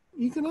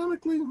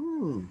 Economically,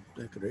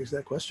 I could raise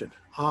that question.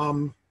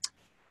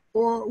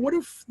 Or what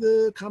if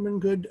the common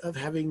good of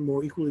having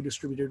more equally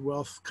distributed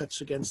wealth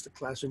cuts against the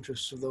class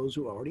interests of those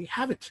who already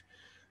have it?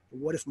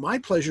 What if my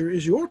pleasure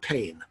is your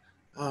pain?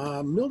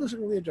 Mill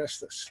doesn't really address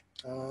this.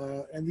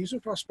 And these are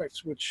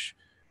prospects which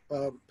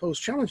pose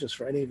challenges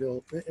for any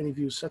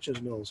views such as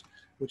Mill's,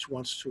 which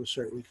wants to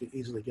assert we could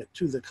easily get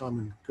to the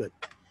common good.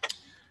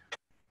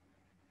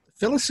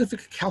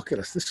 Felicific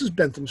calculus. This is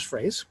Bentham's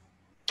phrase.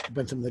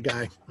 Bentham, the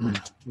guy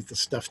with the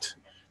stuffed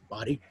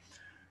body.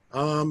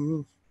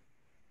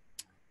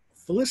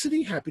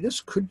 Felicity,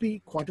 happiness, could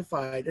be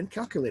quantified and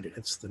calculated,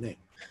 hence the name.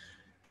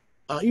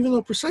 Even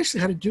though precisely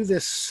how to do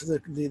this,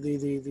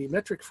 the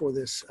metric for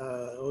this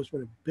has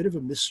been a bit of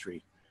a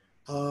mystery.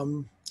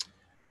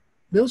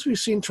 Mills, we've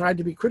seen, tried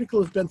to be critical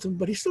of Bentham,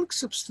 but he still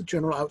accepts the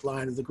general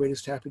outline of the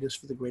greatest happiness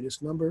for the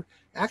greatest number.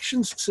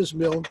 Actions, says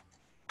Mill,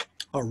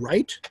 are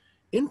right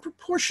in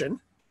proportion,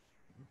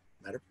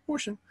 matter of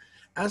proportion,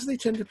 as they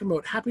tend to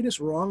promote happiness,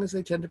 wrong as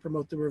they tend to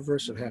promote the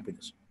reverse of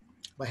happiness.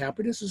 By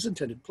happiness is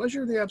intended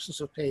pleasure in the absence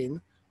of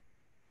pain.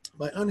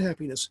 By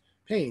unhappiness,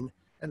 pain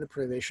and the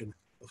privation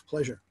of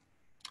pleasure.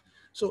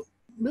 So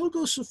Mill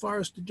goes so far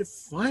as to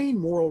define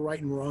moral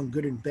right and wrong,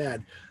 good and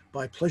bad,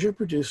 by pleasure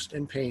produced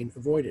and pain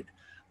avoided.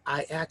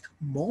 I act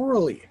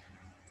morally,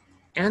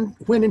 and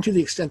when and to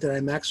the extent that I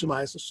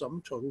maximize the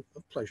sum total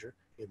of pleasure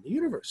in the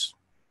universe.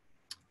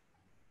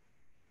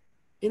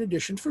 In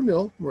addition, for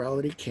Mill,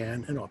 morality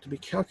can and ought to be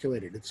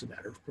calculated. It's a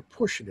matter of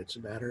proportion. It's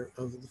a matter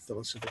of the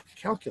philosophic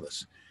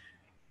calculus.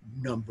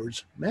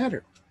 Numbers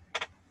matter.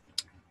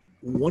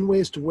 One way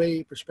is to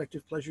weigh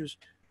prospective pleasures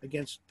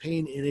against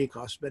pain in a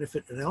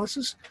cost-benefit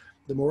analysis.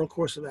 The moral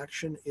course of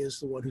action is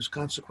the one whose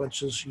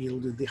consequences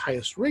yielded the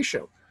highest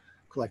ratio,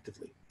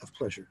 collectively, of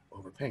pleasure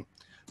over pain.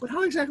 But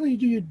how exactly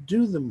do you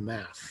do the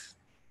math?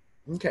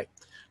 Okay,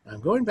 now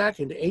I'm going back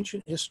into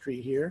ancient history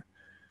here.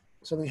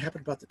 Something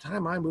happened about the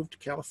time I moved to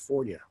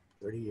California,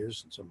 30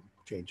 years and some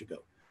change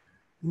ago.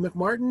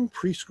 McMartin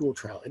preschool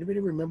trial. Anybody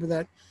remember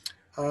that?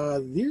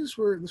 This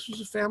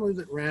was a family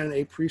that ran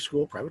a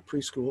preschool, private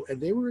preschool,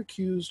 and they were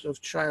accused of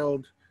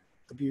child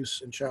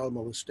abuse and child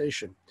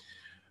molestation.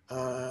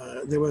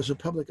 There was a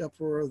public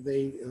uproar.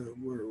 They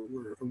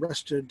were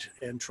arrested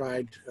and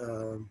tried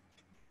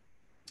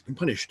and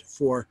punished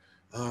for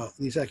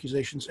these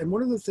accusations. And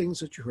one of the things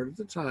that you heard at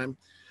the time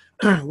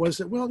was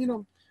that, well, you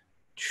know,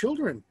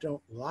 children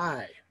don't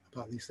lie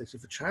about these things.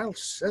 If a child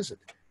says it,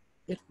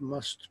 it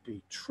must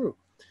be true.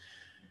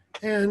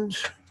 And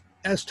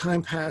as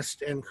time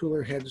passed and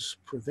cooler heads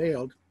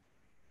prevailed,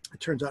 it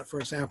turns out, for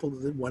example,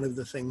 that one of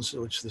the things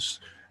which this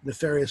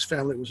nefarious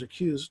family was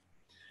accused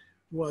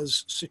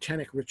was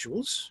satanic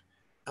rituals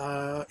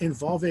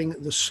involving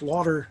the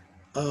slaughter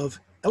of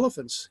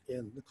elephants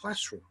in the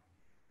classroom.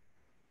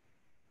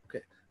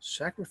 Okay,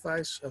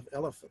 sacrifice of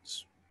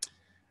elephants.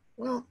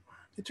 Well,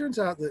 it turns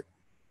out that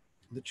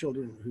the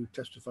children who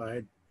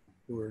testified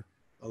were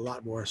a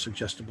lot more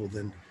suggestible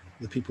than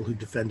the people who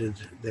defended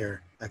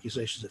their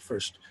accusations at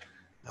first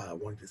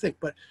wanted to think.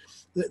 But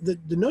the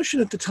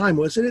notion at the time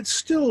was, and it's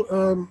still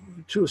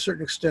to a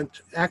certain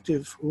extent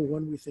active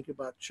when we think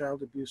about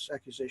child abuse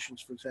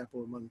accusations, for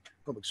example, among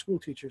public school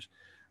teachers,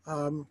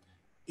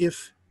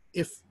 if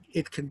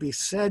it can be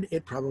said,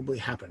 it probably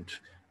happened.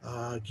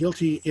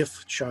 Guilty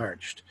if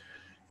charged.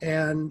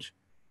 And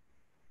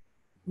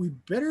we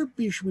better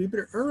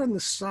err on the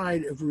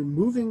side of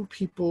removing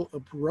people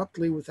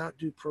abruptly without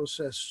due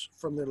process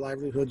from their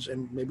livelihoods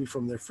and maybe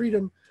from their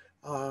freedom,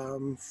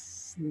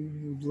 lest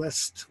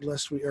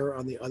we err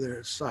on the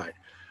other side.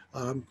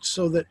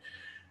 So that,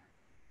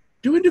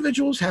 do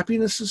individuals'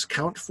 happinesses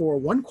count for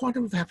one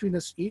quantum of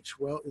happiness each?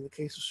 Well, in the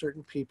case of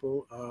certain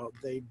people,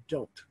 they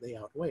don't. They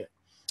outweigh it.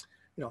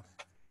 You know,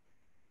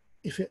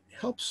 if it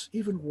helps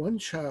even one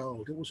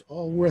child, it was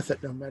all worth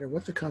it, no matter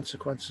what the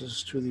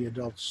consequences to the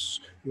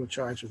adults who are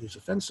charged with these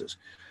offenses.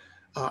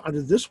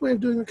 Under this way of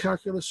doing the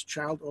calculus,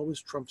 child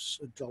always trumps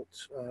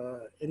adult.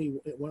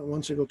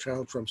 One single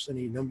child trumps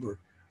any number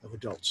of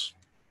adults.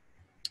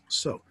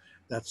 So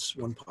that's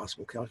one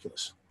possible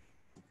calculus.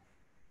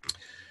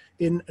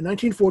 In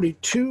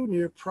 1942,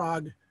 near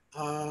Prague,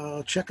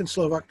 Czech and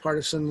Slovak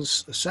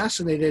partisans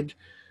assassinated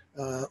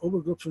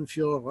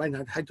Obergruppenführer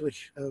Reinhard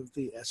Heydrich of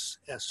the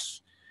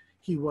SS.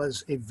 He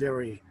was a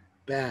very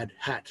bad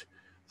hat.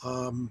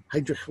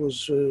 Heydrich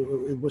was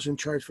in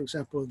charge, for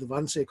example, of the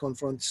Wannsee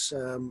Conference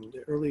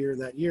earlier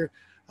that year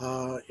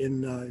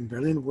in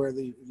Berlin, where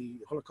the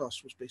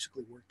Holocaust was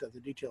basically worked out. The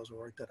details were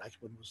worked out.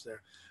 Eichmann was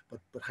there, but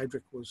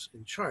Heydrich was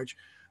in charge.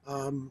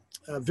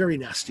 A very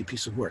nasty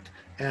piece of work,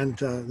 and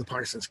the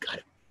partisans got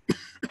it.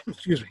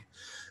 Excuse me.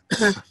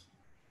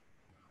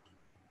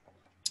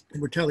 In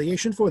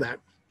retaliation for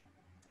that,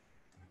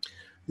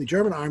 the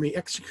German army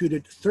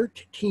executed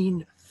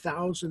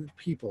 13,000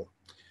 people,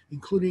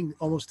 including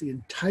almost the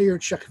entire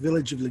Czech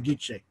village of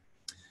Lidice,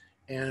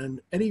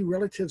 and any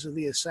relatives of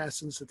the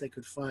assassins that they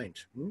could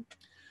find.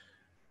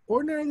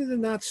 Ordinarily, the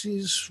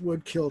Nazis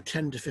would kill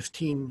 10 to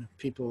 15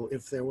 people.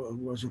 If there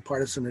was a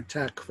partisan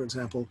attack, for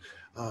example,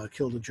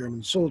 killed a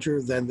German soldier,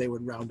 then they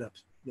would round up,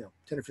 10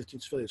 or 15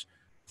 civilians.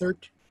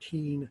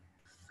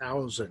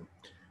 13,000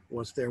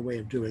 was their way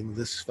of doing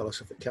this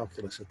felicific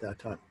calculus at that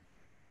time.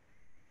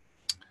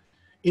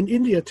 In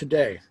India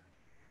today,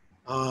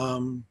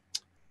 the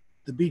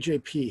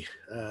BJP,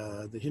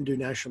 the Hindu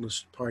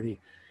Nationalist Party,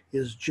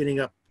 is ginning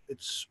up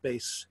its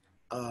space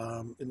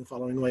in the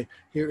following way.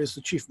 Here is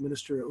the Chief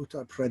Minister of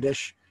Uttar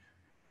Pradesh.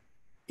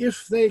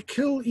 If they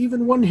kill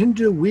even one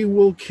Hindu, we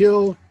will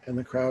kill, and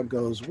the crowd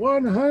goes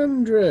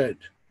 100.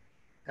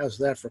 How's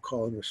that for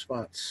call and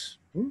response?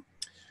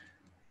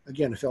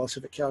 Again, a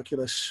felicific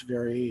calculus,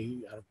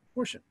 very out of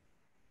proportion.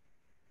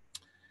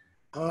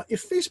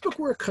 If Facebook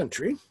were a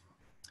country,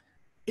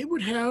 it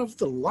would have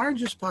the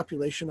largest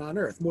population on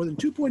Earth. More than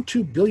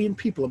 2.2 billion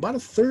people, about a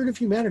third of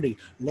humanity,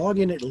 log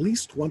in at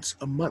least once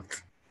a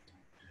month.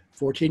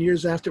 14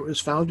 years after it was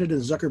founded in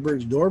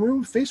Zuckerberg's dorm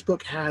room,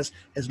 Facebook has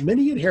as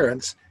many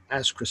adherents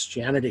as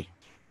Christianity.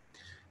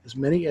 As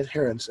many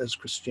adherents as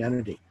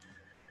Christianity.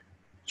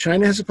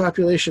 China has a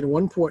population of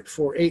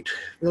 1.48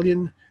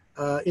 billion,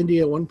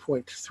 India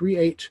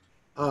 1.38,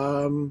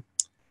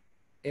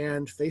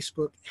 and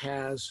Facebook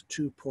has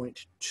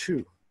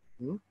 2.2.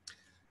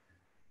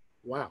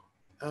 Wow.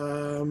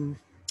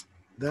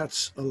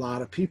 That's a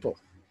lot of people.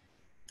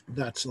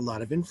 That's a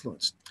lot of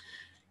influence.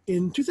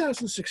 In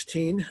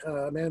 2016,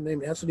 a man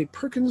named Anthony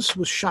Perkins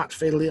was shot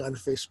fatally on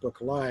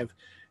Facebook Live,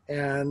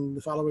 and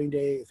the following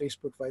day,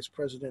 Facebook vice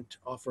president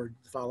offered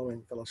the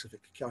following felicific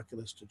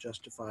calculus to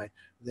justify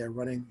their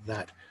running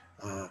that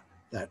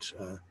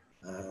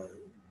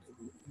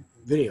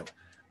video.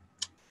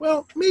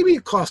 Well, maybe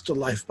it cost a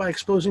life by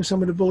exposing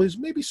someone to bullies.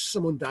 Maybe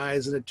someone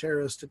dies in a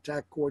terrorist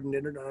attack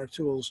coordinated on our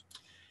tools.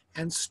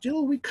 And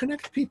still we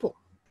connect people.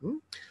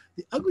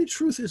 The ugly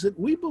truth is that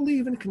we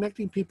believe in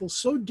connecting people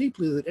so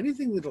deeply that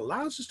anything that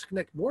allows us to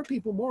connect more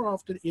people more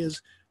often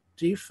is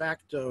de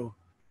facto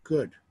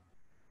good.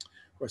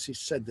 Of course, he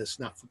said this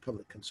not for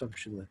public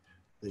consumption.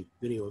 The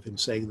video of him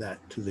saying that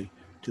to the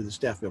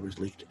staff members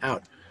leaked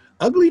out.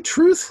 Ugly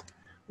truth?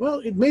 Well,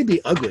 it may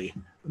be ugly,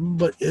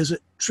 but is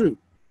it true?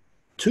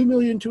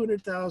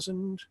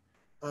 2,200,000,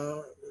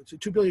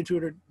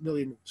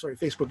 2,200,000,000,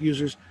 Facebook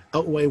users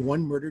outweigh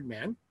one murdered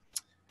man.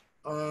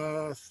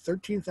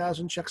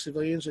 13,000 Czech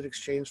civilians in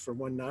exchange for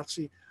one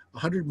Nazi,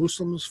 100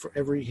 Muslims for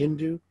every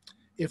Hindu.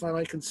 If I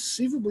might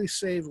conceivably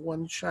save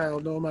one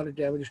child, no amount of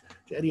damage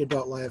to any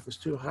adult life is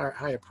too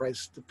high a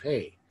price to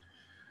pay.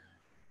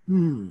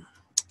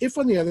 If,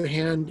 on the other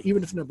hand,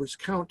 even if numbers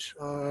count,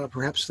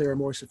 perhaps there are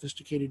more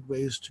sophisticated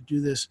ways to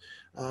do this.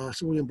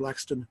 Sir William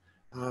Blackstone,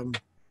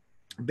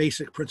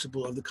 basic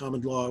principle of the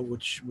common law,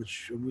 which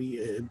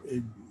we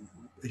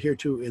adhere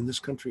to in this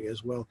country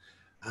as well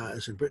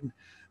as in Britain.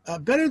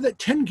 Better that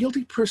 10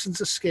 guilty persons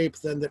escape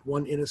than that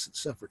one innocent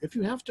suffer. If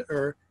you have to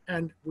err,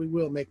 and we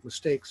will make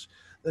mistakes,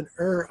 then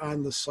err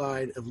on the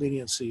side of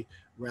leniency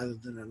rather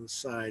than on the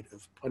side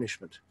of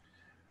punishment.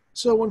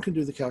 So one can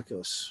do the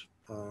calculus.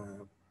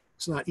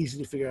 it's not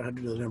easy to figure out how to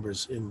do the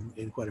numbers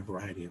in quite a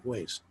variety of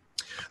ways.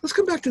 Let's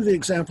come back to the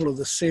example of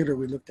the sailor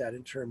we looked at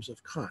in terms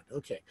of Kant.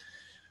 Okay.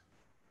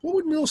 What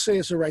would Mill say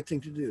is the right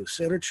thing to do?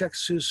 Sailor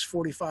checks his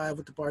 45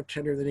 with the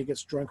bartender, then he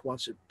gets drunk,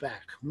 wants it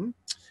back.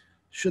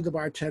 Should the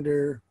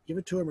bartender give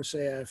it to him or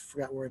say, I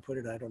forgot where I put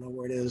it, I don't know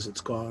where it is, it's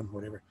gone,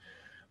 whatever?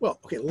 Well,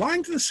 okay,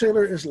 lying to the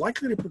sailor is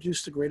likely to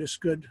produce the greatest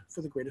good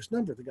for the greatest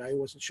number. The guy who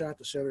wasn't shot,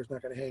 the sailor is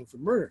not going to hang for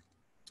murder.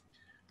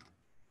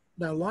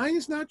 Now, lying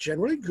is not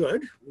generally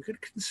good. We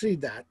could concede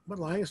that, but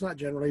lying is not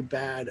generally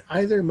bad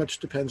either. Much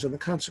depends on the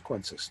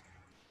consequences.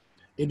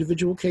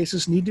 Individual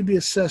cases need to be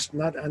assessed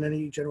not on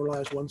any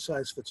generalized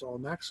one-size-fits-all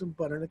maxim,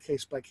 but on a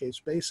case-by-case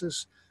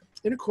basis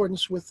in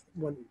accordance with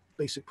one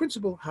basic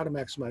principle, how to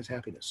maximize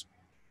happiness.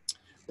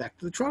 Back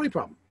to the trolley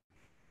problem.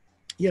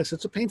 Yes,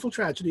 it's a painful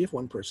tragedy if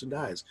one person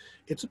dies.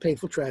 It's a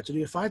painful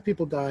tragedy if 5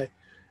 people die,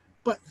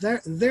 but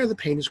there the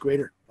pain is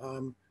greater.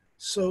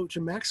 So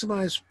to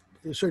minimize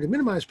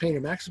pain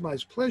or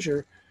maximize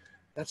pleasure,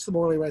 that's the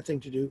morally right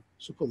thing to do,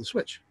 so pull the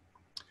switch.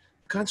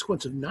 The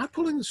consequence of not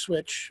pulling the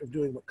switch, of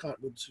doing what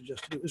Kant would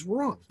suggest to do, is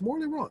wrong,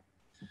 morally wrong.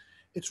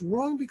 It's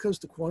wrong because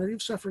the quantity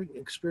of suffering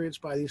experienced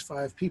by these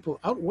 5 people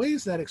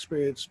outweighs that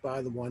experience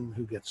by the one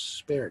who gets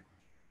spared.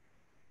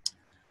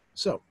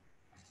 So,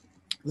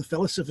 the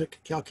felicific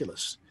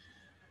calculus.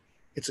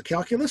 It's a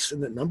calculus in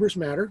that numbers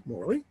matter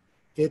morally.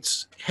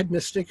 It's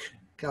hedonistic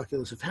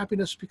calculus of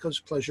happiness because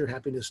pleasure,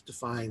 happiness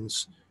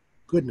defines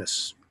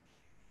goodness.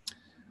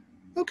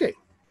 Okay.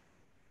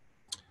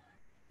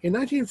 In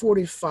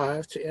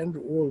 1945, to end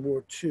World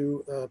War II,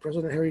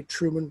 President Harry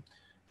Truman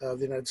of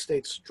the United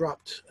States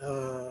dropped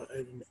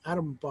an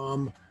atom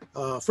bomb,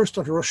 first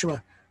on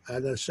Hiroshima,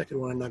 and then a second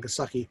one on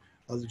Nagasaki.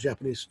 The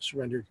Japanese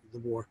surrendered. The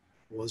war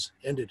was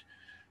ended.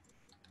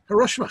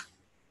 Hiroshima.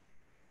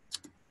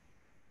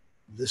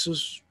 This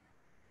is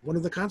one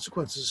of the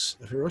consequences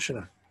of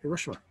Hiroshima.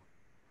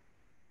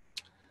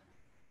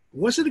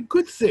 Was it a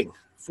good thing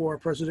for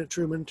President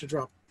Truman to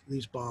drop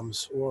these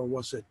bombs, or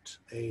was it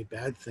a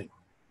bad thing?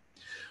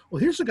 Well,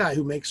 here's a guy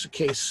who makes a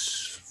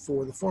case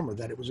for the former,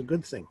 that it was a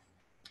good thing.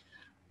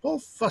 Paul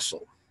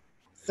Fussell,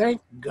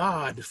 thank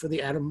God for the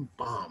atom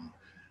bomb.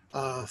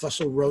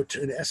 Fussell wrote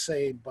an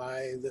essay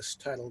by this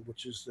title,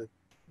 which is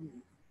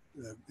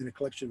in a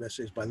collection of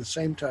essays by the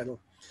same title.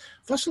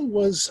 Fussell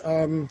was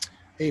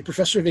a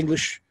professor of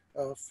English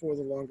for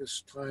the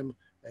longest time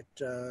at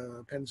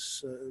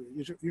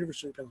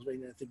University of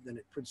Pennsylvania, I think then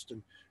at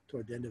Princeton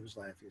toward the end of his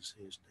life.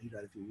 He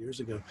died a few years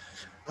ago.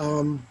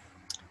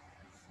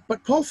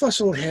 But Paul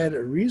Fussell had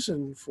a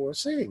reason for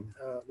saying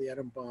the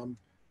atom bomb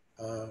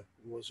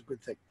was a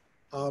good thing.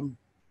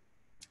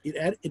 It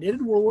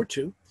ended World War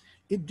II.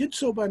 It did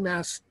so by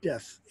mass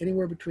death,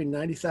 anywhere between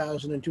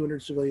 90,000 and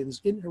 200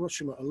 civilians in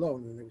Hiroshima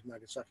alone, and there was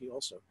Nagasaki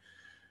also.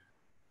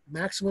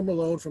 Maximum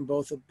alone from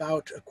both,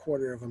 about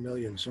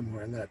 250,000,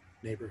 somewhere in that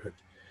neighborhood.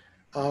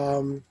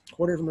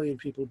 250,000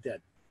 people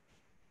dead.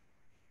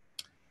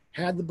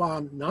 Had the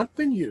bomb not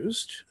been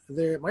used,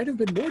 there might have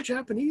been more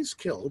Japanese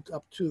killed,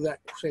 up to that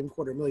same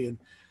 250,000,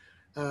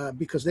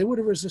 because they would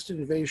have resisted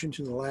invasion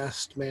to the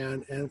last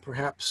man, and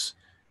perhaps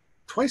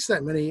twice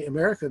that many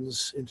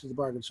Americans into the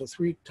bargain, so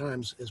 3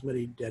 times as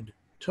many dead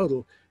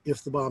total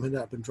if the bomb had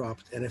not been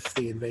dropped and if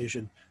the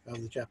invasion of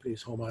the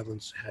Japanese home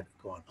islands had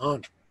gone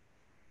on.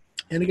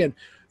 And again,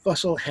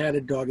 Fussell had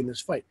a dog in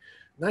this fight.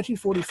 In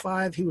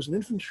 1945, he was an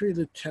infantry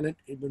lieutenant.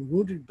 He'd been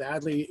wounded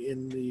badly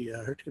in the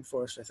Hurtgen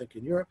Forest, I think,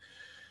 in Europe.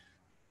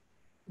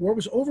 War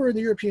was over in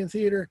the European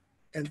theater,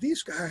 and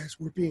these guys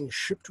were being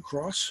shipped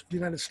across the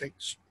United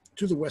States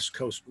to the West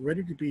Coast,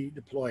 ready to be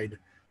deployed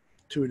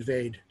to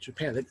invade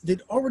Japan.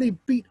 They'd already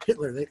beat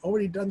Hitler. They'd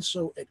already done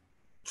so at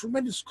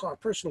tremendous cost,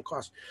 personal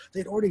cost.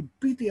 They'd already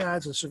beat the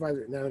odds and survived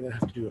it. Now they're going to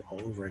have to do it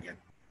all over again.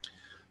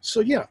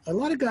 So yeah, a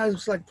lot of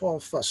guys like Paul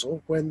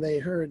Fussell, when they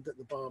heard that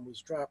the bomb was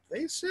dropped,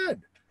 they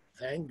said,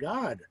 thank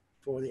God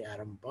for the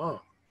atom bomb.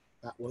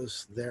 That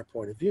was their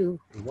point of view,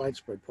 a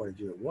widespread point of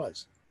view it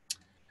was.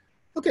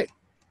 Okay,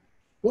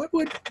 what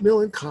would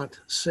Mill and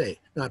Kant say?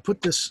 Now I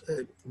put this,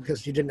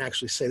 because he didn't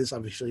actually say this,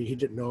 obviously he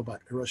didn't know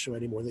about Hiroshima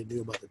any more than he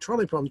knew about the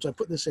trolley problem, so I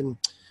put this in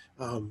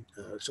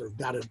sort of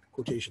dotted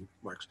quotation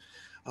marks,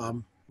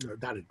 or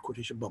dotted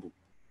quotation bubble.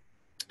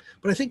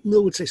 But I think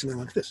Mill would say something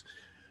like this.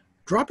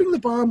 Dropping the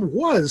bomb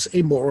was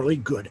a morally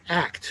good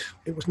act.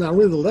 It was not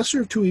only the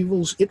lesser of 2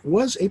 evils, it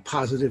was a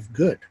positive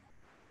good.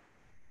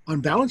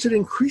 On balance, it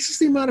increases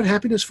the amount of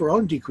happiness for all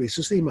and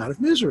decreases the amount of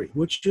misery,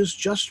 which is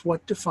just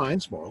what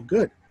defines moral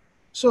good.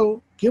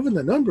 So, given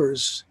the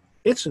numbers,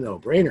 it's a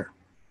no-brainer.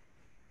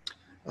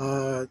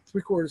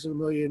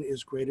 750,000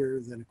 is greater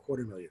than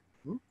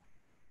 250,000.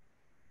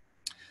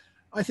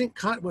 I think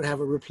Kant would have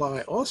a reply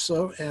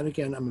also, and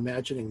again, I'm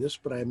imagining this,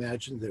 but I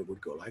imagine that it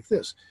would go like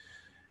this.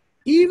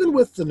 Even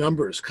with the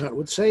numbers, Kant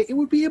would say, it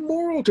would be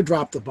immoral to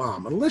drop the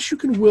bomb. Unless you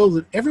can will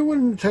that everyone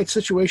in a tight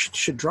situation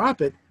should drop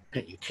it,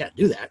 and you can't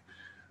do that,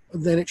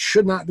 then it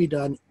should not be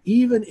done,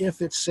 even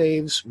if it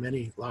saves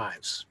many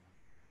lives.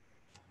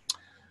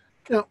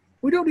 Now,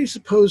 we don't need to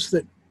suppose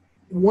that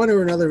one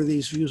or another of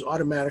these views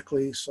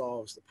automatically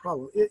solves the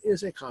problem. It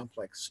is a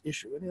complex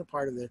issue, and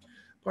part of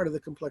the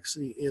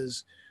complexity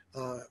is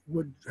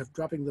would have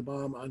dropping the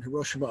bomb on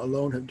Hiroshima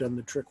alone have done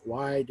the trick?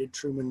 Why did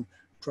Truman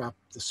drop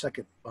the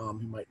second bomb?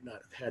 He might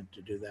not have had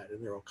to do that,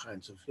 and there are all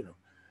kinds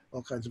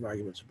of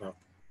arguments about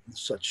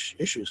such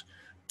issues.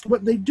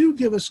 But they do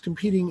give us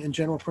competing and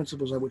general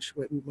principles on which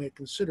we might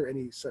consider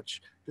any such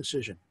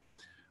decision.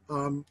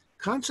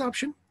 Kant's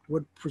option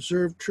would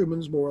preserve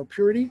Truman's moral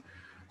purity.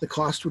 The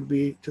cost would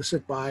be to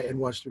sit by and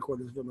watch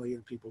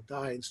 750,000 people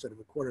die instead of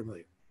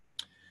 250,000.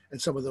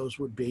 And some of those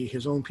would be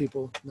his own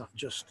people, not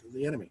just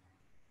the enemy.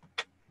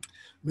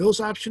 Mill's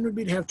option would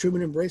be to have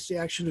Truman embrace the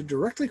action of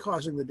directly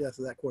causing the death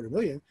of that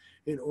 250,000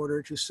 in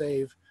order to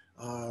save,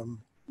 the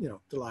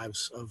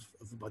lives of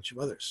a bunch of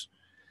others.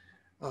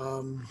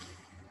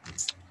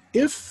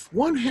 If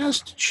one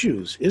has to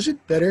choose, is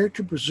it better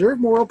to preserve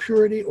moral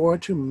purity or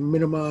to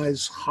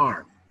minimize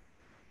harm?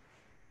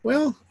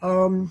 Well,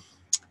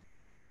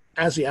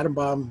 as the atom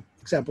bomb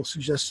example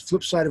suggests, the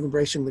flip side of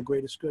embracing the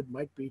greatest good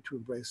might be to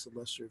embrace the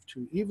lesser of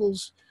two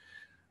evils.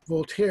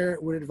 Voltaire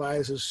would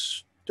advise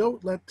us,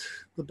 don't let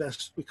the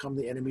best become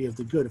the enemy of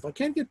the good. If I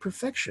can't get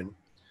perfection,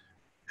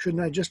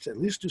 shouldn't I just at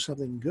least do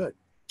something good?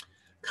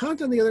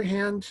 Kant, on the other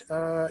hand,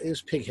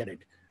 is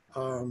pig-headed.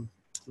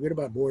 Forget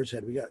about Bohr's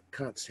head. We got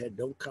Kant's head.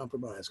 Don't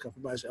compromise.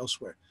 Compromise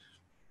elsewhere.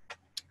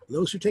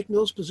 Those who take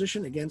Mill's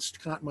position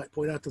against Kant might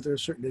point out that there are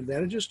certain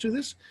advantages to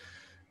this.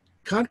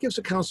 Kant gives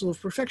a counsel of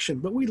perfection,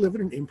 but we live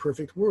in an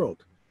imperfect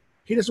world.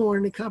 He doesn't want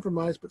any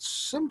compromise, but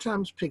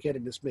sometimes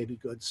pig-headedness may be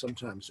good,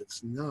 sometimes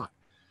it's not.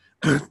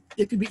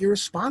 It can be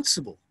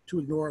irresponsible to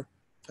ignore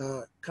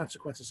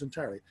consequences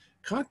entirely.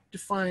 Kant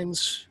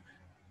defines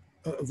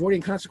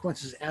avoiding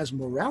consequences as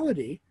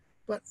morality,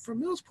 but from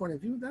Mill's point of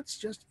view, that's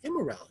just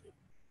immorality.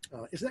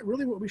 Is that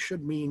really what we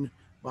should mean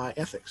by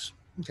ethics?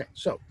 Okay,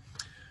 so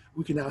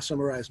we can now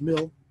summarize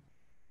Mill.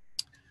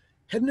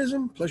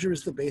 Hedonism, pleasure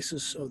is the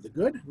basis of the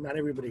good. Not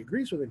everybody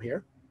agrees with him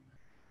here,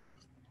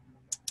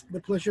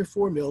 but pleasure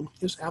for Mill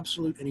is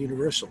absolute and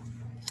universal.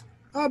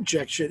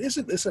 Objection,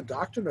 isn't this a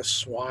doctrine of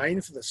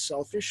swine for the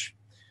selfish?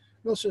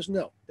 Mill says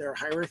no, there are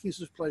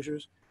hierarchies of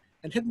pleasures,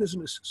 and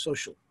hedonism is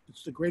social.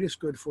 It's the greatest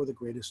good for the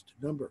greatest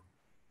number.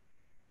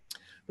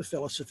 The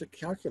felicific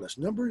calculus,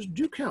 numbers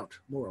do count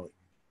morally.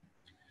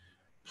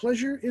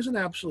 Pleasure is an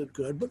absolute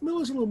good, but Mill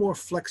is a little more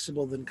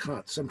flexible than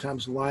Kant.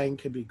 Sometimes lying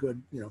can be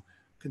good,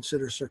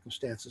 consider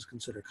circumstances,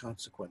 consider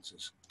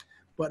consequences.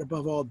 But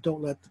above all,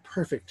 don't let the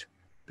perfect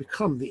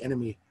become the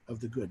enemy of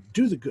the good.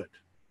 Do the good.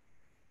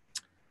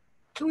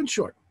 So in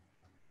short,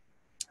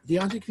 the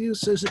deontic view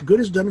says that good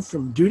is done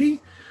from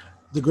duty.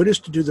 The good is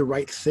to do the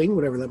right thing,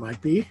 whatever that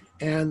might be.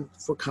 And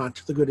for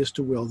Kant, the good is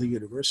to will the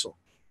universal.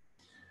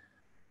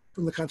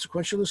 From the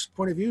consequentialist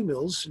point of view,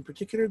 Mill's in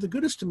particular, the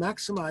good is to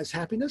maximize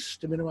happiness,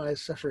 to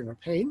minimize suffering or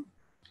pain.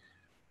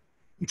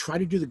 You try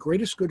to do the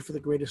greatest good for the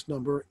greatest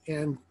number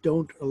and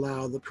don't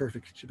allow the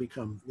perfect to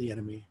become the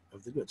enemy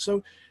of the good.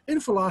 So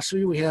in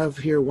philosophy, we have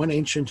here one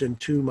ancient and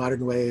two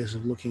modern ways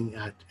of looking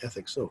at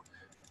ethics. So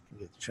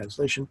get the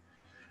translation.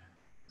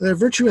 There are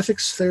virtue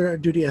ethics, there are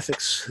duty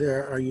ethics,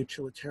 there are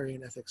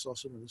utilitarian ethics,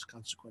 also known as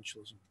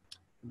consequentialism.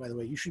 And by the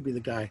way, you should be the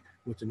guy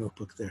with the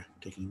notebook there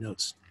taking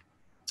notes.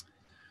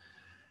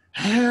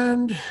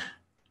 And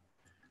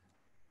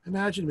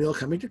imagine Mill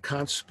coming to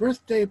Kant's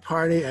birthday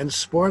party and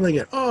spoiling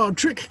it. Oh,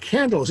 trick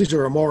candles. These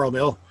are immoral,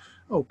 Mill.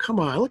 Oh,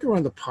 come on. Look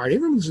around the party.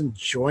 Everyone's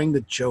enjoying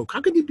the joke.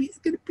 How could it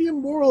be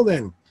immoral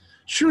then?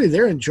 Surely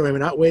their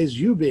enjoyment outweighs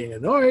you being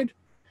annoyed.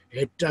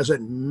 It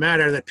doesn't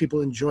matter that people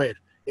enjoy it.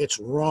 It's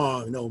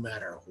wrong no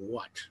matter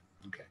what.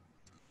 Okay.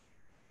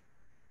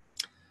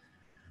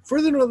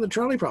 Further on the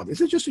trolley problem.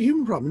 Is it just a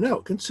human problem?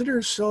 No.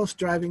 Consider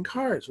self-driving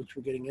cars, which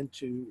we're getting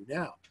into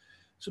now.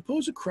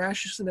 Suppose a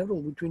crash is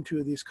inevitable between two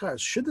of these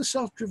cars. Should the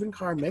self-driven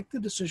car make the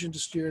decision to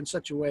steer in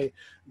such a way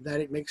that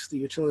it makes the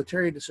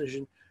utilitarian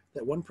decision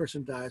that one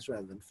person dies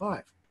rather than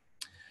five?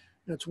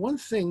 Now, it's one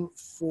thing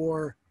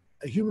for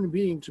a human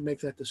being to make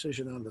that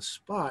decision on the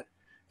spot.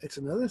 It's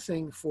another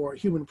thing for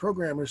human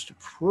programmers to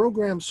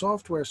program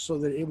software so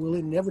that it will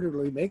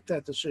inevitably make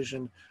that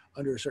decision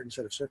under a certain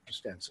set of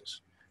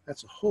circumstances.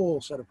 That's a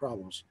whole set of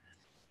problems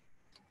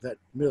that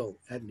Mill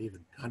hadn't even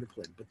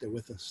contemplated, but they're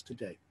with us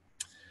today.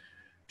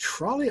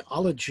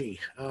 Trolleyology,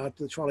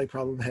 the trolley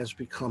problem has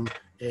become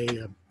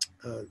a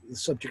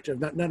subject of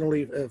not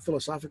only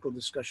philosophical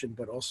discussion,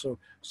 but also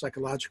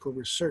psychological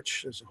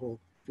research as a whole.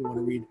 If you want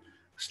to read,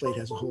 Slate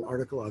has a whole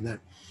article on that.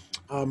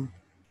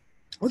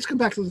 Let's come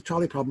back to the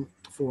trolley problem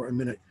for a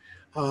minute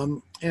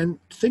and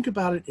think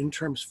about it in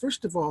terms,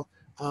 first of all,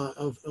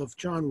 of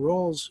John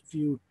Rawls'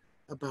 view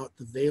about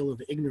the veil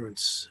of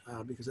ignorance,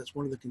 because that's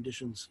one of the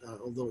conditions,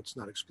 although it's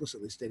not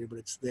explicitly stated, but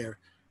it's there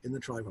in the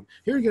trolley problem.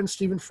 Here again,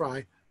 Stephen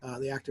Fry,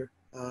 the actor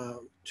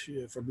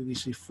from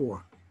BBC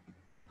 4.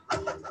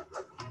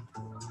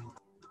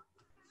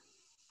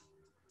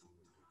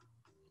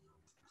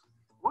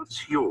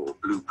 What's your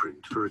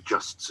blueprint for a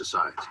just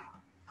society?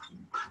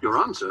 Your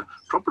answer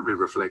probably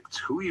reflects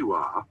who you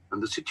are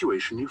and the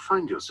situation you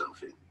find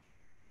yourself in.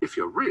 If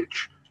you're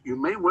rich, You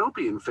may well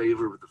be in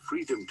favor of the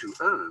freedom to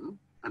earn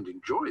and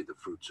enjoy the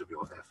fruits of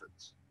your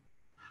efforts.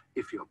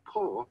 If you're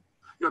poor,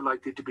 you're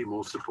likely to be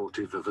more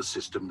supportive of a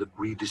system that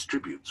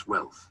redistributes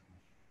wealth.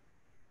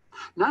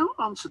 Now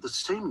answer the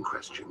same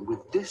question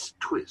with this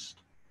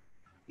twist.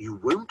 You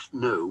won't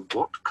know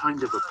what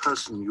kind of a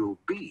person you'll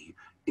be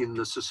in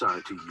the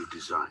society you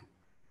design.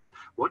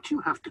 What you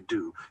have to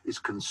do is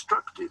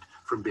construct it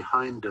from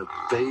behind a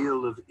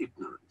veil of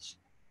ignorance.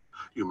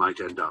 You might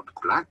end up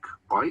black,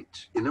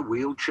 white, in a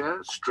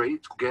wheelchair,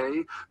 straight,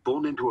 gay,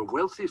 born into a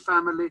wealthy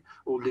family,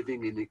 or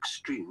living in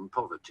extreme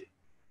poverty.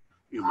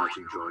 You might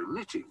enjoy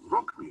knitting,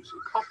 rock music,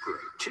 opera,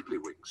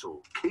 tiddlywinks,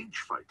 or cage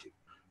fighting,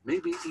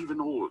 maybe even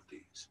all of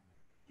these.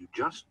 You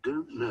just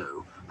don't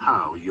know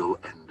how you'll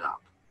end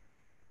up.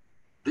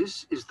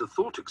 This is the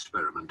thought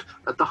experiment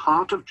at the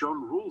heart of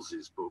John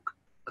Rawls's book,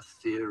 A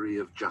Theory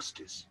of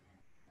Justice.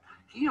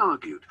 He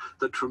argued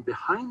that from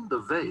behind the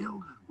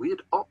veil,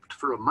 we'd opt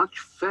for a much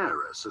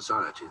fairer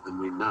society than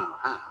we now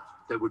have.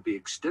 There would be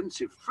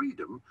extensive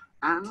freedom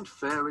and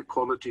fair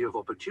equality of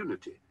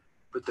opportunity,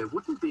 but there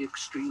wouldn't be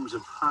extremes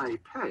of high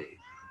pay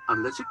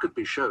unless it could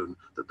be shown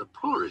that the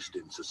poorest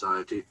in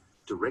society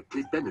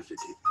directly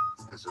benefited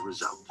as a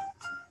result.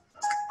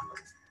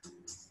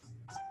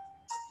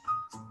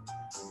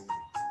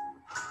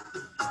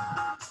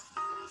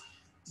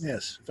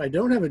 Yes, if I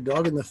don't have a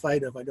dog in the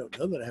fight, if I don't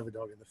know that I have a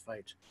dog in the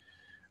fight,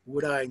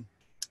 would I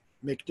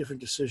make different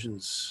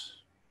decisions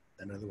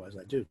than otherwise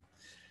I do?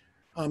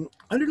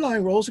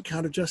 Underlying Rawls'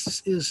 account of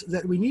justice is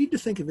that we need to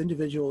think of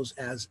individuals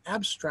as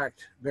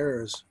abstract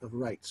bearers of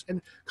rights.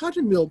 And Kant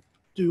and Mill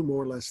do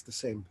more or less the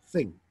same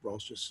thing.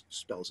 Rawls just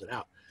spells it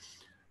out.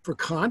 For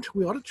Kant,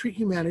 we ought to treat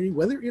humanity,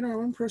 whether in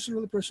our own person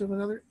or the person of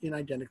another, in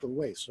identical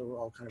ways. So we're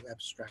all kind of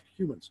abstract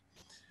humans.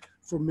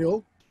 For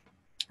Mill,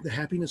 the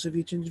happiness of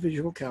each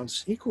individual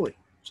counts equally.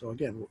 So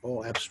again, we're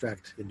all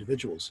abstract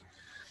individuals.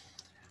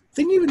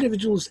 Thinking of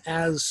individuals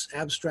as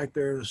abstract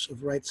bearers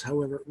of rights,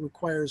 however,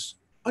 requires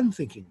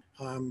unthinking.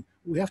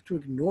 We have to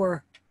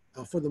ignore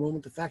for the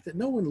moment the fact that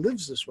no one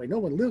lives this way. No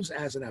one lives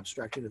as an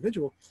abstract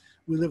individual.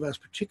 We live as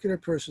particular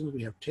persons.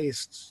 We have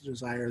tastes,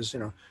 desires,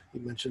 you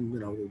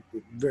mentioned,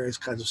 various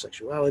kinds of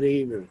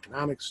sexuality,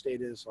 economic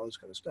status, all this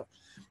kind of stuff.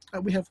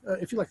 We have,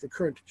 if you like the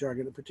current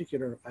jargon,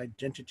 particular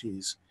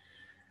identities.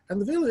 And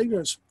the veil of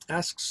ignorance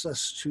asks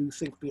us to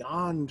think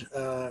beyond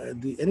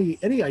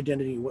any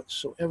identity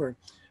whatsoever,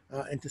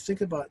 and to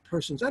think about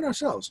persons and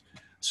ourselves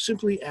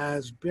simply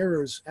as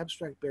bearers,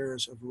 abstract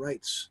bearers of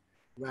rights,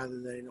 rather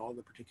than in all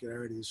the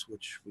particularities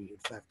which we, in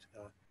fact,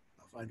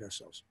 find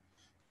ourselves.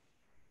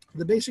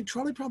 The basic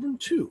trolley problem,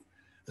 too,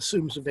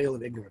 assumes a veil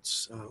of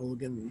ignorance.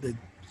 Again, the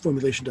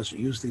formulation doesn't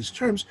use these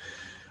terms.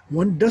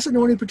 One doesn't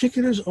know any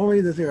particulars,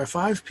 only that there are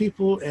 5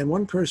 people and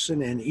 1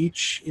 person, and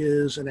each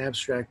is an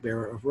abstract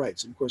bearer of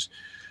rights. And of course,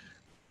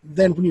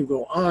 then when you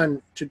go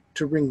on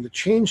to bring the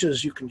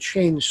changes, you can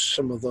change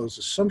some of those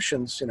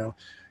assumptions.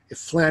 If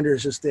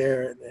Flanders is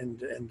there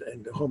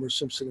and Homer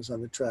Simpson is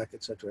on the track,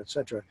 et cetera, et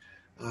cetera.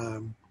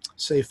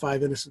 Say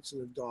 5 innocents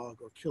and a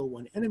dog, or kill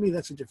 1 enemy,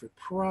 that's a different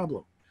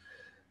problem.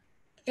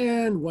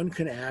 And one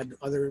can add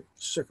other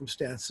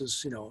circumstances,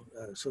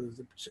 so that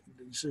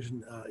the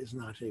decision is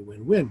not a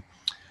win-win.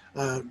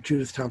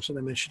 Judith Thompson,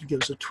 I mentioned,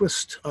 gives a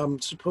twist.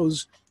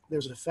 Suppose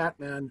there's a fat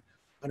man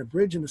on a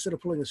bridge, and instead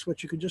of pulling a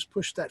switch, you could just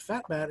push that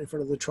fat man in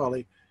front of the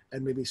trolley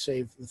and maybe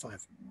save the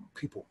 5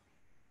 people.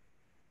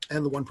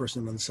 And the 1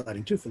 person on the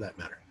siding too, for that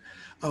matter.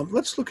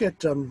 Let's look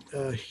at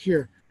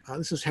here.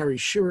 This is Harry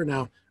Shearer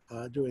now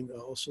doing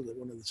also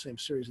one of the same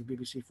series of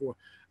BBC4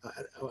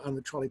 on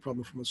the trolley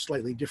problem from a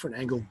slightly different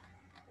angle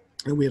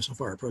than we have so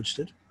far approached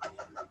it. A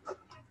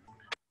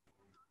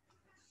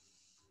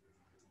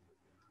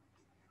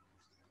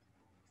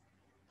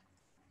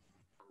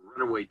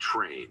runaway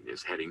train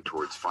is heading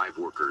towards 5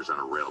 workers on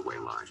a railway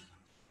line.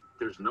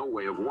 There's no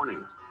way of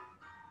warning them,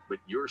 but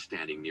you're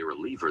standing near a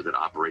lever that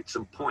operates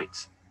some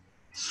points.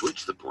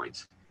 Switch the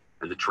points,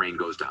 and the train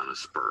goes down a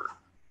spur.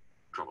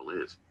 Trouble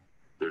is,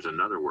 there's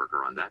another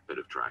worker on that bit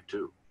of track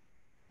too,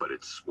 but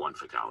it's 1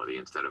 fatality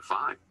instead of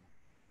 5.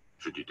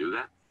 Should you do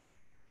that?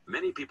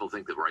 Many people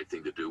think the right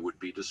thing to do would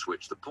be to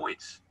switch the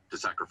points, to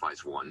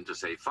sacrifice 1 to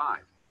save 5,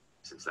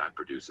 since that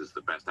produces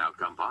the best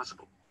outcome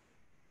possible.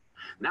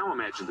 Now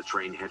imagine the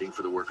train heading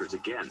for the workers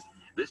again.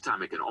 This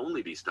time it can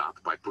only be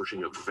stopped by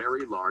pushing a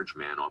very large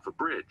man off a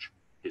bridge.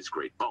 His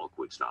great bulk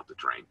would stop the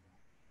train,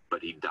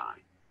 but he'd die.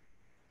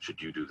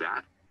 Should you do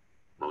that?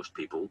 Most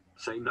people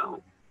say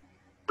no.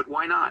 But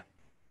why not?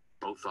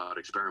 Both thought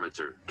experiments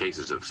are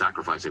cases of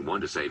sacrificing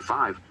 1 to save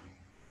 5.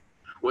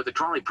 What the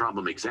trolley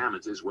problem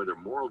examines is whether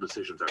moral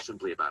decisions are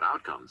simply about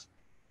outcomes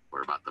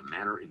or about the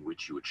manner in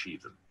which you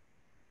achieve them.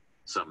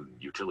 Some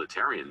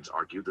utilitarians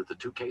argue that the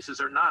 2 cases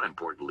are not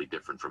importantly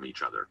different from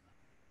each other.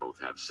 Both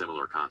have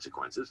similar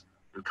consequences,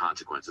 and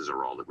consequences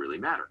are all that really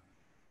matter.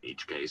 In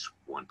each case,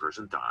 1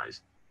 person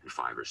dies and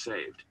 5 are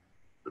saved.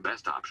 The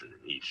best option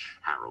in each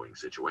harrowing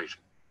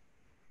situation.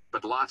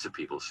 But lots of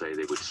people say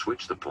they would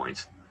switch the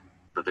points,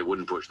 but they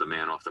wouldn't push the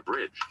man off the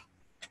bridge.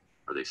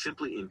 Are they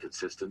simply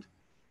inconsistent,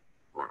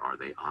 or are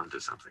they onto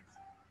something?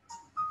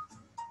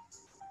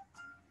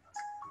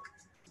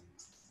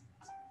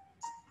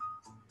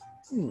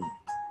 So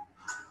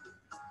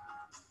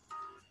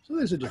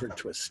there's a different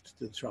twist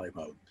to the trolley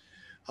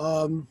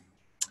problem.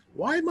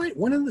 Why might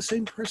one and the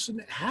same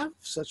person have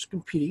such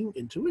competing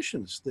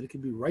intuitions that it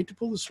can be right to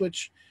pull the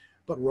switch,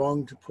 but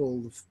wrong to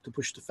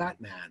push the fat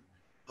man?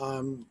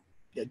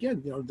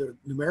 Again,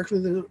 numerically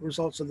the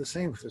results are the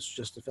same if it's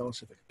just a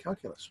felicific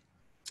calculus.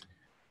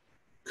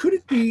 Could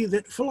it be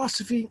that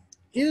philosophy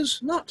is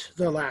not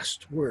the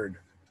last word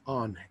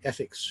on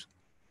ethics?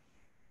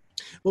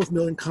 Both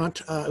Mill and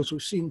Kant, as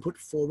we've seen, put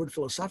forward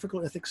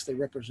philosophical ethics. They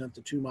represent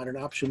the two modern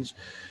options,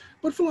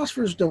 but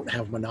philosophers don't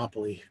have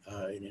monopoly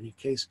in any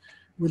case.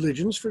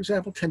 Religions, for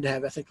example, tend to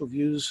have ethical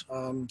views.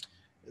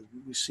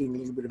 We've seen a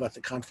little bit about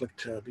the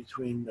conflict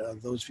between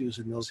those views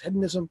and Mill's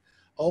hedonism.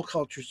 All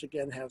cultures,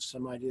 again, have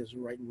some ideas of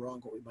right and wrong,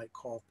 what we might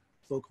call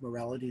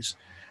folk-moralities.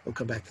 We'll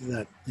come back to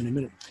that in a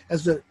minute.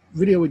 As the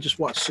video we just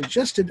watched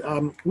suggested,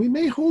 we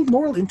may hold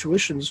moral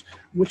intuitions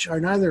which are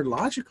neither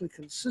logically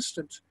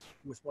consistent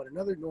with one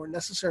another nor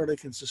necessarily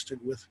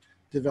consistent with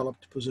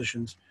developed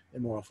positions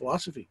in moral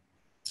philosophy.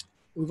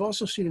 We've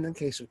also seen in the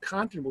case of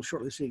Kant, and we'll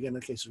shortly see again in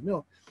the case of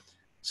Mill,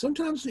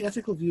 sometimes the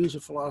ethical views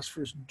of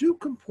philosophers do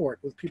comport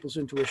with people's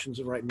intuitions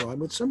of right and wrong,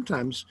 but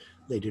sometimes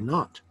they do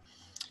not.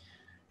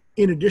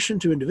 In addition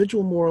to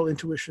individual moral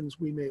intuitions,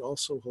 we may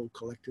also hold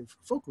collective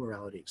folk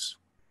moralities.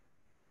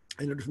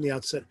 I noted from the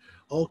outset,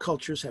 all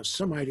cultures have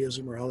some ideas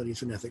of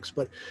moralities and ethics,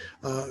 but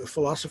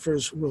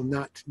philosophers will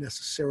not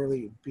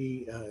necessarily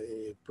be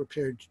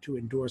prepared to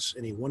endorse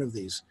any one of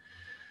these.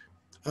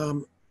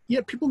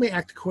 Yet people may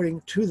act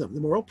according to them. The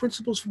moral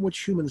principles from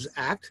which humans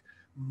act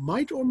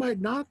might or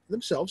might not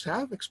themselves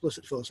have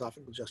explicit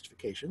philosophical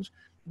justifications.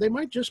 They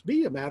might just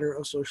be a matter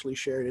of socially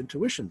shared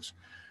intuitions.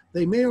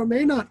 They may or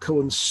may not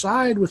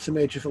coincide with the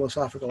major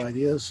philosophical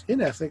ideas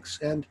in ethics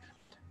and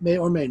may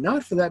or may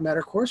not, for that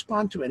matter,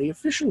 correspond to any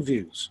official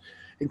views,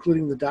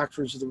 including the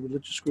doctrines of the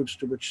religious groups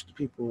to which the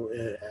people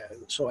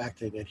so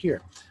acting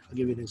adhere. I'll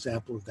give you an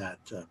example of that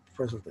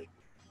presently.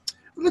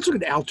 Let's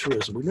look at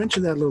altruism. We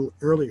mentioned that a little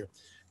earlier.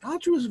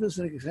 Altruism is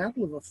an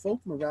example of a folk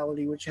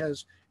morality which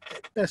has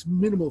at best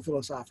minimal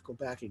philosophical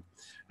backing.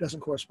 It doesn't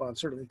correspond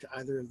certainly to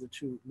either of the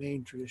two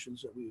main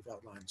traditions that we've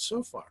outlined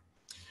so far.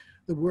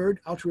 The word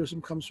altruism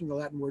comes from the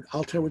Latin word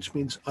alter, which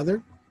means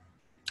other.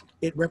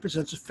 It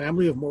represents a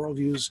family of moral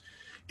views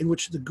in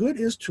which the good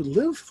is to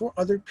live for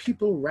other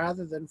people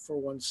rather than for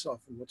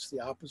oneself. And what's the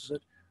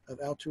opposite of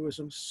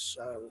altruism?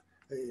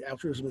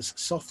 Altruism is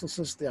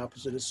selflessness. The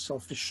opposite is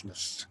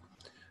selfishness.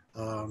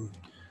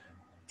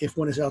 If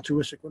one is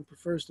altruistic, one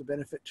prefers the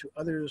benefit to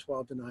others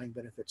while denying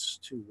benefits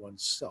to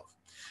oneself.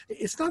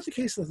 It's not the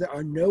case that there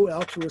are no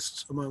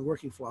altruists among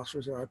working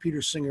philosophers. There are.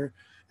 Peter Singer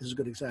is a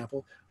good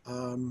example.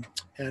 And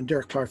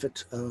Derek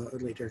Parfit,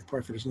 late Derek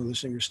Parfit is another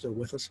singer still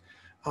with us.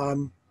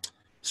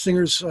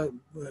 Singer's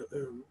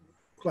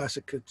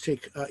classic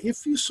take,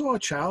 if you saw a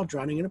child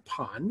drowning in a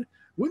pond,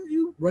 wouldn't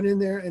you run in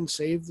there and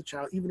save the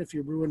child, even if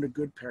you ruined a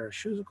good pair of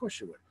shoes? Of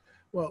course you would.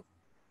 Well,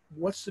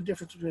 what's the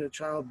difference between a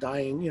child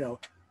dying,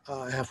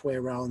 halfway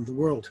around the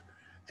world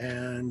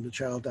and the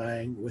child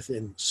dying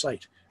within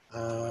sight?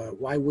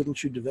 Why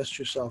wouldn't you divest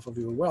yourself of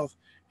your wealth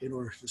in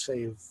order to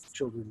save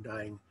children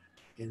dying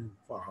in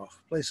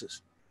far-off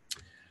places?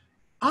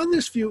 On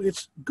this view,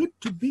 it's good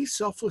to be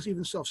selfless,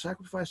 even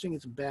self-sacrificing.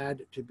 It's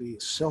bad to be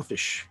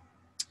selfish.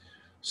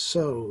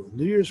 So,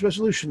 New Year's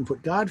resolution,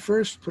 put God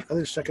first, put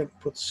others second,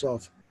 put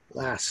self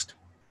last.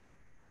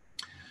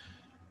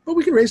 But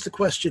we can raise the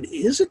question,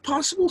 is it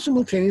possible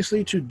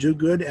simultaneously to do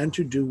good and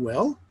to do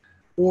well?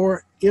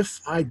 Or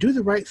if I do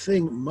the right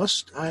thing,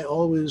 must I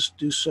always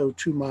do so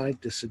to my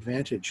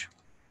disadvantage?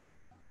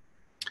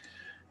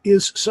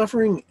 Is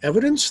suffering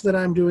evidence that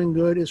I'm doing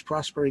good? Is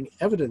prospering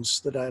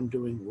evidence that I'm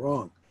doing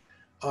wrong?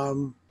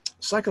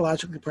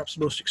 Psychologically, perhaps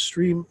the most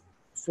extreme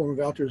form of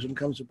altruism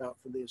comes about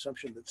from the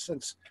assumption that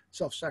since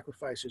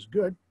self-sacrifice is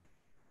good,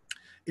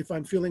 if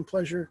I'm feeling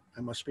pleasure,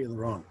 I must be in the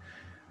wrong.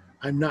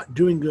 I'm not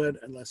doing good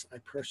unless I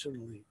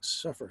personally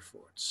suffer for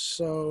it.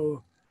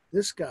 So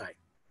this guy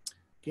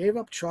gave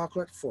up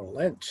chocolate for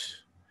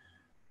Lent.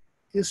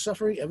 Is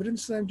suffering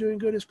evidence that I'm doing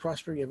good? Is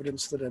prospering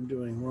evidence that I'm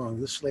doing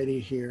wrong? This lady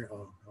here,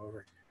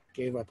 however,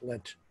 gave up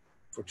Lent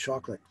for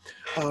chocolate.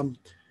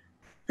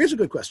 Here's a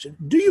good question.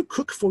 Do you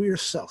cook for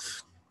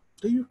yourself?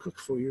 Do you cook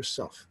for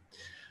yourself?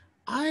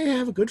 I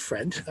have a good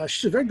friend.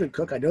 She's a very good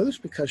cook. I know this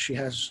because she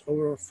has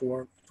over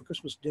for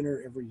Christmas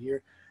dinner every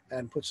year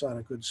and puts on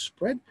a good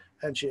spread.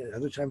 And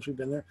other times we've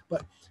been there.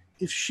 But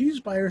if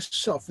she's by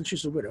herself, and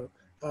she's a widow,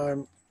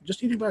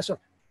 just eating by herself,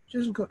 she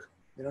doesn't cook.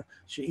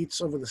 She eats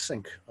over the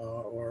sink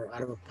or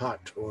out of a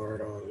pot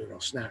or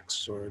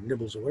snacks or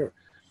nibbles or whatever.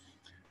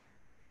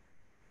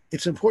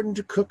 It's important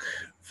to cook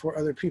for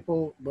other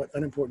people, but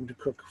unimportant to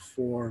cook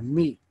for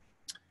me.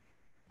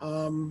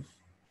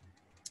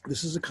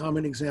 This is a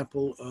common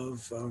example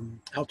of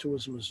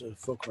altruism as a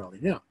folk morality.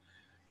 Now,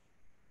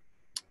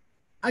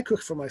 I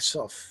cook for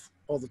myself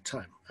all the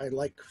time. I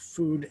like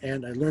food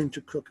and I learned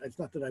to cook. It's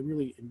not that I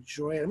really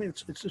enjoy it. I mean,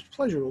 it's just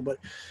pleasurable, but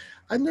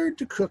I learned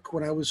to cook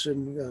when I was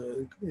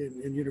in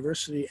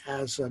university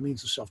as a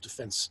means of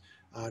self-defense.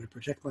 to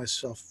protect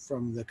myself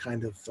from the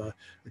kind of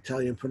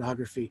Italian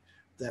pornography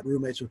that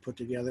roommates would put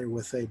together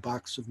with a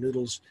box of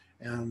noodles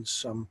and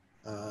some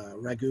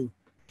ragu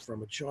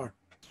from a jar.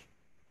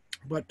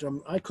 But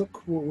I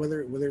cook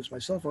whether it's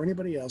myself or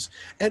anybody else.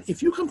 And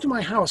if you come to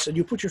my house and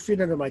you put your feet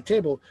under my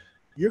table,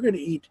 you're going to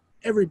eat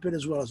every bit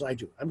as well as I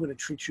do. I'm going to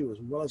treat you as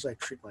well as I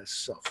treat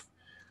myself.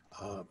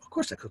 Of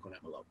course I cook when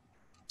I'm alone.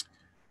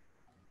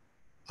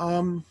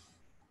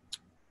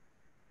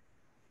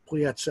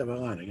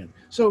 Again.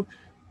 So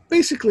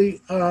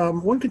basically,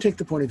 one can take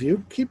the point of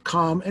view, keep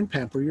calm and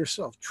pamper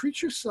yourself.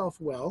 Treat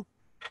yourself well,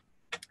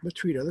 but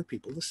treat other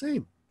people the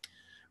same.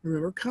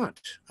 Remember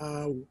Kant.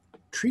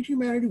 Treat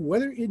humanity,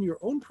 whether in your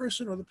own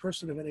person or the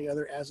person of any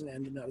other, as an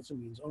end and not as a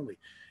means only.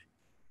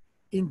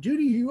 In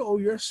duty, you owe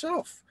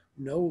yourself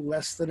no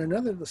less than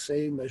another the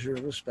same measure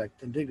of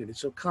respect and dignity.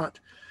 So Kant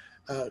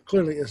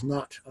clearly is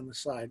not on the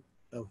side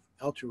of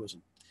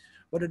altruism.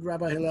 What did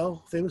Rabbi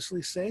Hillel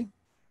famously say?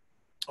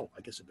 Oh,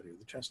 I guess I better read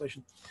the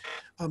translation.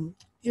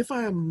 If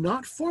I am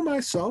not for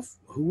myself,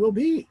 who will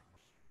be?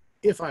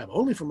 If I am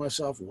only for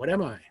myself, what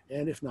am I?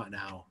 And if not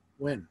now,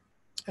 when?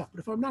 Yeah, but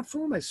if I'm not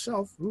for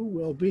myself, who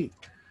will be?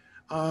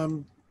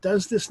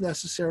 Does this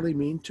necessarily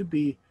mean to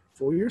be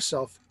for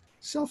yourself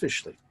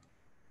selfishly?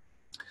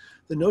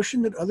 The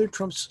notion that other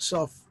trumps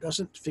self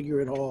doesn't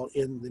figure at all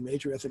in the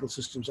major ethical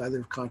systems either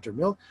of Kant or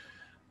Mill.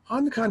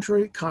 On the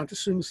contrary, Kant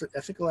assumes that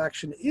ethical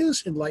action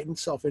is enlightened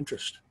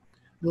self-interest.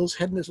 Mill's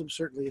hedonism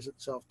certainly isn't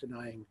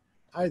self-denying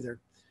either.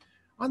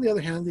 On the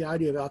other hand, the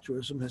idea of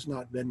altruism has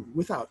not been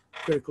without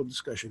critical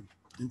discussion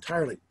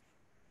entirely.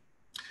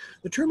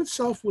 The term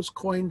itself was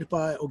coined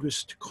by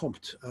Auguste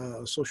Comte,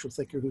 a social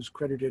thinker who's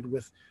credited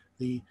with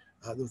the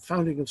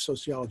founding of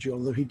sociology,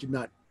 although he did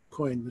not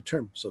coin the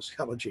term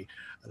sociology.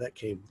 That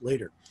came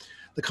later.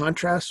 The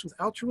contrast with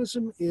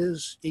altruism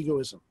is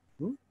egoism.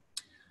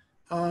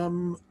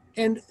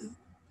 And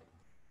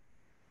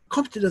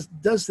Comte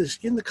does this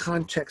in the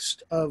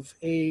context of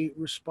a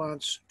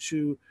response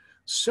to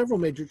several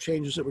major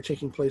changes that were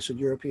taking place in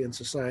European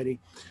society.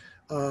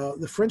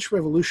 The French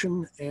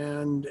Revolution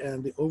and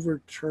the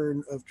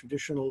overturn of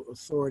traditional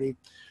authority,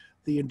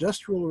 the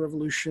Industrial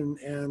Revolution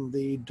and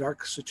the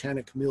dark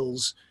satanic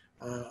mills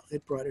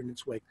it brought in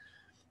its wake.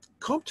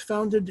 Comte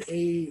founded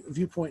a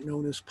viewpoint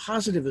known as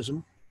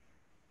positivism,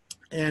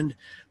 and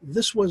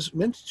this was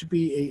meant to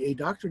be a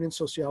doctrine in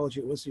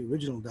sociology. It was the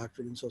original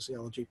doctrine in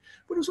sociology,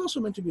 but it was also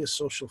meant to be a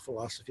social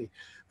philosophy.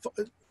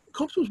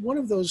 Comte was one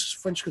of those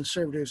French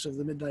conservatives of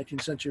the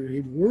mid-19th century.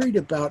 He worried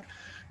about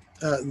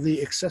the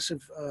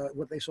excessive,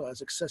 what they saw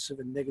as excessive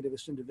and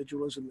negativist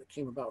individualism that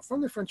came about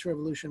from the French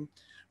Revolution,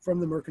 from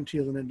the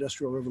mercantile and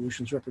industrial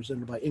revolutions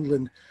represented by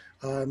England,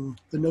 the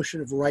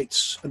notion of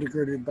rights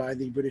undergirded by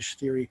the British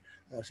theory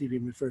C.B.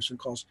 Macpherson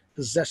calls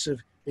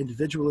possessive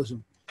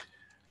individualism.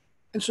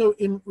 And so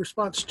in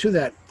response to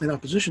that, in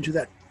opposition to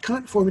that,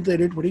 Kant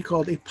formulated what he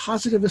called a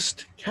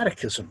positivist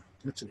catechism.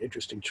 That's an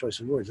interesting choice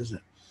of words, isn't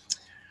it?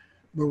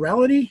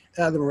 Morality,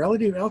 the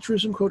morality of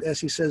altruism, quote, as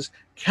he says,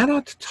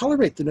 cannot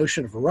tolerate the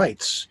notion of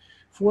rights,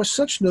 for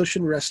such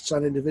notion rests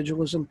on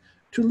individualism.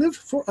 To live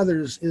for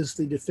others is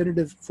the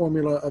definitive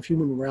formula of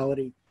human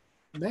morality.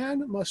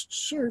 Man must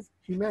serve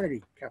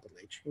humanity, capital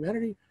H,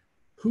 humanity,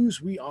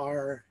 whose we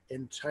are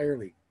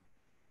entirely.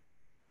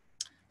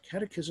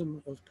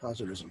 Catechism of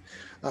Positivism.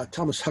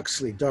 Thomas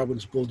Huxley,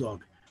 Darwin's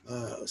bulldog,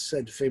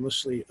 said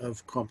famously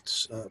of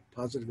Comte's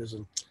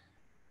positivism,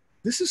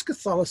 this is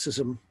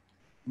Catholicism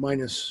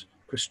minus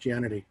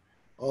Christianity,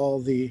 all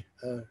the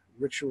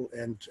ritual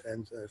and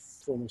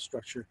formal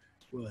structure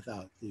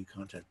without the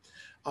content.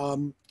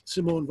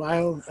 Simone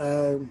Weil,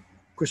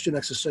 Christian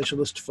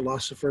existentialist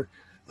philosopher,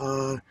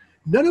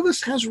 none of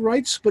us has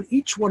rights, but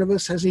each one of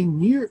us has a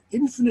near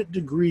infinite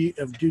degree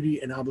of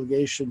duty and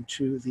obligation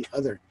to the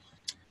other.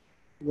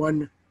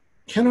 One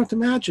cannot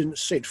imagine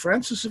St.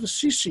 Francis of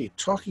Assisi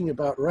talking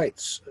about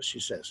rights, she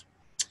says.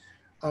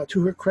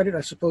 To her credit,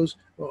 I suppose,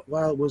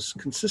 Weil was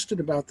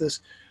consistent about this.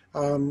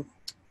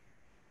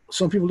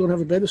 Some people don't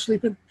have a bed to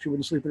sleep in. She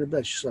wouldn't sleep in her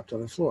bed. She slept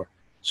on the floor.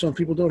 Some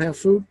people don't have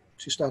food.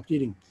 She stopped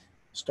eating,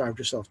 starved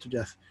herself to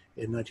death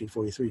in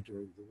 1943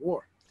 during the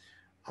war.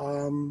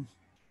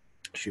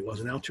 She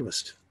was an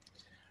altruist.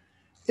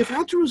 If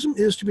altruism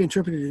is to be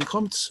interpreted in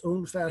Comte's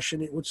own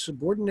fashion, it would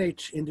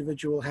subordinate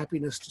individual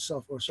happiness to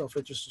self or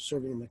self-interest to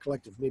serving in the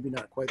collective. Maybe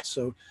not quite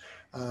so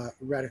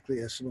radically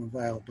as Simone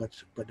Weil,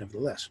 but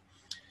nevertheless.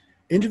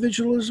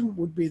 Individualism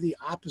would be the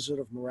opposite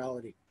of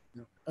morality.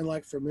 Now,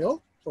 unlike for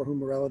Mill, for whom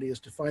morality is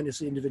defined as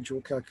the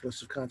individual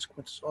calculus of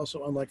consequences,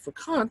 also unlike for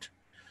Kant,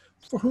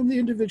 for whom the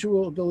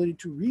individual ability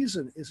to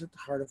reason is at the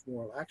heart of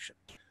moral action.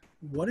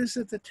 What is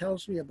it that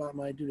tells me about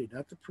my duty?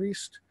 Not the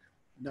priest,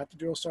 not the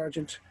drill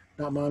sergeant,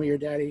 not mommy or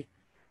daddy,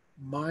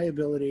 my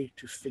ability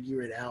to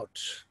figure it out,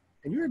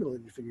 and your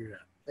ability to figure it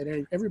out,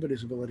 and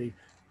everybody's ability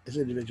as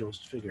individuals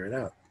to figure it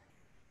out.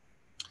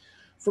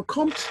 For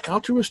Comte,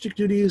 altruistic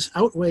duties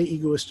outweigh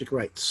egoistic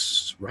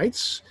rights.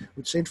 Rights?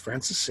 Would St.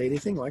 Francis say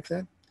anything like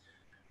that?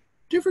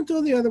 Different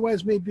though they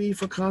otherwise may be,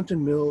 for Kant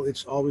and Mill,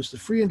 it's always the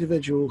free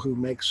individual who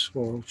makes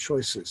moral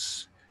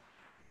choices.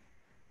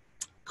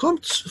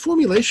 Comte's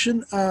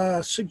formulation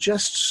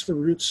suggests the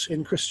roots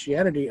in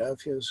Christianity of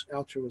his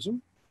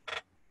altruism.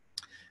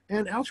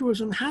 And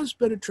altruism has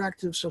been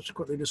attractive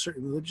subsequently to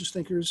certain religious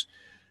thinkers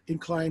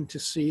inclined to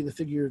see the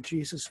figure of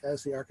Jesus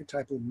as the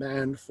archetypal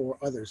man for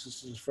others.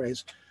 This is a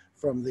phrase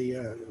from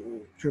the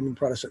German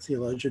Protestant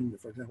theologian,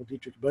 for example,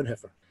 Dietrich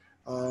Bonhoeffer,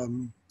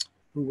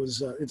 who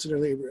was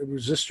incidentally a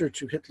resistor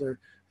to Hitler.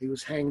 He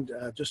was hanged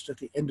just at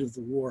the end of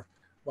the war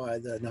by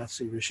the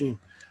Nazi regime.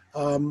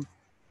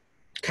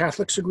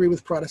 Catholics agree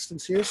with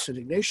Protestants here. St.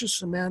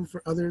 Ignatius, a man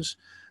for others.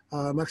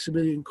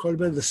 Maximilian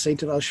Kolbe, the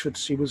saint of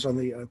Auschwitz, he was on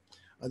the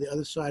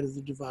other side of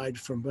the divide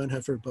from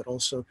Bonhoeffer, but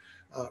also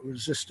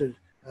resisted.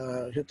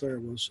 Hitler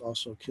was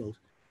also killed,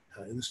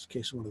 in this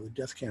case, in one of the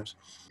death camps.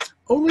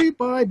 Only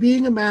by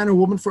being a man or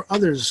woman for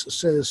others,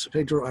 says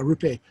Pedro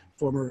Arrupe,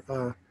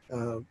 former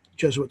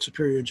Jesuit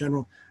superior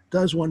general,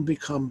 does one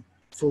become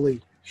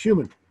fully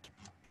human.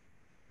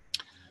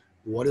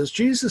 What is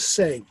Jesus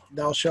saying?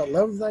 Thou shalt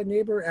love thy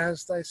neighbor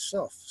as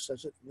thyself,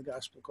 says it in the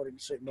Gospel according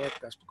to St. Mark,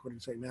 Gospel according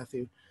to St.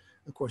 Matthew.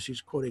 Of course,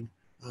 he's quoting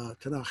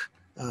Tanakh,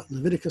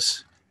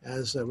 Leviticus,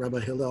 as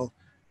Rabbi Hillel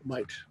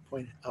might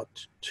point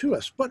out to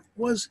us. But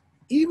was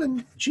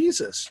even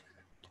Jesus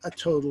a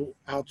total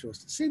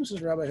altruist? It seems,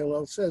 as Rabbi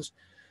Hillel says,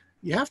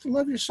 you have to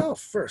love yourself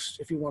first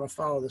if you want to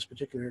follow this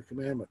particular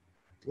commandment.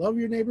 Love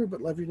your neighbor,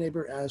 but love your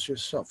neighbor as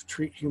yourself.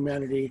 Treat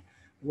humanity,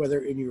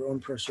 whether in your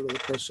own person or the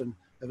person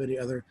of any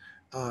other,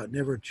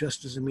 never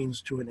just as a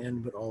means to an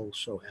end, but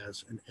also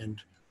as an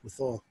end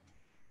withal.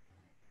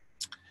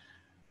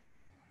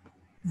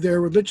 There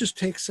are religious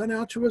takes on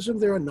altruism.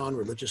 There are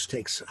non-religious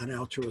takes on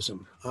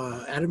altruism.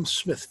 Adam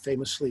Smith,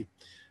 famously,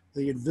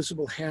 the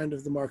invisible hand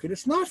of the market.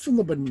 It's not from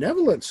the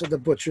benevolence of the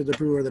butcher, the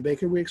brewer, the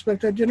baker we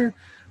expect at dinner,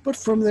 but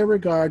from their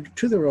regard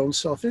to their own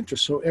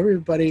self-interest. So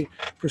everybody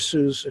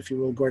pursues, if you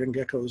will, Gordon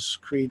Gekko's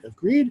creed of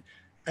greed,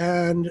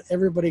 and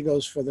everybody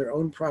goes for their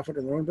own profit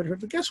and their own benefit.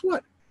 But guess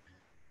what?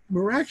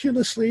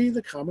 Miraculously,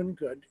 the common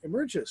good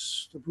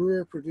emerges. The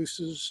brewer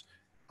produces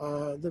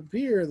the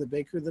beer, the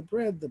baker the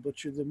bread, the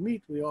butcher the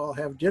meat. We all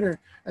have dinner,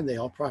 and they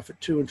all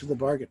profit too into the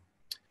bargain.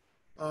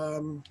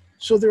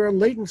 So there are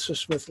latent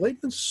social,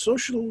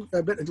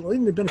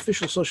 latent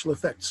beneficial social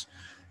effects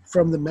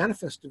from the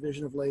manifest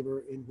division of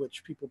labor in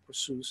which people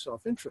pursue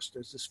self-interest.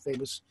 There's this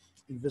famous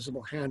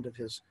invisible hand of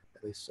his,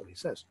 at least so he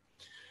says.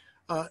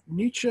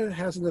 Nietzsche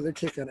has another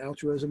take on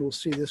altruism. We'll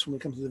see this when we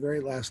come to the very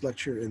last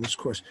lecture in this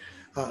course.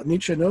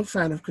 Nietzsche, no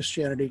fan of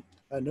Christianity,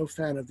 no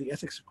fan of the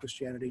ethics of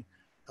Christianity,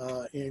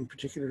 in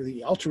particular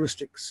the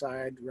altruistic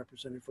side,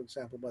 represented, for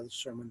example, by the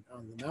Sermon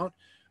on the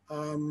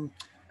Mount.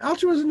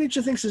 Altruism,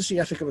 Nietzsche thinks, is the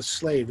ethic of a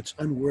slave. It's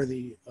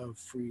unworthy of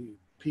free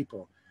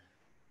people.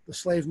 The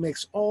slave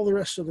makes all the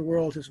rest of the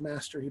world his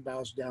master. He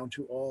bows down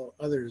to all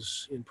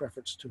others in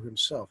preference to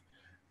himself.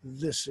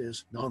 This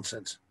is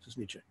nonsense, says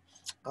Nietzsche.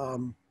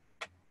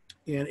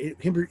 And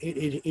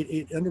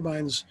it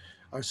undermines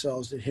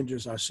ourselves. It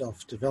hinders our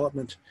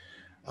self-development.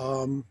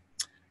 And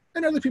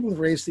other people have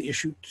raised the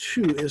issue,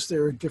 too. Is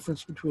there a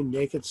difference between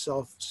naked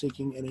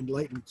self-seeking and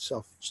enlightened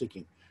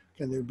self-seeking?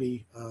 Can there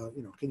be,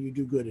 can you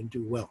do good and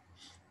do well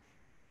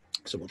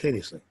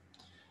simultaneously?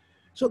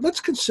 So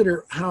let's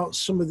consider how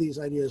some of these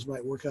ideas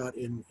might work out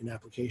in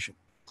application.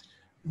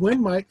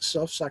 When might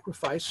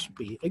self-sacrifice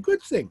be a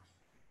good thing?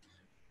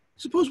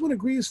 Suppose one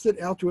agrees that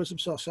altruism,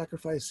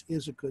 self-sacrifice,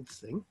 is a good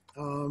thing,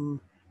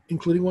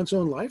 including one's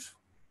own life.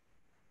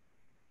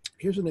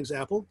 Here's an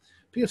example.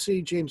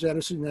 PFC James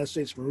Anderson, United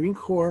States Marine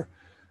Corps,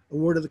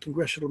 awarded the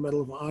Congressional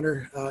Medal of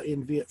Honor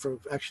for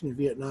action in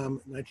Vietnam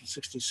in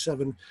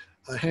 1967.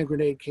 A hand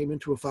grenade came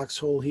into a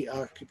foxhole he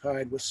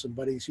occupied with some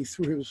buddies. He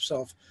threw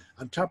himself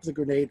on top of the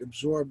grenade,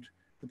 absorbed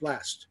the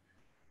blast,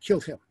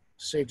 killed him,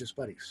 saved his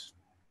buddies.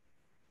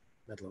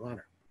 Medal of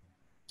Honor.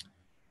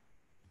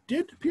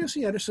 Did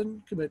PFC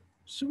Anderson commit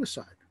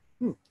suicide?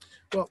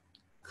 Well,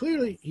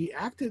 clearly he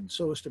acted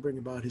so as to bring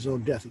about his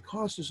own death. He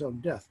caused his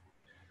own death.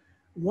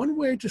 One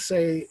way to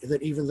say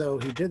that even though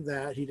he did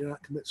that, he did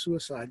not commit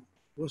suicide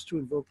is to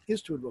invoke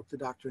the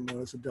doctrine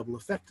known as the double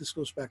effect. This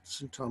goes back to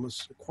St.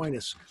 Thomas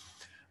Aquinas.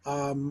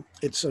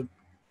 It's a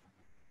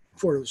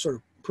sort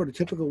of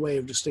prototypical way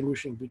of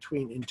distinguishing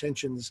between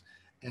intentions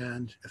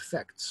and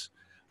effects.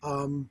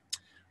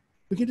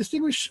 We can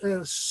distinguish,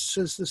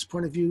 says this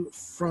point of view,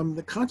 from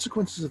the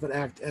consequences of an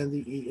act and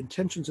the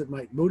intentions that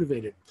might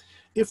motivate it.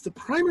 If the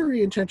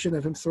primary intention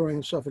of him throwing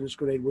himself in his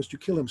grenade was to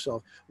kill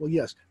himself, well,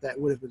 yes, that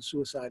would have been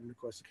suicide, and of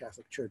course the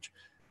Catholic Church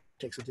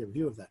takes a different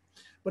view of that.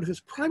 But if his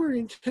primary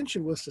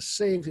intention was to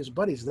save his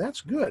buddies,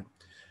 that's good.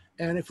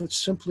 And if it's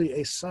simply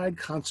a side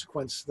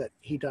consequence that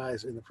he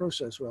dies in the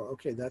process, well,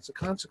 okay, that's a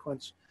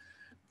consequence.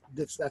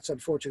 That's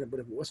unfortunate, but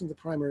if it wasn't the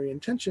primary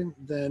intention,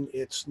 then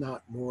it's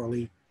not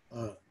morally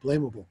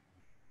blamable.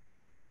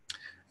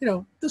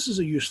 This is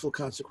a useful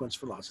consequence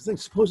for lots of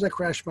things. Suppose I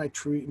crashed my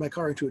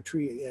car into a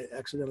tree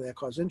accidentally. I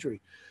caused injury.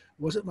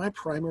 Was it my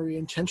primary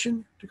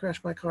intention to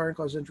crash my car and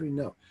cause injury?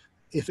 No.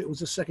 If it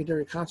was a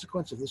secondary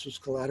consequence, if this was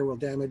collateral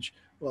damage,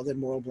 well, then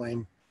moral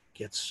blame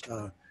gets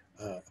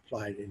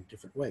applied in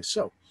different ways.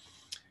 So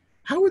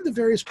How would the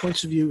various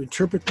points of view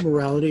interpret the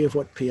morality of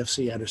what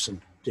P.F.C. Anderson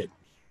did?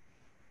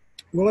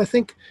 Well, I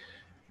think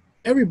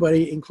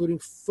everybody, including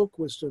folk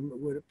wisdom,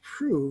 would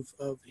approve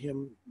of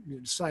him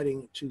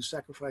deciding to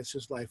sacrifice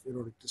his life in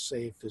order to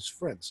save his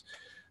friends.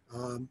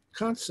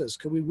 Kant says,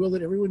 can we will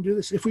that everyone do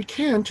this? If we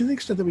can, to the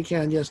extent that we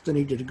can, yes, then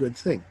he did a good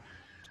thing.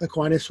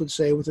 Aquinas would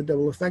say with a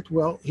double effect,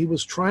 well, he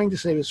was trying to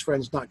save his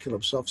friends, not kill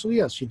himself, so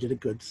yes, he did a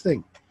good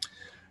thing.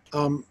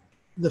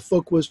 The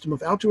folk wisdom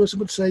of altruism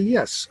would say,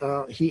 yes,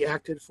 he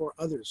acted for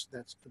others,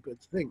 that's a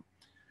good thing.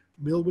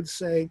 Mill would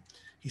say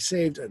he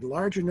saved a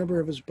larger number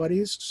of his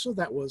buddies, so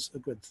that was a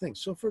good thing.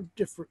 So for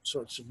different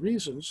sorts of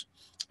reasons,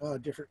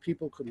 different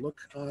people could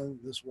look on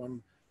this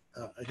one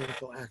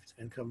identical act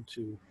and come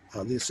to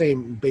the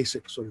same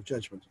basic sort of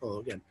judgment, although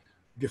again,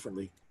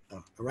 differently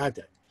arrived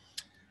at.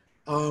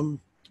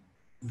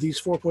 These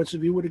 4 points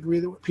of view would agree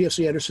that what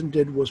P.F.C. Anderson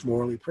did was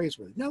morally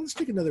praiseworthy. Now let's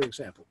take another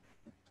example.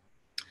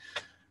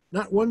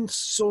 Not one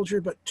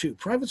soldier, but two.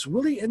 Privates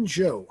Willie and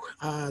Joe.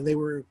 They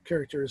were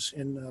characters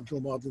in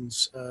Bill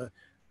Mauldin's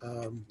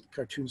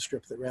cartoon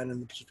strip that ran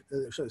in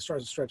the Stars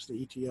and Stripes of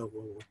the ETO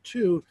World War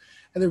II,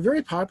 and they're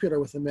very popular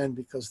with the men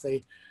because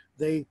they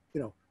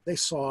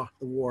saw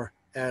the war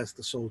as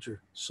the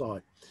soldier saw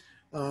it.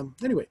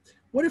 Anyway,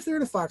 what if they're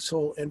in a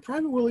foxhole and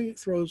Private Willie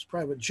throws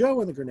Private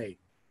Joe on the grenade?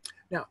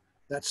 Now,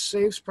 that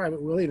saves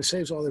Private Willie and it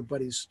saves all their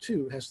buddies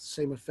too. It has the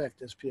same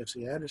effect as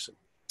P.F.C. Anderson.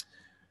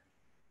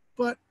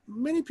 But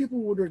many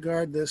people would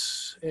regard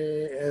this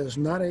as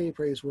not a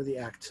praiseworthy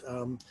act.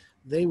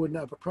 They would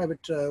not, Private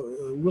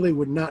Willie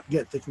would not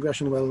get the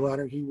Congressional Medal of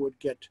Honor. He would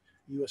get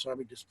U.S.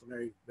 Army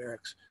Disciplinary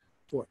Barracks,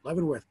 Fort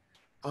Leavenworth.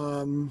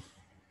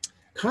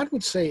 Kant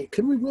would say,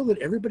 can we will that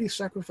everybody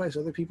sacrifice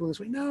other people this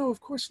way? No,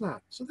 of course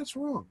not. So that's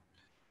wrong.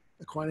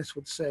 Aquinas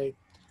would say,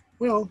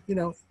 well,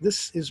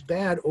 this is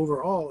bad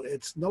overall.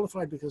 It's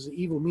nullified because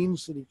the evil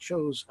means that he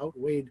chose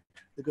outweighed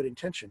the good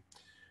intention.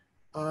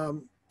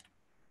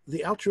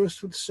 The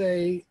altruist would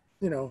say,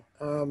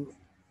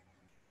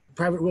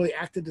 Private Willie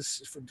acted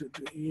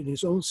in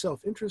his own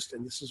self-interest,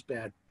 and this is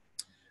bad.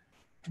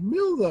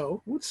 Mill,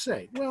 though, would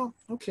say, well,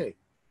 okay,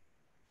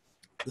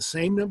 the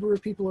same number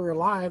of people are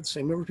alive, the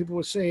same number of people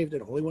were saved,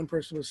 and only one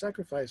person was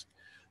sacrificed.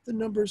 The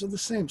numbers are the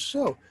same.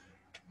 So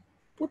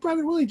what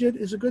Private Willie did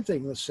is a good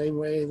thing, in the same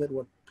way that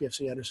what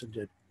P.F.C. Anderson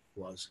did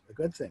was a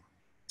good thing.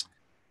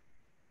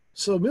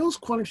 So Mill's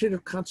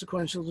quantitative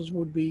consequentialism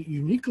would be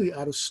uniquely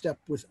out of step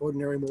with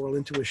ordinary moral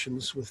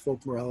intuitions, with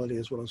folk morality,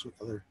 as well as with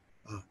other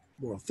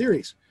moral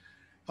theories.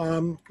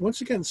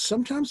 Once again,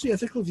 sometimes the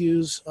ethical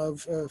views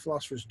of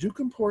philosophers do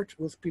comport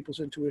with people's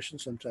intuition,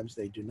 sometimes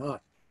they do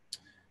not.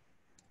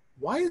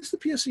 Why is the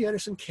P.F.C.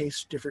 Anderson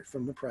case different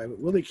from the Private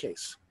Willie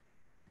case?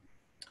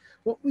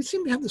 Well, we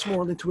seem to have this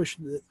moral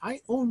intuition that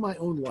I own my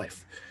own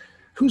life.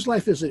 Whose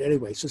life is it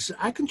anyway? Since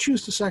I can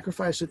choose to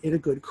sacrifice it in a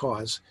good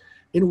cause,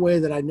 in a way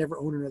that I never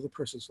own another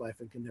person's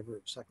life and can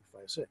never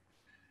sacrifice it.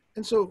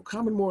 And so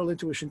common moral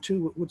intuition,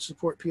 too, would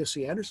support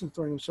P.F.C. Anderson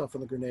throwing himself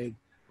on the grenade,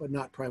 but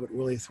not Private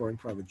Willie throwing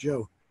Private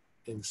Joe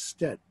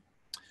instead.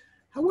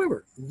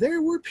 However,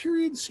 there were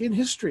periods in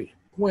history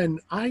when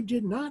I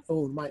did not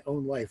own my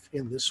own life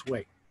in this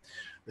way.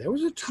 There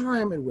was a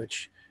time in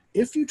which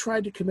if you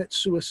tried to commit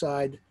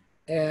suicide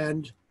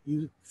and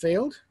you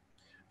failed,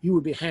 you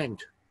would be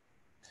hanged.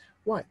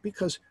 Why?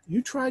 Because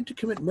you tried to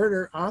commit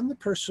murder on the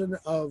person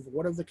of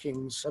one of the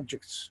king's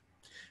subjects,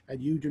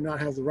 and you do not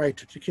have the right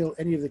to kill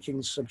any of the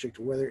king's subject,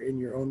 whether in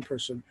your own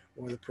person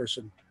or the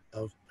person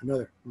of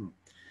another.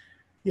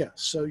 Yeah,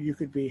 so you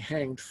could be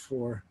hanged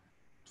for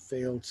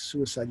failed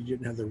suicide. You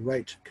didn't have the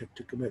right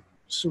to commit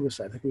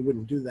suicide. I think we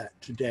wouldn't do that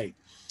today.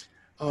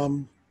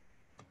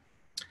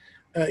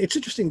 It's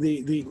interesting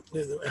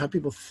how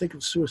people think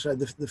of suicide.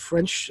 The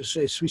French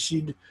say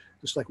suicide,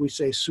 just like we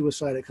say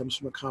suicide. It comes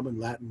from a common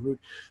Latin root.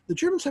 The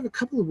Germans have a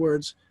couple of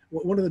words.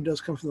 One of them does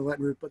come from the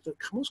Latin root, but the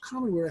most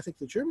common word I think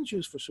the Germans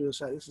use for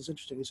suicide, this is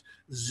interesting, is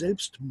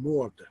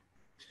Selbstmord,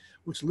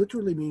 which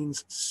literally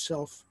means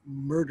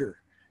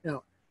self-murder.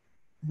 Now,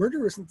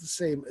 murder isn't the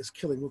same as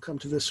killing. We'll come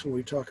to this when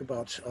we talk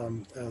about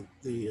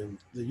the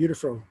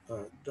Euthyphro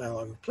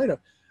dialogue of Plato.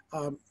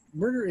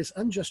 Murder is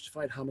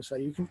unjustified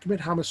homicide. You can commit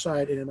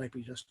homicide and it might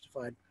be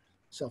justified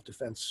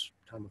self-defense,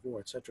 time of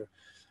war, etc.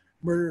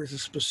 Murder is a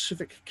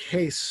specific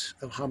case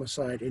of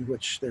homicide in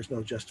which there's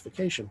no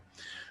justification.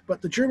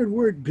 But the German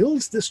word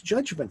builds this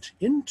judgment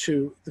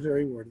into the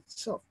very word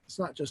itself. It's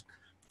not just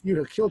you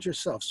have killed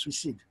yourself,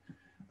 suicide.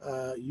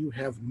 You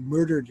have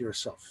murdered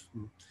yourself.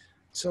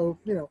 So,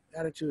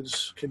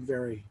 attitudes can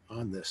vary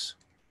on this.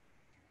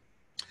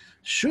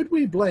 Should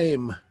we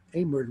blame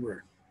a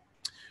murderer?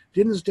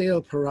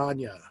 Dinsdale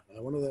Piranha,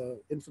 one of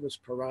the infamous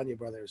Piranha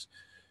brothers,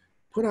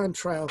 put on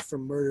trial for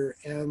murder,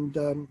 and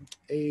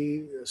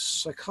a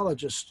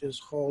psychologist is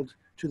hauled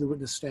to the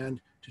witness stand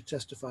to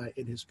testify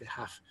in his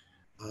behalf.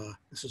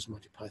 This is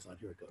Monty Python.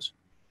 Here it goes.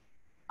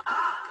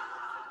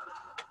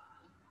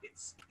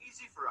 It's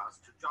easy for us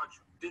to judge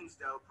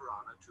Dinsdale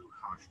Piranha too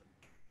harshly.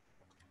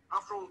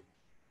 After all,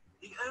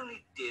 he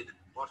only did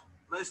what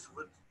most of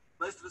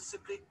us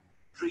simply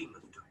dream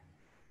of doing.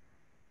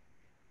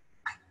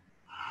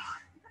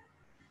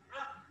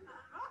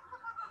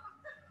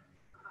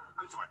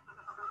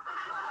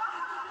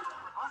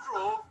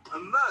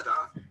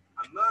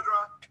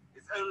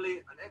 only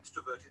an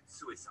extroverted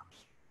suicide.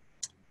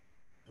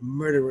 A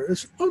murderer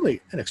is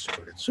only an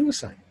extroverted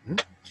suicide. I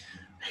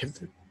have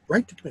the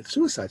right to commit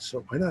suicide,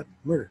 so why not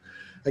murder?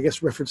 I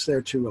guess reference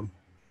there to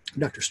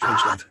Dr.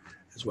 Strangelove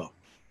as well.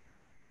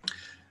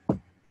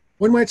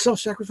 When might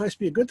self-sacrifice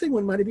be a good thing?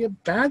 When might it be a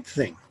bad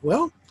thing?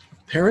 Well,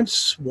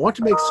 parents want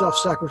to make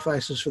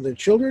self-sacrifices for their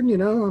children. You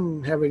know,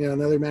 I'm having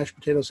another mashed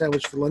potato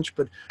sandwich for lunch,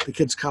 but the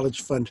kids'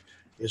 college fund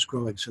is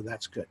growing, so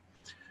that's good.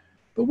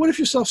 But what if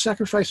your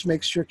self-sacrifice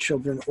makes your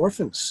children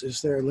orphans?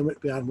 Is there a limit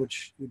beyond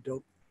which you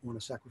don't want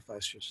to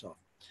sacrifice yourself?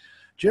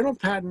 General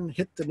Patton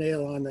hit the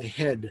nail on the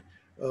head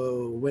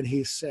when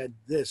he said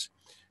this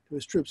to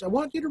his troops. I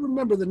want you to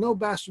remember that no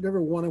bastard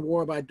ever won a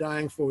war by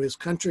dying for his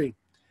country.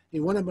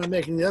 He won it by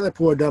making the other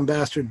poor dumb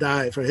bastard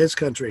die for his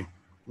country.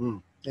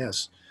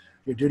 Yes,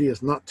 your duty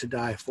is not to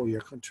die for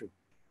your country.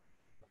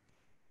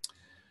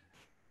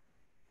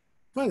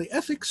 Finally,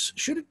 ethics,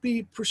 should it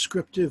be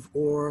prescriptive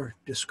or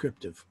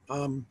descriptive?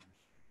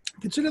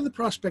 Consider the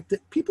prospect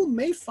that people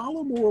may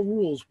follow moral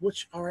rules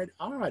which are at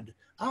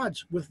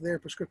odds with their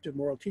prescriptive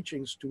moral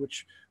teachings to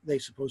which they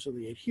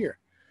supposedly adhere.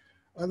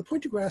 The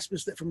point to grasp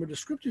is that from a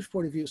descriptive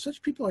point of view,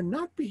 such people are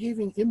not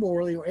behaving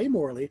immorally or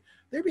amorally,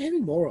 they're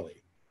behaving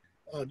morally,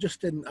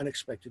 just in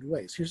unexpected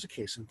ways. Here's a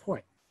case in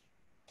point.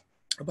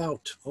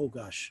 About,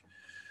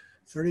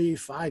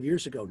 35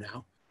 years ago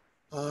now,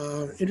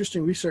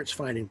 interesting research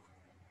finding.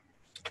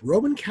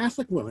 Roman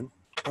Catholic women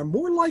are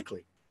more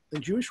likely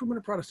than Jewish women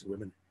or Protestant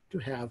women to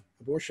have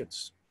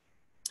abortions.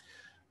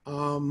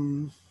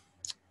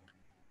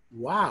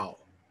 Wow,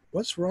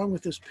 what's wrong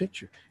with this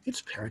picture?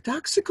 It's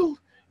paradoxical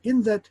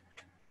in that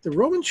the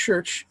Roman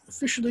Church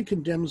officially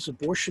condemns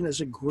abortion as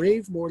a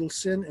grave mortal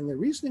sin, and the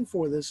reasoning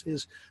for this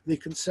is the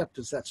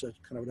conceptus, that's a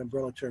kind of an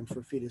umbrella term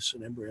for fetus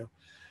and embryo,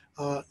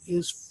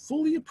 is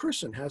fully a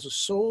person, has a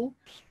soul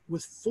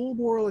with full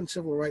moral and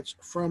civil rights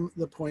from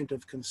the point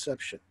of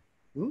conception.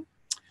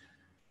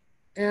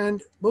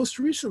 And most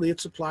recently,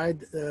 it's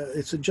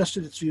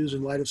adjusted its views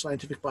in light of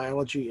scientific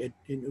biology,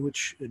 in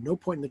which at no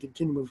point in the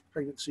continuum of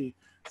pregnancy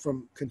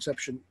from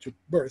conception to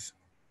birth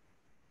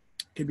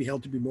can be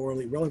held to be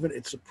morally relevant.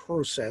 It's a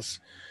process,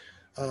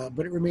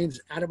 but it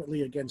remains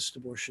adamantly against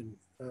abortion,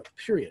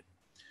 period.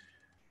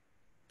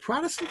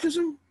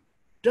 Protestantism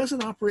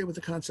doesn't operate with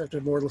the concept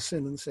of mortal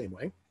sin in the same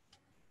way.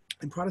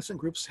 And Protestant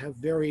groups have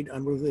varied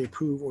on whether they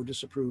approve or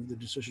disapprove the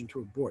decision to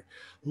abort.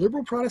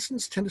 Liberal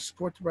Protestants tend to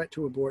support the right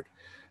to abort.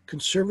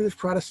 Conservative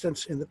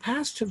Protestants in the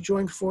past have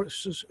joined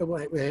forces,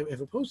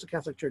 have opposed the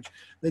Catholic Church.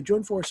 They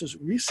joined forces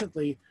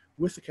recently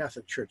with the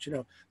Catholic Church. You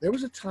know, there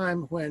was a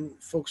time when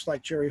folks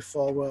like Jerry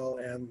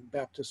Falwell and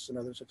Baptists and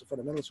other sorts of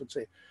fundamentalists would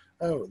say,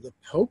 oh, the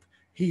Pope,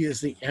 he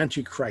is the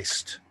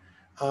Antichrist.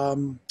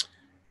 And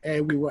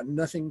we want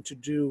nothing to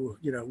do,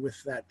 you know,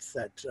 with that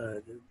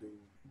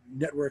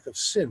network of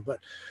sin. But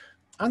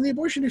on the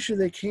abortion issue,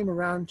 they came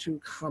around to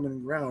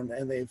common ground,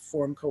 and they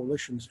formed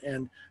coalitions,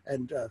 and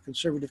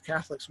conservative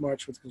Catholics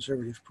marched with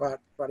conservative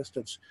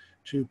Protestants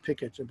to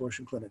picket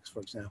abortion clinics, for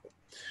example.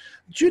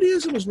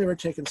 Judaism has never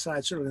taken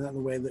sides, certainly not in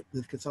the way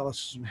that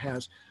Catholicism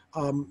has.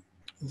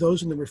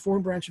 Those in the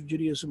Reform branch of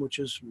Judaism, which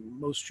is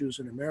most Jews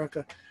in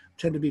America,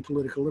 tend to be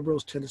political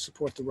liberals, tend to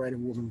support the right of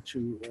woman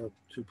to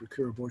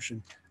procure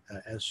abortion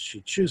as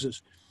she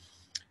chooses.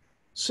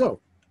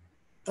 So,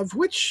 of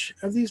which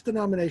of these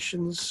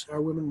denominations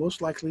are women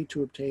most likely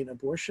to obtain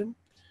abortion?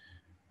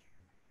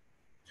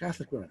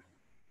 Catholic women.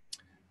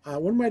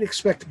 One might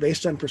expect,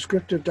 based on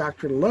prescriptive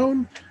doctrine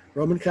alone,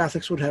 Roman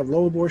Catholics would have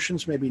low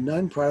abortions, maybe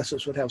none.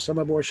 Protestants would have some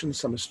abortions,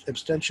 some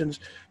abstentions.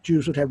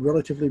 Jews would have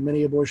relatively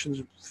many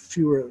abortions,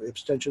 fewer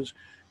abstentions.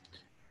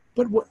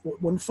 But what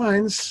one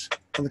finds,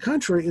 on the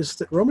contrary, is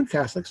that Roman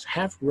Catholics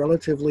have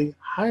relatively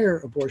higher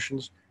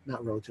abortions,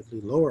 not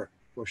relatively lower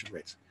abortion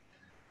rates.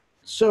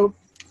 So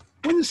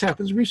when this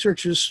happens,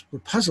 researchers were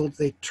puzzled.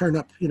 They turn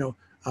up,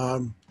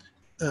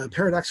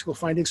 paradoxical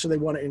findings, so they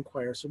want to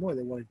inquire some more.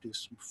 They want to do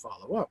some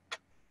follow-up.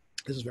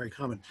 This is very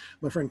common.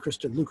 My friend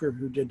Kristen Luker,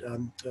 who did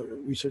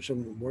research on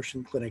an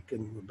abortion clinic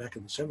back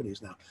in the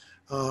 70s now,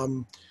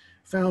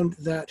 found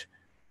that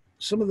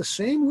some of the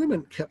same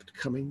women kept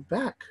coming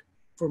back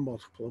for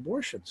multiple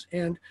abortions.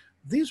 And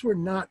these were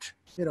not,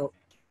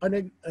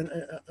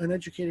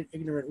 uneducated,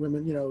 ignorant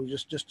women,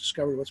 just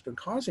discovered what's been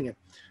causing it.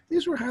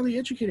 These were highly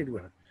educated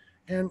women.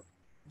 And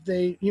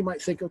you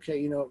might think,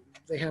 okay,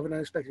 they have an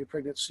unexpected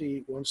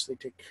pregnancy once they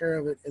take care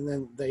of it, and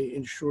then they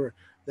ensure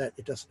that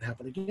it doesn't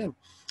happen again.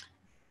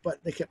 But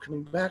they kept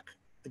coming back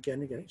again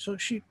and again. So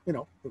she,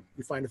 you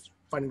find a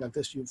finding like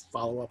this, you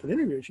follow up an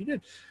interview, and she did.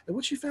 And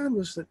what she found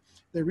was that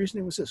their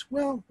reasoning was this: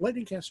 well,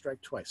 lightning can't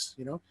strike twice.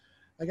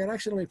 I got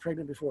accidentally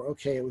pregnant before.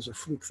 Okay, it was a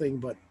fluke thing,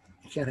 but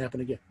it can't happen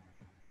again.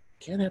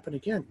 Can't happen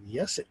again.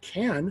 Yes, it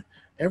can.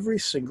 Every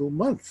single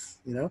month.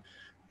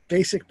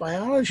 Basic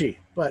biology,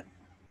 but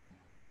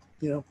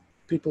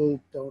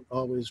people don't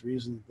always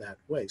reason that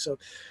way. So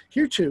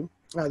here too,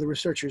 the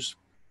researchers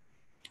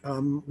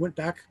went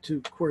back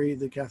to query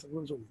the Catholic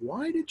women. So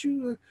why did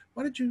you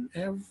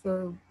have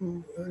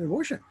an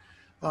abortion?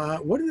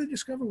 What did they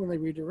discover when they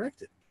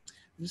redirected?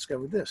 They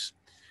discovered this: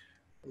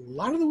 A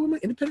lot of the women,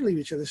 independently of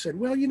each other, said,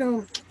 well, you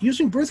know,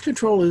 using birth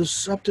control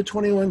is up to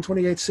 21,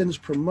 28 sins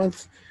per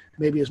month,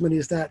 maybe as many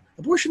as that.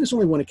 Abortion is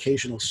only one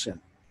occasional sin.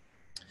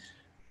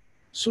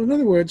 So in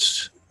other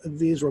words,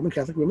 these Roman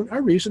Catholic women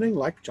are reasoning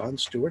like John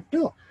Stuart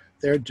Mill.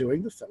 They're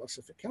doing the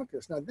felicific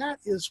calculus. Now, that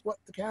is what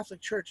the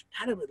Catholic Church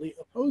adamantly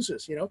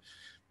opposes. You know,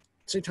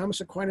 St.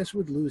 Thomas Aquinas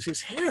would lose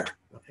his hair.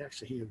 Well,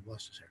 actually, he had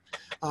lost his hair.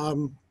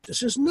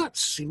 This is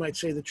nuts. He might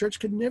say the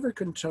church could never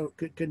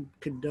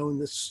condone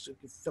this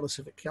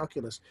felicific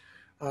calculus.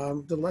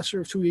 The lesser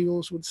of two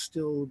evils would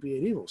still be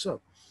an evil. So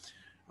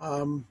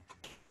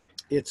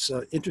it's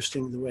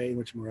interesting the way in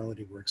which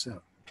morality works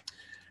out.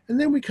 And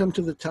then we come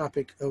to the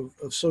topic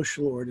of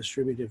social or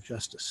distributive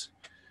justice.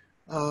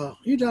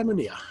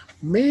 Eudaimonia.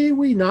 May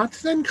we not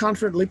then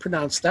confidently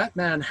pronounce that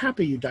man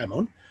happy,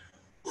 eudaimon,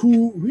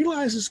 who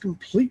realizes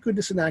complete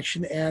goodness in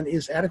action and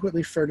is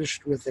adequately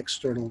furnished with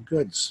external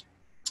goods.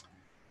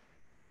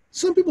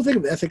 Some people think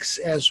of ethics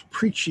as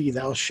preachy,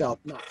 thou shalt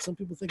not. Some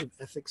people think of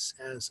ethics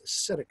as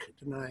ascetic,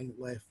 denying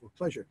life or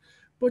pleasure.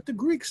 But the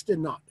Greeks did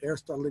not,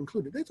 Aristotle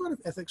included. They thought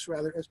of ethics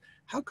rather as,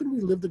 how can we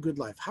live the good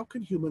life? How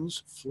can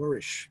humans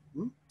flourish?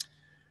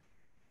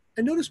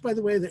 And notice, by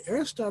the way, that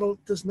Aristotle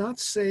does not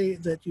say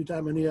that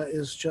eudaimonia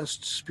is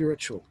just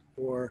spiritual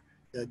or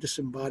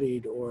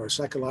disembodied or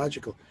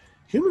psychological.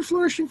 Human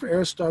flourishing for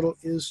Aristotle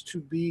is to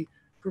be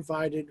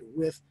provided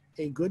with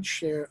a good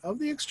share of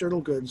the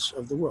external goods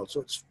of the world.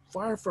 So it's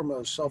far from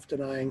a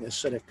self-denying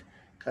ascetic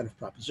kind of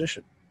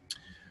proposition.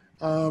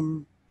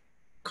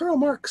 Karl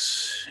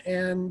Marx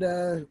and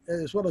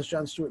as well as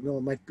John Stuart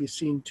Mill might be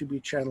seen to be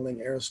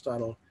channeling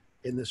Aristotle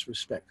in this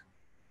respect.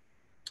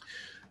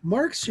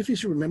 Marx, if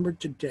he's remembered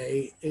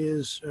today,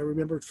 is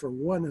remembered for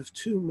one of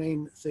two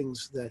main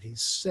things that he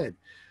said.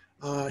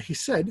 He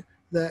said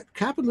that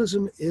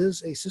capitalism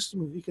is a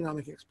system of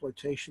economic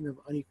exploitation of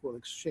unequal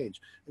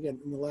exchange. Again,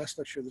 in the last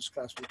lecture of this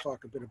class, we'll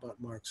talk a bit about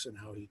Marx and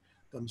how he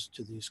comes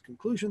to these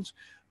conclusions.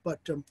 But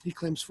he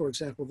claims, for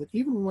example, that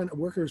even when a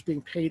worker is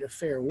being paid a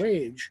fair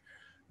wage,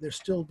 they're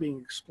still being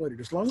exploited.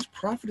 As long as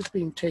profit is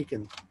being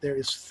taken, there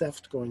is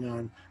theft going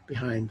on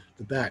behind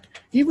the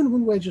back. Even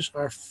when wages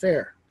are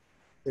fair,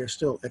 they're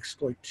still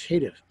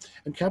exploitative.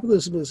 And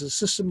capitalism is a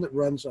system that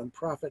runs on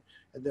profit,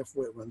 and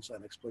therefore it runs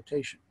on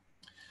exploitation.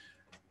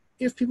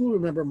 If people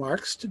remember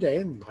Marx today,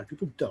 and a lot of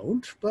people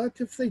don't, but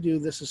if they do,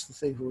 this is the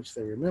thing for which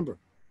they remember.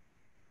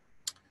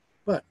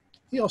 But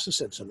he also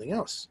said something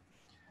else.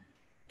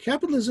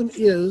 Capitalism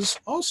is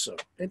also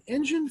an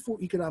engine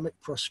for economic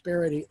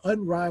prosperity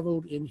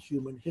unrivaled in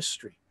human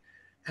history.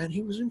 And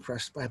he was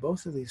impressed by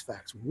both of these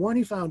facts. One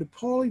he found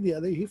appalling, the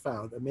other he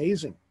found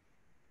amazing.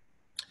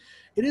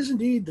 It is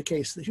indeed the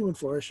case that human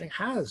flourishing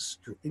has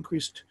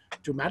increased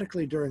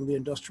dramatically during the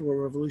Industrial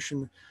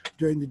Revolution,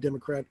 during the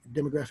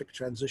demographic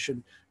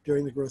transition,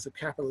 during the growth of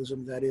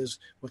capitalism. That is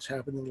what's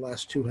happened in the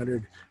last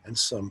 200 and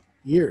some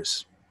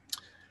years.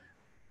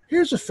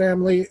 Here's a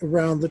family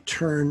around the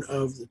turn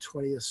of the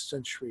 20th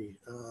century.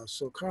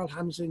 So Karl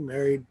Hamsing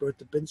married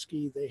Bertha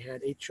Binsky. They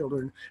had 8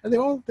 children, and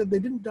they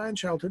didn't die in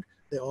childhood.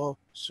 They all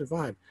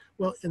survived.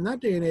 Well, in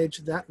that day and age,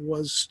 that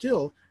was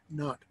still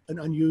not an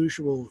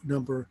unusual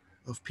number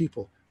of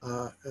people,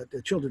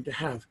 children to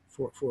have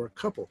for a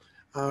couple.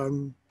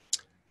 2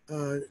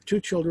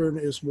 children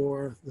is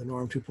more the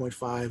norm,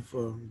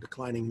 2.5,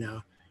 declining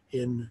now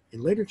in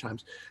later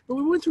times. But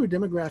we went through a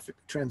demographic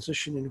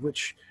transition in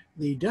which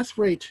the death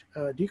rate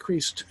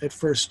decreased at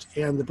first,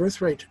 and the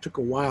birth rate took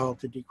a while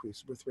to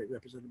decrease, the birth rate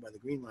represented by the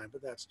green line,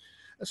 but that's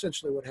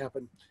essentially what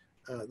happened.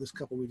 This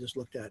couple we just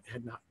looked at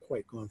had not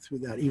quite gone through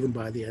that, even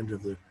by the end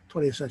of the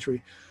 20th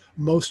century.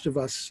 Most of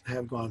us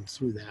have gone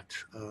through that,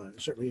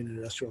 certainly in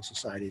industrial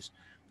societies.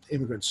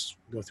 Immigrants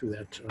go through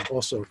that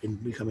also in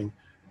becoming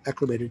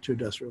acclimated to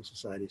industrial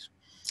societies.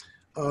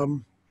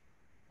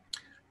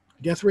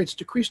 Death rates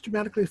decreased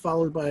dramatically,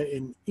 followed by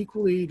an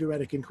equally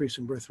dramatic increase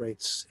in birth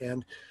rates.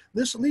 And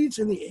this leads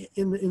in the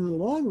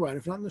long run,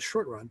 if not in the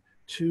short run,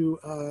 to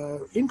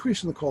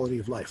increase in the quality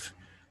of life.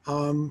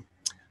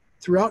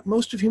 Throughout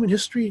most of human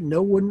history,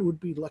 no one would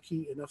be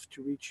lucky enough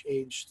to reach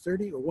age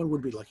 30, or one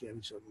would be lucky. I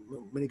mean, so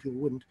many people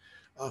wouldn't.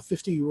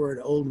 50, you were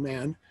an old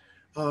man.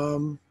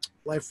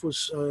 Life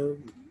was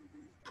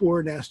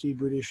poor, nasty,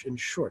 brutish, and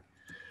short.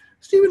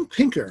 Steven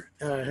Pinker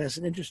has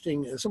an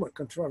interesting, somewhat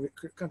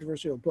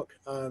controversial book,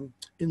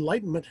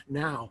 Enlightenment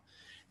Now,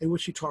 in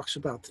which he talks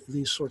about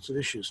these sorts of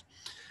issues.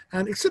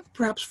 And except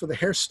perhaps for the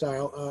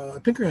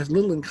hairstyle, Pinker has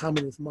little in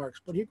common with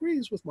Marx, but he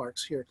agrees with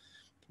Marx here.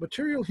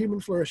 Material human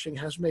flourishing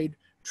has made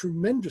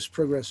tremendous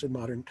progress in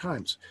modern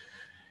times.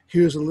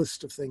 Here's a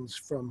list of things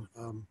from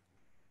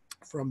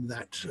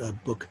that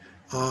book.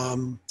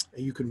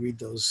 You can read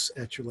those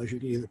at your leisure. You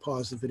can either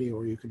pause the video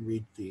or you can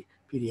read the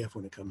PDF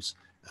when it comes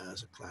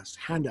as a class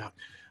handout.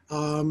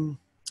 Let's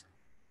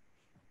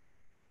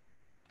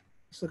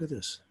look at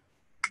this.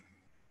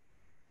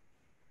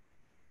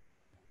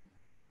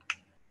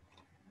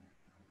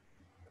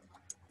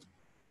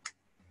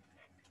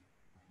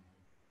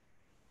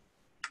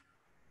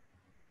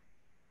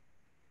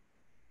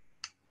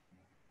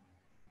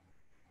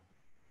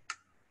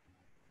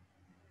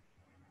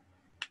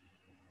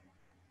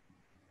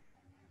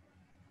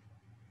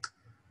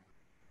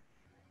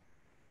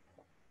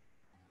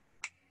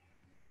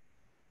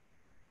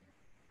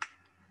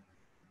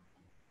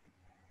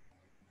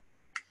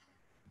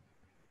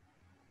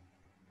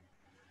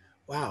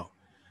 Wow,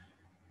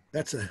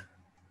 that's a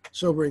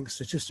sobering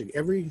statistic.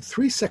 Every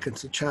 3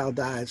 seconds, a child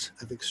dies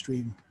of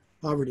extreme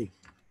poverty.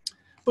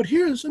 But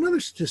here's another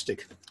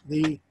statistic,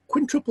 the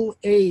quintuple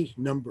A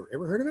number.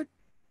 Ever heard of it?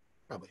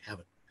 Probably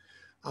haven't.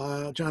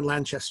 John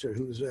Lanchester,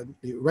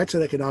 he writes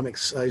on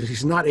economics,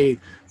 he's not a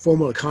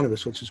formal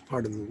economist, which is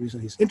part of the reason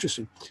he's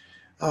interested,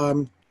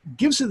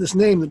 gives it this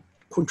name, the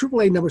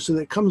quintuple A number, so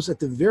that it comes at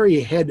the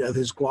very head of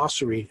his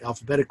glossary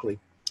alphabetically.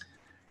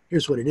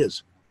 Here's what it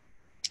is.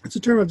 It's a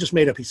term I've just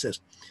made up, he says,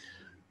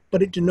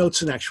 but it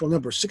denotes an actual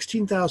number,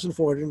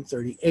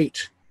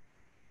 16,438.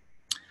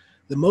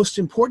 The most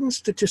important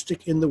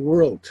statistic in the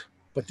world,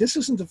 but this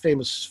isn't the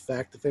famous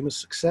fact, the famous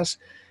success.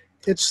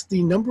 It's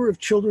the number of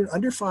children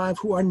under 5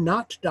 who are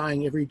not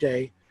dying every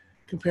day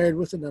compared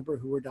with the number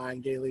who were dying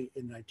daily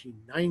in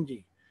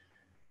 1990.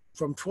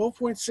 From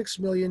 12.6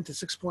 million to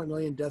 6.0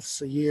 million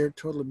deaths a year,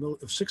 total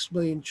of 6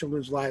 million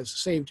children's lives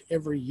saved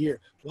every year.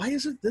 Why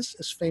isn't this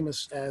as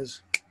famous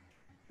as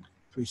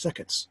 3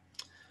 seconds?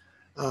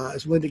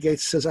 As Melinda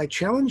Gates says, I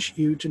challenge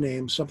you to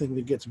name something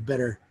that gets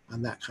better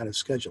on that kind of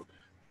schedule.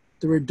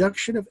 The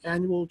reduction of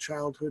annual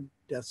childhood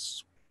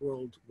deaths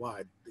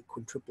worldwide, the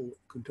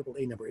quintuple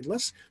A number, in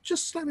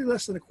just slightly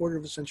less than a quarter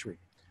of a century,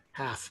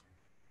 half.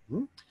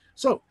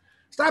 So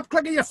stop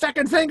clicking your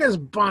feckin' fingers,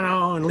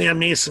 Bono and Liam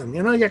Neeson.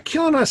 You know, you're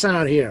killing us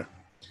out here.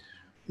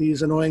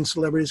 These annoying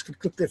celebrities could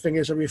click their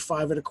fingers every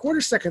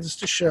 5.25 seconds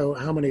to show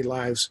how many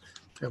lives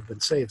have been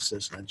saved,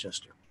 says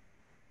Manchester.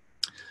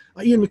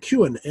 Ian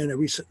McEwan, in a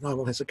recent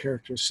novel, has a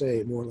character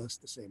say more or less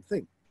the same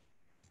thing.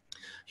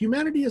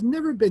 Humanity has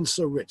never been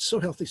so rich, so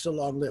healthy, so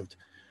long-lived.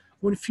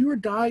 When fewer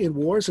die in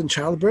wars and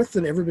childbirth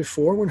than ever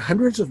before, when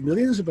hundreds of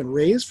millions have been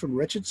raised from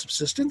wretched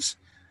subsistence,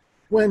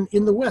 when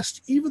in the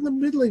West, even the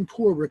middling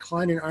poor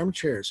recline in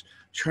armchairs,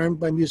 charmed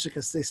by music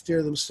as they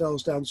steer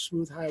themselves down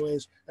smooth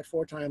highways at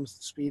 4 times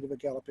the speed of a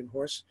galloping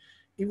horse,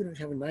 even if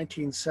you have a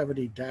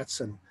 1970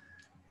 Datsun,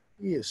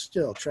 he is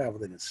still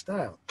traveling in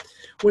style.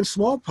 When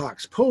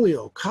smallpox,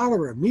 polio,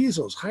 cholera,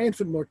 measles, high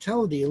infant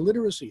mortality,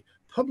 illiteracy,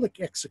 public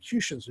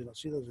executions, we don't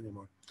see those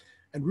anymore,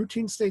 and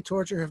routine state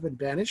torture have been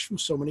banished from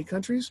so many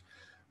countries,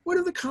 what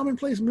are the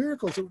commonplace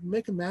miracles that would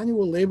make a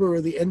manual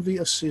laborer the envy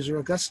of Caesar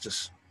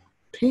Augustus?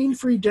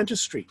 Pain-free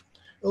dentistry,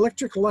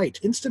 electric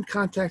light, instant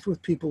contact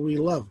with people we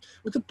love,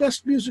 with the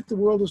best music the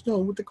world has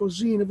known, with the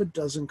cuisine of a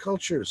dozen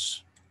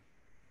cultures.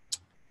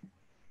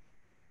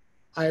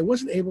 I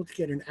wasn't able to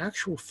get an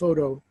actual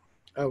photo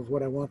of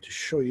what I want to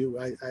show you.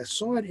 I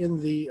saw it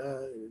in the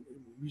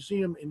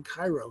museum in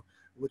Cairo,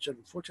 which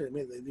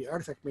unfortunately the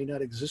artifact may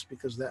not exist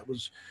because that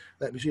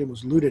museum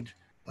was looted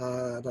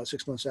about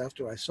 6 months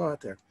after I saw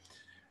it there.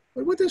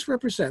 But what this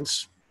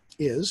represents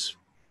is,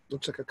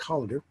 looks like a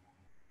colander.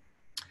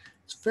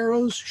 It's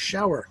Pharaoh's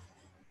shower.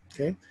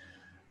 Okay,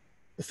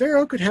 the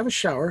Pharaoh could have a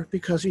shower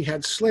because he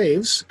had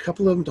slaves, a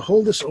couple of them to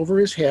hold this over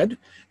his head,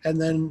 and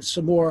then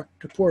some more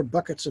to pour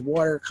buckets of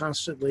water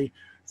constantly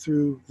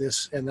through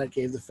this, and that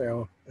gave the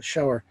Pharaoh a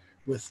shower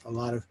with a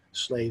lot of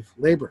slave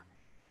labor.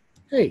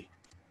 Hey,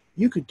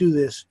 you could do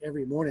this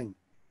every morning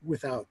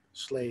without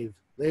slave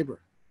labor.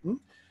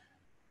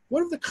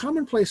 One of the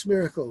commonplace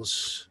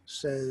miracles,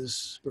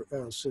 says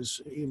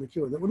Ian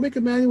McEwan, that would make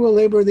a manual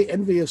labor the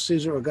envy of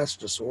Caesar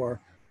Augustus or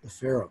the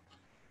Pharaoh.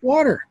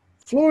 Water,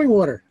 flowing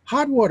water,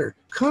 hot water,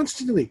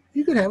 constantly.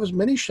 You could have as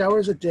many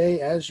showers a day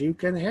as you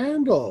can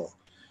handle.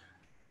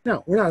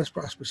 Now, we're not as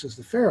prosperous as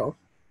the Pharaoh,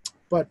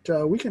 but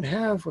we can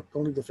have what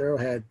only the Pharaoh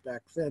had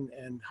back then,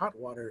 and hot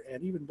water,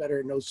 and even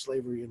better, no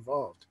slavery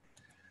involved.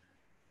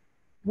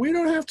 We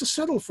don't have to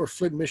settle for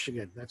Flint,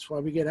 Michigan. That's why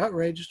we get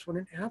outraged when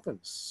it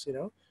happens, you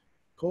know.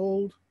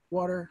 Cold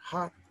water,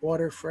 hot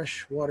water,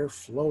 fresh water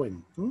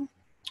flowing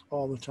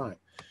all the time.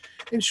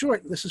 In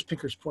short, this is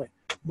Pinker's point.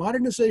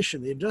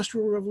 Modernization, the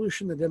Industrial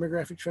Revolution, the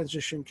demographic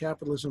transition,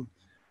 capitalism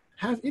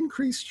have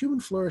increased human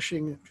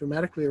flourishing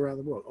dramatically around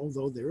the world,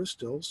 although there is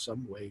still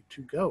some way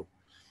to go.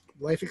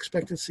 Life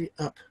expectancy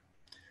up.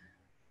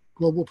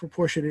 Global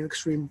proportion in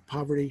extreme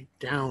poverty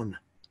down.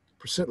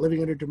 Percent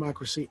living under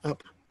democracy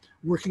up.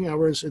 Working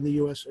hours in the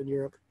US and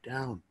Europe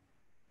down.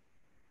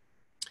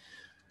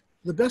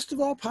 The best of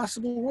all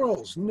possible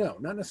worlds? No,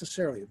 not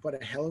necessarily, but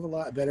a hell of a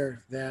lot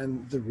better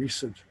than the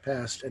recent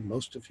past and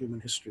most of human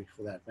history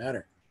for that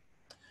matter.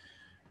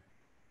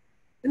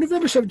 In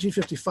November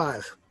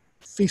 1755,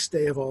 feast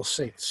day of All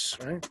Saints,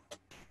 right?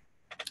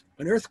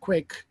 An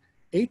earthquake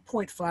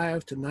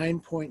 8.5 to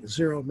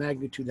 9.0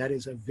 magnitude, that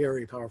is a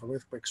very powerful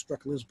earthquake,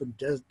 struck Lisbon,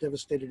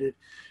 devastated it.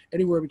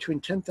 Anywhere between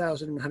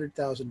 10,000 and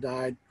 100,000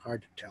 died,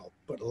 hard to tell,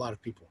 but a lot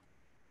of people.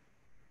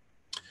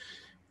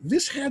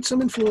 This had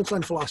some influence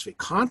on philosophy.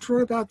 Kant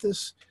wrote about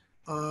this.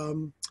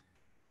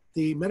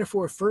 The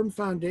metaphor of firm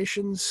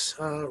foundations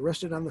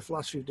rested on the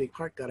philosophy of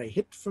Descartes, got a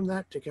hit from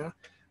that.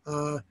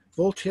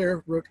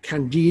 Voltaire wrote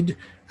Candide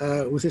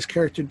with his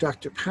character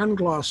Dr.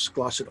 Pangloss,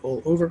 gloss it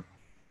all over.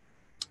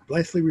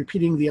 Blithely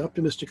repeating the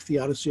optimistic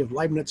theodicy of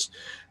Leibniz.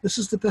 This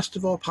is the best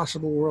of all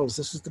possible worlds.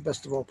 This is the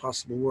best of all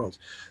possible worlds.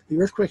 The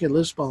earthquake in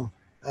Lisbon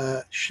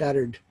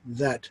shattered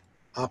that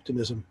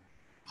optimism.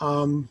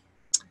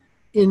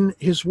 In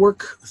his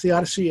work,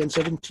 Theodicy, in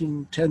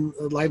 1710,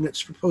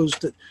 Leibniz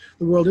proposed that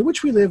the world in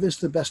which we live is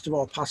the best of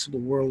all possible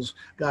worlds.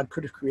 God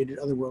could have created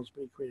other worlds,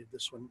 but he created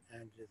this one,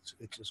 and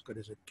it's as good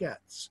as it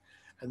gets.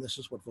 And this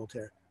is what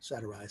Voltaire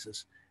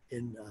satirizes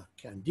in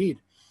Candide.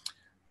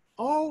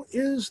 All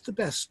is the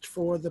best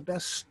for the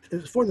best,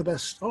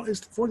 all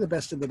is for the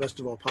best in the best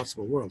of all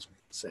possible worlds,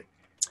 say.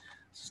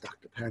 This is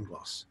Dr.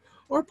 Pangloss.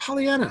 Or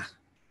Pollyanna.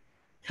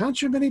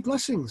 Count your many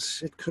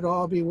blessings. It could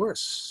all be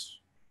worse.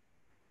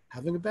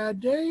 Having a bad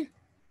day?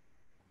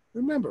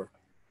 Remember,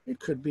 it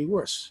could be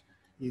worse.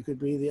 You could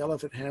be the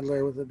elephant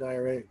handler with a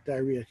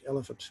diarrheic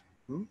elephant.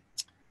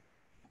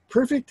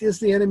 Perfect is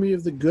the enemy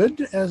of the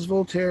good, as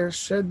Voltaire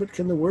said, but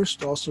can the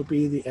worst also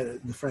be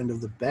the friend of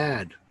the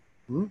bad?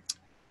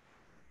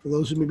 For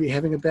those who may be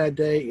having a bad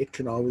day, it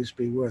can always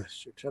be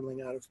worse. You're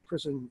tunneling out of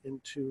prison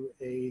into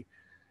a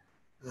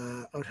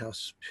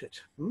outhouse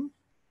pit.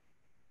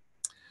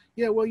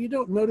 Yeah, well, you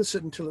don't notice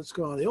it until it's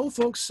gone. The old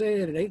folks say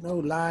it ain't no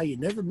lie. You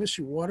never miss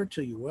your water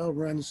till your well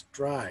runs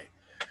dry.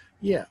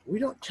 Yeah, we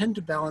don't tend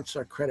to balance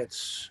our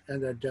credits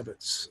and our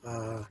debits.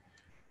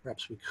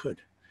 Perhaps we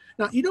could.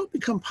 Now, you don't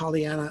become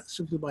Pollyanna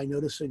simply by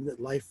noticing that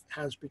life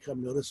has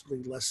become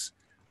noticeably less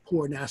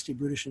poor, nasty,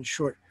 brutish, and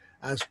short,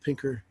 as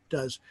Pinker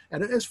does,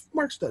 and as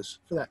Marx does,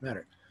 for that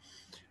matter.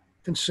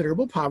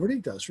 Considerable poverty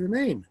does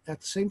remain.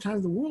 At the same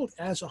time, the world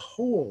as a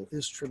whole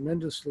is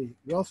tremendously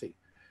wealthy.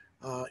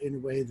 In a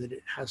way that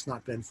it has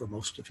not been for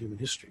most of human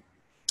history.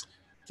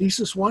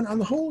 Thesis 1, on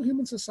the whole,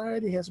 human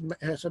society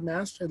has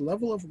amassed a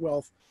level of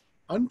wealth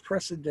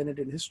unprecedented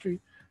in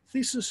history.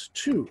 Thesis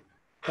 2,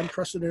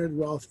 unprecedented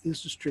wealth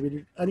is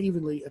distributed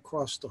unevenly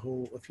across the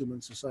whole of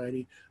human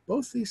society.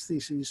 Both these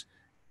theses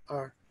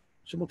are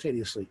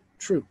simultaneously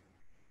true.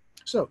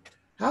 So,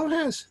 how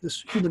has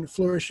this human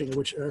flourishing, of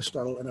which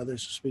Aristotle and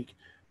others speak,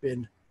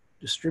 been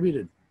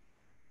distributed?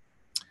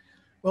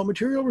 Well,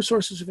 material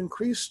resources have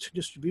increased.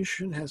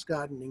 Distribution has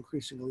gotten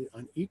increasingly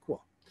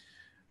unequal.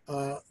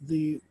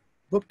 The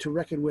book to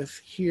reckon with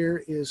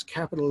here is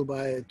Capital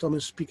by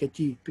Thomas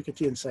Piketty.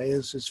 Piketty and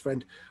Saez, his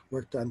friend,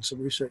 worked on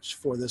some research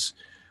for this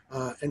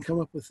and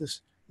come up with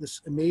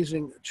this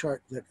amazing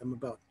chart that I'm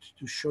about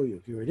to show you.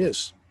 Here it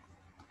is.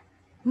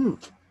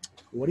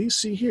 What do you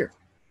see here?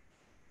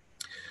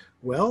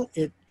 Well,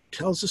 it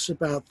tells us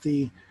about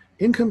the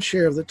income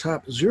share of the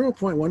top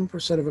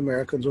 0.1% of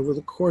Americans over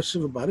the course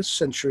of about a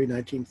century,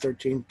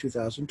 1913 to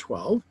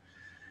 2012.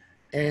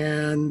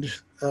 And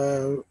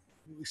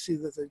we see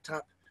that the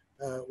top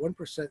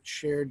 1%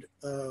 shared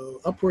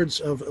upwards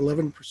of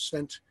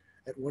 11%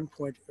 at one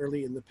point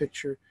early in the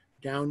picture,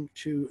 down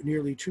to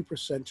nearly 2%,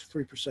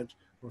 3%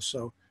 or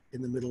so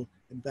in the middle,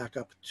 and back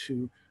up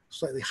to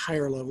slightly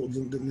higher level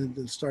than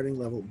the starting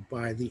level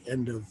by the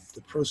end of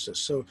the process.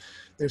 So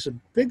there's a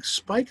big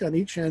spike on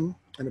each end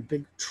and a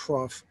big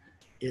trough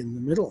in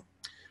the middle.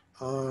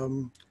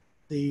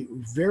 The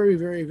very,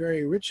 very,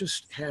 very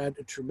richest had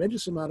a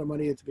tremendous amount of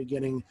money at the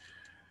beginning.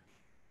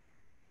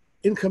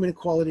 Income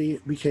inequality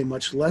became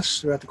much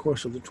less throughout the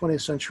course of the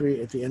 20th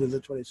century. At the end of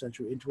the 20th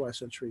century, into our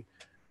century,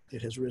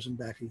 it has risen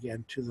back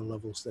again to the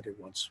levels that it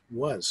once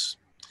was.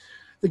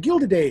 The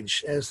Gilded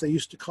Age, as they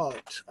used to call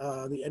it,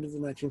 the end of the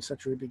 19th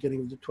century,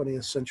 beginning of the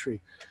 20th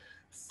century,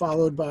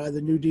 followed by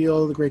the New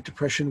Deal, the Great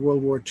Depression,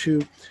 World War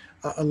II,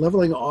 a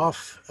leveling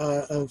off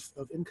of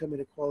income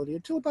inequality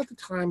until about the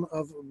time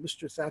of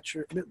Mrs.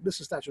 Thatcher,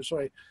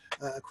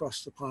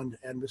 across the pond,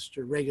 and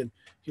Mr. Reagan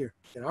here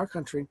in our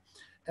country.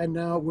 And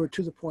now we're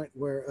to the point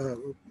where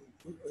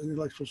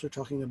intellectuals are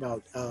talking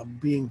about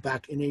being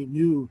back in a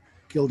new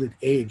Gilded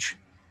Age.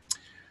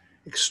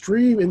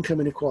 Extreme income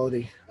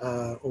inequality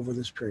over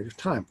this period of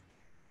time.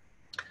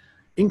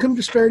 Income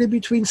disparity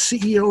between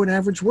CEO and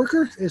average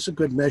worker is a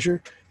good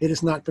measure. It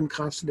has not been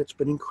constant, it's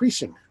been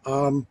increasing.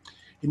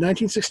 In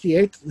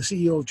 1968, the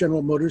CEO of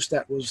General Motors,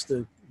 that was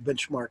the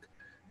benchmark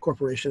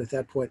corporation at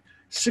that point,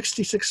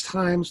 66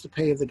 times the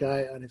pay of the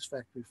guy on his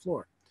factory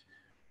floor.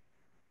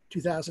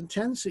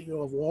 2010,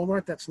 CEO of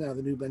Walmart, that's now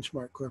the new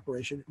benchmark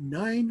corporation,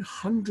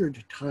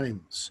 900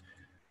 times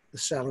the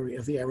salary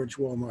of the average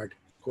Walmart,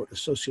 quote,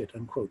 associate,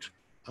 unquote,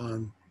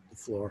 on the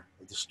floor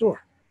of the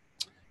store.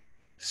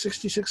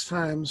 66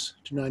 times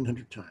to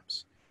 900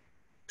 times.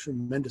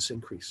 Tremendous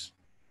increase.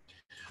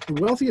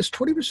 The wealthiest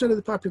 20% of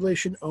the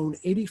population own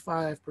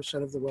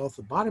 85% of the wealth.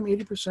 The bottom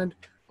 80%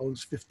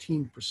 owns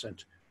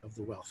 15% of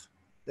the wealth.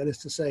 That is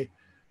to say,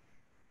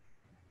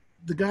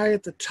 the guy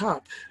at the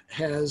top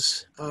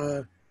has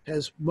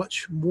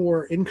much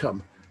more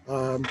income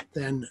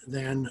than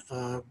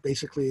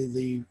basically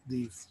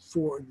the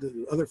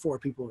other four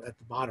people at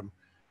the bottom,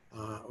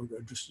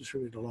 are just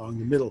distributed along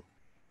the middle.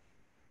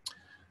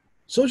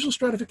 Social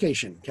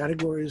stratification,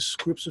 categories,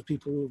 groups of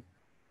people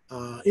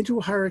into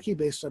a hierarchy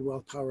based on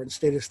wealth, power, and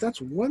status. That's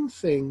one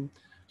thing.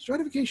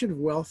 Stratification of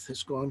wealth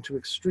has gone to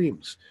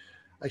extremes.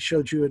 I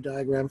showed you a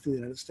diagram for the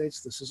United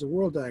States. This is a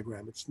world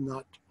diagram. It's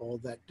not all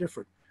that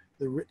different.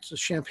 It's a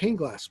champagne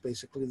glass,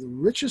 basically. The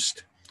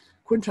richest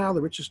quintile,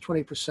 the richest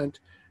 20%,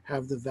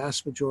 have the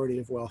vast majority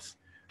of wealth,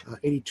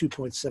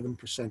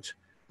 82.7%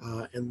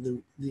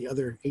 and the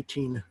other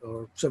 18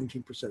 or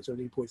 17%,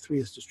 17.3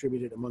 is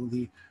distributed among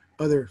the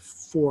other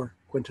 4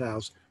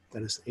 quintiles,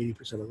 that is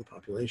 80% of the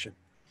population.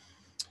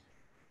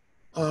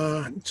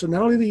 So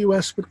not only the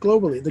US, but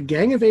globally, the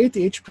Gang of 8,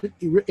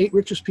 the 8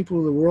 richest people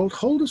in the world,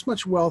 hold as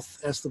much wealth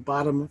as the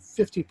bottom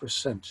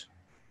 50%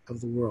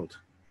 of the world.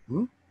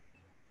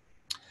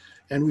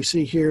 And we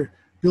see here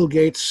Bill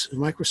Gates,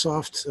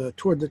 Microsoft,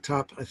 toward the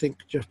top. I think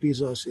Jeff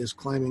Bezos is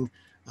climbing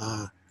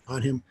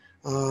on him.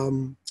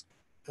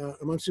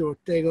 Amancio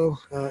Ortega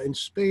in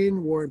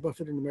Spain, Warren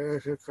Buffett in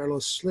America,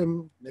 Carlos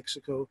Slim,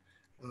 Mexico,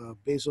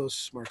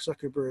 Bezos, Mark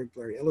Zuckerberg,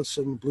 Larry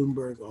Ellison,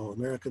 Bloomberg, all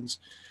Americans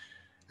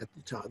at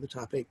the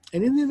top 8.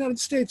 And in the United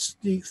States,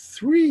 the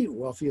 3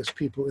 wealthiest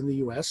people in the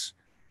US,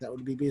 that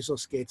would be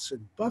Bezos, Gates,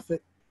 and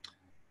Buffett,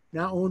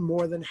 now own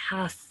more than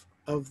half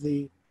of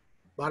the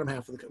bottom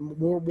half of the,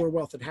 more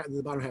wealth than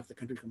the bottom half of the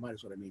country combined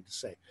is what I mean to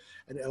say.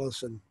 And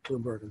Ellison,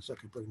 Bloomberg, and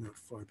Zuckerberg not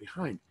far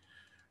behind.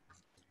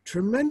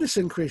 Tremendous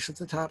increase at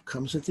the top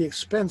comes at the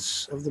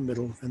expense of the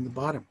middle and the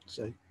bottom, as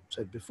I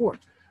said before.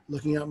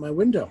 Looking out my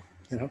window,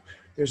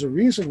 there's a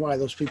reason why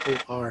those people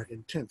are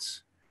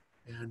intense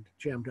and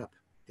jammed up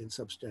in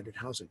substandard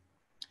housing.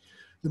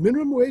 The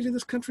minimum wage in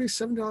this country is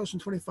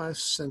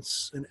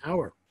 $7.25 an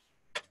hour.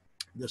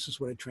 This is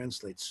what it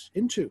translates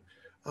into.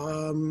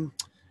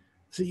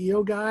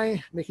 CEO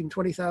guy making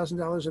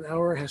 $20,000 an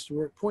hour has to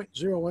work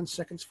 0.01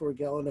 seconds for a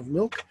gallon of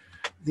milk.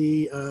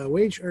 The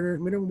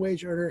minimum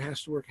wage earner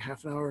has to work a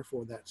half an hour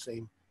for that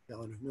same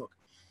gallon of milk.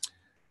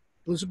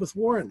 Elizabeth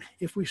Warren,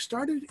 if we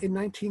started in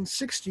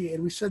 1960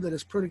 and we said that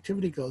as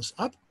productivity goes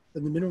up,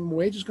 then the minimum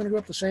wage is going to go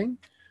up the same.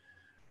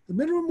 The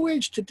minimum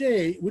wage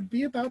today would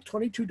be about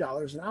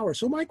 $22 an hour.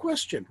 So my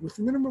question, with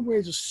the minimum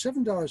wage of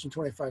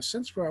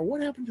 $7.25 per hour,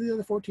 what happened to the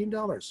other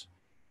 $14?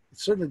 It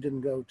certainly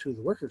didn't go to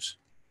the workers.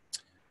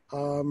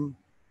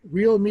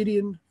 Real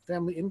median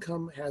family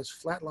income has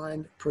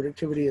flatlined.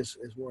 Productivity, as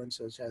Warren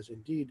says, has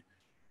indeed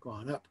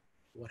gone up.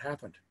 What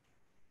happened?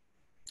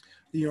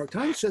 The New York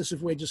Times says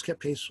if wages kept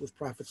pace with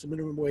profits, the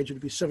minimum wage would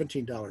be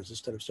 $17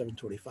 instead of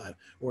 $7.25.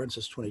 Warren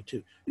says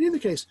 22. In either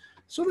case,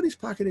 somebody's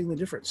pocketing the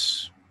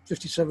difference,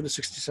 57 to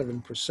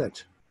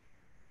 67%.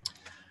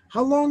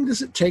 How long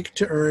does it take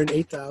to earn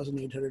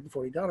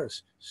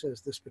 $8,840,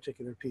 says this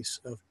particular piece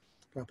of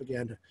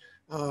propaganda.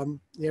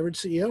 The average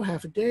CEO,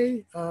 half a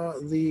day.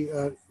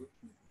 The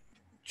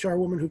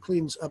charwoman who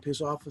cleans up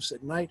his office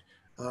at night,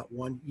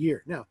 1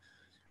 year. Now,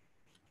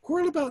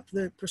 quarrel about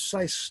the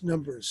precise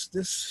numbers.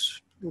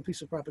 This little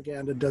piece of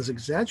propaganda does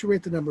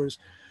exaggerate the numbers.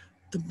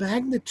 The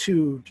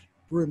magnitude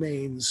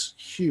remains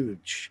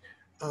huge.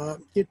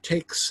 It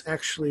takes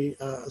actually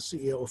a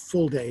CEO a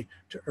full day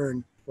to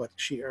earn what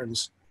she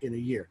earns in a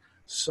year.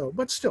 So,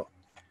 but still,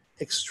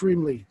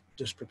 extremely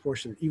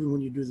disproportionate, even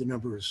when you do the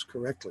numbers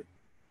correctly.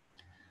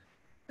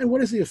 And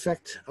what is the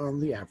effect on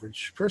the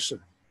average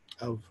person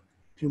of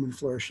human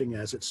flourishing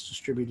as it's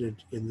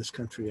distributed in this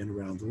country and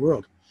around the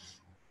world?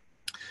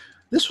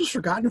 This was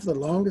forgotten for the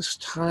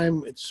longest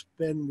time. It's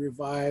been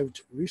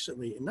revived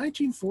recently. In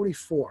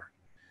 1944,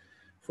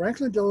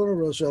 Franklin Delano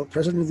Roosevelt,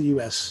 President of the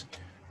U.S.,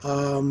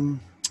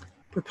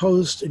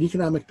 proposed an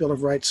economic Bill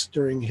of Rights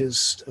during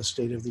his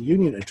State of the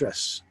Union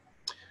address,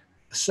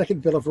 a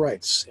second Bill of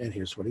Rights. And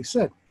here's what he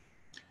said.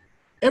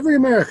 Every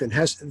American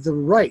has the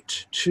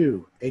right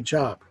to a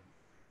job,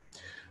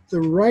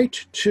 the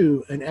right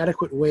to an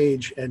adequate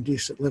wage and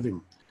decent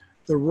living,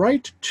 the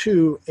right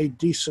to a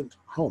decent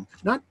home,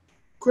 not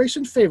grace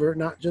and favor,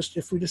 not just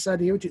if we decide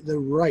to give it to you, the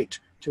right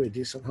to a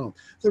decent home,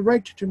 the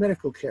right to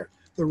medical care,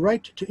 the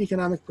right to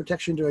economic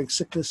protection during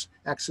sickness,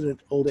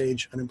 accident, old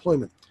age,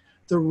 unemployment,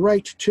 the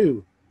right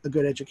to a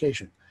good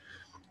education.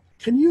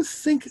 Can you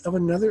think of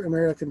another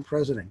American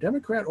president,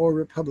 Democrat or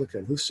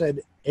Republican, who said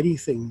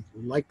anything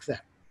like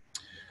that?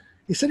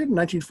 He said it in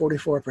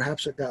 1944.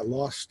 Perhaps it got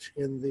lost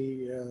in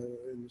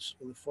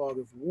the fog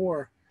of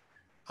war.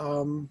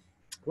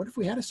 What if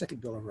we had a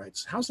second Bill of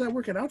Rights? How's that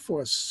working out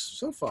for us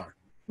so far?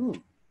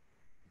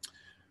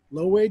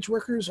 Low-wage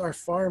workers are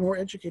far more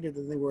educated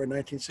than they were in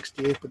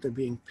 1968, but they're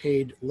being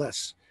paid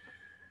less.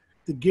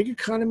 The gig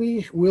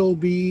economy will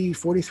be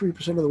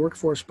 43% of the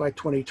workforce by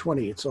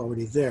 2020. It's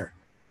already there.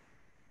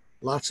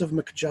 Lots of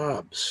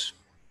McJobs.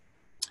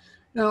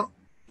 Now,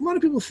 a lot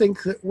of people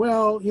think that,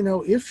 well,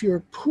 if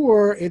you're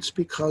poor, it's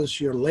because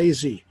you're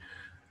lazy.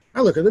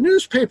 I look at the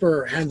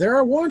newspaper and there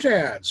are want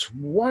ads.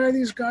 Why are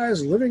these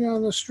guys living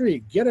on the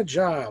street? Get a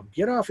job.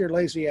 Get off your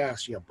lazy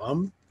ass, you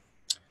bum.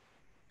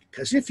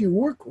 Because if you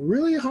work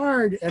really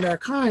hard and are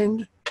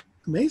kind,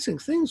 amazing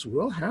things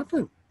will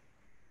happen.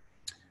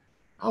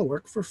 I'll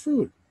work for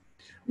food.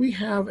 We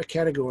have a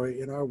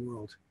category in our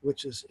world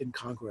which is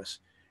incongruous.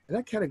 And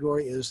that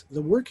category is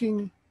the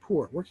working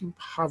poor, working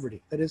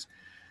poverty. That is,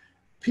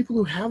 people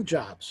who have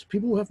jobs,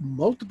 people who have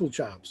multiple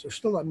jobs, are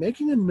still not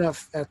making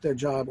enough at their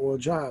job or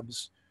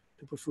jobs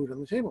to put food on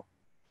the table.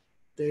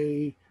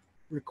 They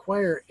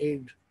require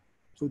aid,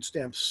 food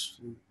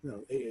stamps,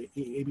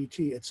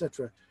 ABT,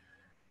 etc.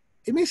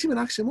 It may seem an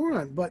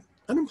oxymoron, but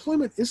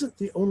unemployment isn't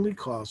the only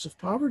cause of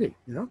poverty.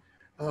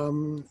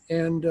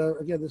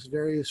 Again, this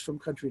varies from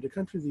country to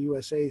country. The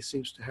USA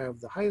seems to have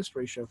the highest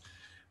ratio,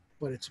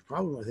 but it's a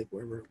problem, I think,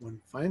 wherever one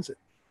finds it.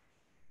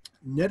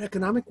 Net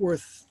economic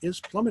worth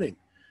is plummeting.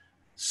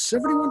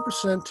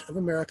 71% of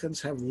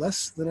Americans have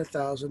less than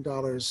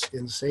 $1,000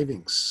 in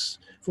savings.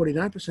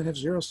 49% have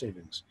zero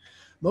savings.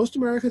 Most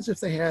Americans, if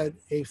they had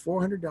a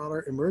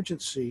 $400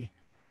 emergency,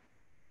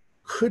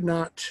 could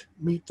not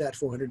meet that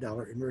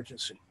 $400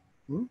 emergency.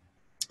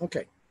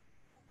 Okay.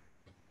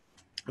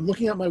 I'm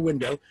looking out my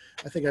window.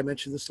 I think I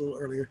mentioned this a little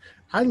earlier.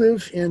 I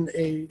live in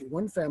a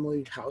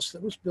one-family house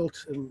that was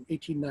built in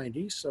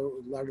 1890, so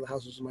a lot of the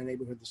houses in my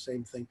neighborhood are the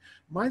same thing.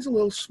 Mine's a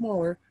little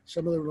smaller,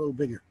 some of them are a little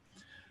bigger.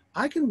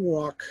 I can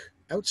walk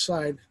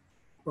outside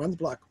around the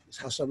block, this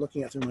house I'm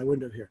looking at through my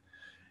window here,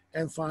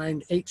 and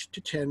find 8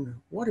 to 10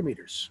 water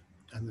meters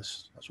on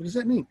this house. What does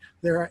that mean?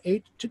 There are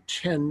 8 to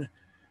 10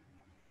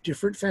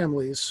 different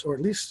families, or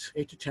at least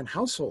 8 to 10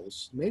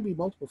 households, maybe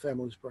multiple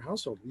families per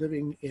household,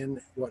 living in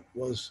what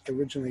was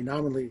originally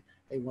nominally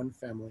a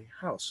one-family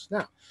house.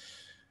 Now,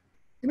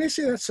 you may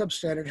say that's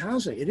substandard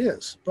housing. It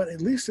is, but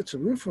at least it's a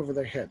roof over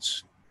their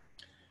heads.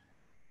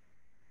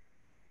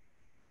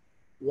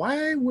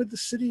 Why would the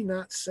city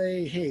not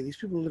say, hey, these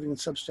people are living in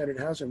substandard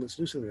housing, let's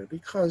do something?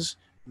 Because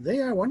they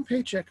are one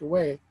paycheck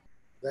away,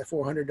 that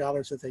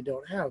 $400 that they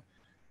don't have,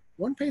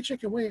 one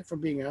paycheck away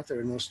from being out there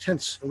in those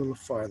tents a little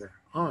farther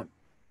on.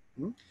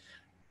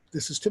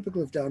 This is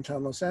typical of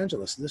downtown Los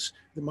Angeles.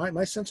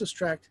 My census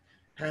tract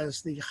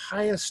has the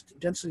highest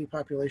density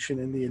population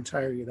in the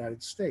entire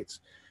United States.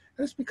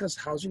 And it's because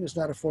housing is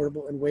not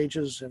affordable and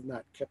wages have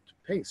not kept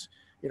pace.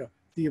 You know,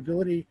 the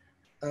ability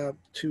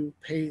to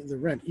pay the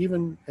rent,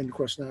 even, and of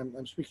course now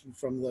I'm speaking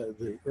from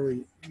the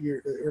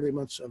early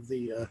months of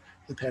the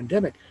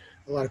pandemic,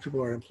 a lot of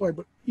people are unemployed,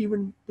 but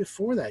even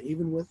before that,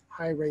 even with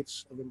high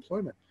rates of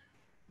employment,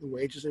 the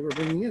wages they were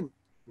bringing in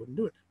wouldn't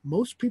do it.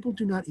 Most people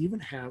do not even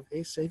have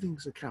a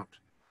savings account,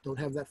 don't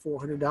have that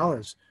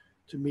 $400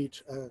 to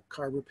meet a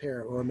car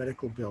repair or a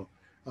medical bill,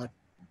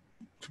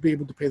 to be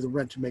able to pay the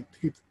rent to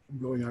keep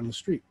going on the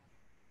street.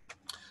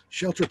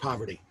 Shelter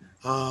poverty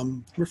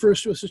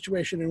refers to a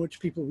situation in which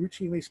people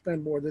routinely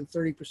spend more than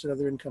 30% of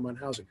their income on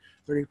housing.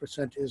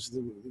 30% is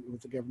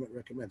what the government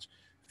recommends.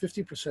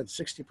 50%,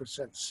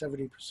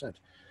 60%,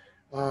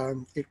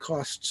 70%. It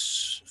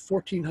costs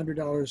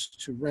 $1,400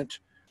 to rent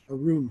a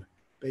room.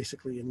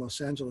 Basically, in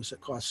Los Angeles, it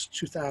costs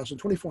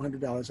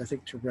 $2,400, I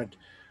think, to rent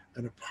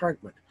an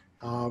apartment.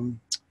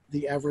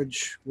 The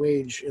average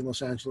wage in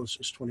Los Angeles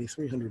is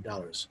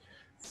 $2,300.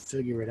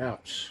 Figure it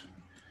out.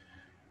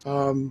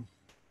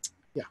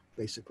 Yeah,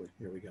 basically,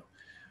 here we go.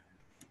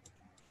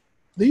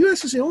 The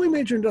U.S. is the only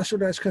major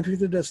industrialized country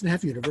that doesn't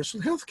have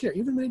universal health care.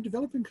 Even many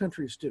developing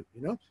countries do,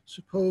 you know.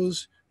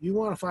 Suppose you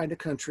want to find a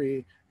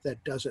country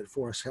that doesn't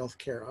force health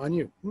care on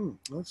you.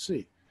 Let's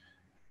see.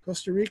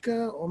 Costa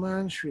Rica,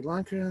 Oman, Sri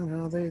Lanka,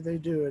 no, they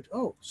do it.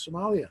 Oh,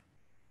 Somalia,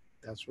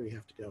 that's where you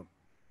have to go.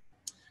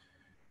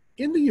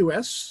 In the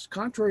U.S.,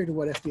 contrary to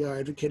what FDR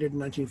advocated in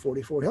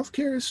 1944,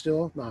 healthcare is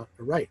still not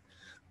a right.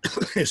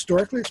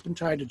 Historically, it's been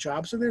tied to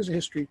jobs, and there's a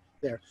history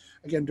there.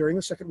 Again, during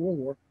the Second World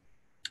War,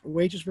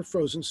 wages were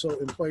frozen, so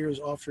employers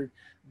offered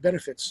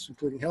benefits,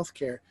 including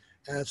healthcare,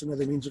 as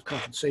another means of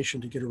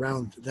compensation to get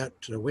around that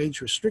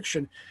wage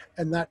restriction,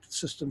 and that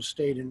system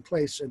stayed in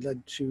place and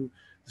led to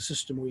the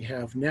system we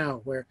have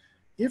now, where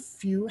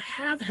if you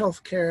have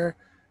health care,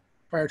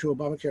 prior to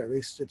Obamacare at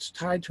least, it's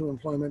tied to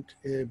employment,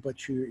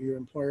 but your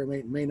employer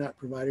may not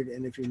provide it,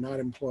 and if you're not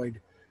employed,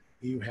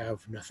 you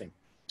have nothing.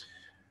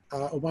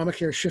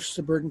 Obamacare shifts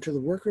the burden to the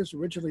workers.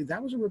 Originally,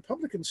 that was a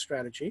Republican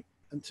strategy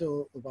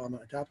until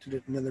Obama adopted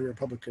it, and then the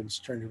Republicans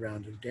turned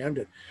around and damned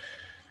it.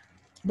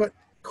 But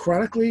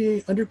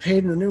chronically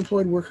underpaid and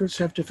underemployed workers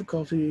have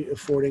difficulty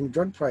affording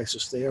drug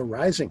prices. They are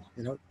rising.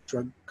 You know,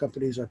 drug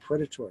companies are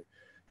predatory.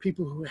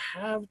 People who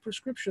have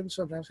prescriptions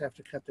sometimes have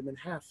to cut them in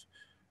half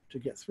to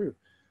get through.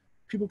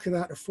 People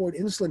cannot afford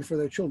insulin for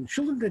their children.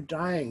 Children are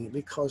dying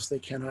because they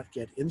cannot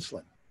get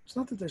insulin. It's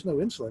not that there's no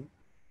insulin,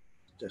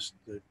 just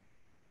the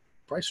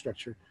price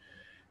structure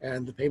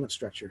and the payment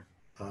structure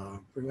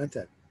prevent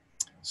that.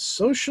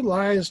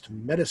 Socialized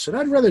medicine.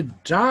 I'd rather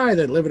die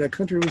than live in a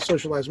country with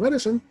socialized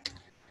medicine,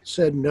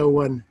 said no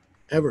one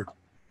ever.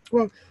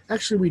 Well,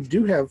 actually, we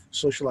do have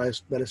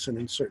socialized medicine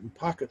in certain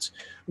pockets.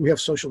 We have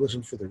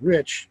socialism for the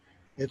rich.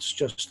 It's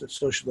just that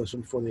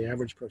socialism for the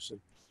average person,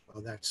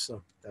 well, that's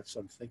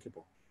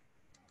unthinkable.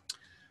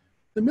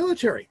 The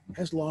military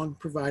has long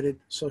provided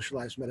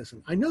socialized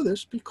medicine. I know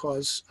this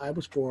because I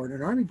was born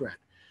an Army brat,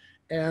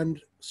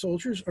 and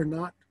soldiers are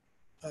not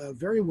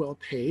very well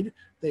paid.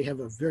 They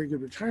have a very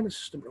good retirement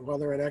system, but while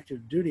they're on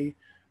active duty,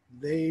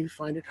 they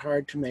find it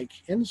hard to make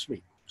ends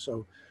meet.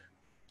 So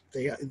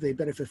they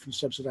benefit from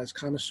subsidized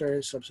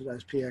commissaries,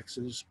 subsidized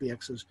PXs,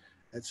 BXs,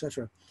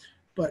 etc.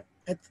 But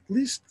at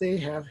least they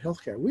have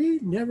healthcare. We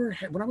never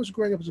had, when I was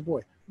growing up as a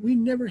boy, we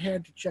never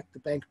had to check the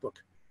bank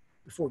book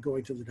before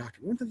going to the doctor.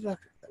 We went to the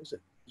doctor, that was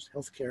it.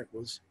 Healthcare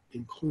was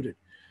included.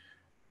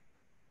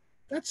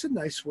 That's a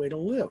nice way to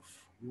live.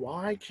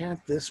 why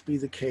can't this be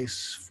the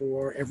case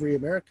for every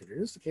American? It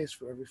is the case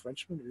for every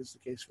Frenchman. It is the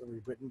case for every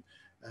Briton,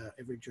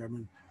 every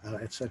German,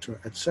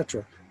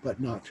 etc., but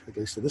not, at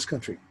least in this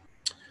country.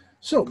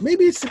 So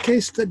maybe it's the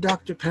case that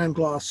Dr.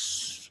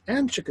 Pangloss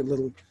and Chicken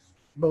Little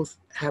both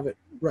have it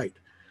right.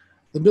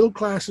 The middle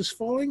class is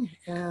falling,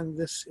 and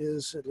this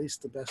is at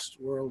least the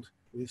best world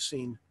we've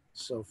seen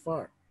so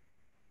far.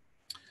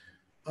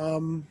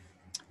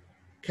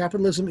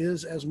 Capitalism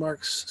is, as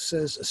Marx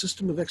says, a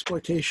system of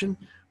exploitation,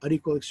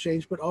 unequal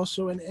exchange, but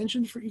also an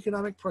engine for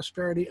economic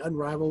prosperity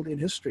unrivaled in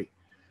history.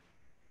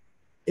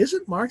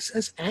 Isn't Marx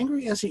as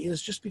angry as he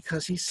is just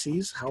because he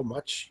sees how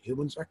much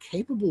humans are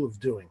capable of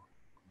doing?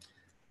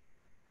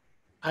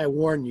 I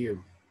warn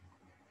you.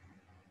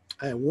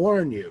 I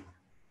warn you.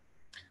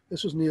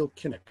 This was Neil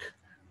Kinnock,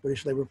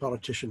 British Labour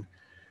politician,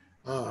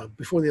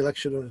 before the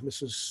election of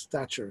Mrs.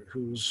 Thatcher,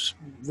 who's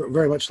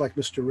very much like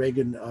Mr.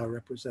 Reagan,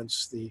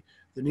 represents the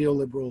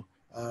neoliberal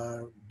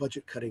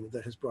budget cutting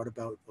that has brought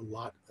about a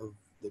lot of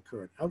the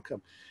current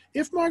outcome.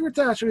 If Margaret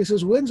Thatcher, he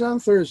says, wins on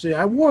Thursday,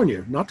 I warn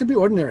you not to be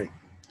ordinary.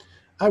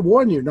 I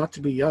warn you not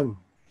to be young.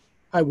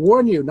 I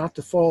warn you not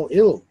to fall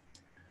ill.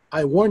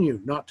 I warn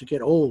you not to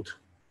get old.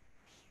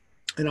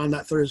 And on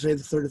that Thursday,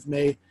 the 3rd of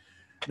May,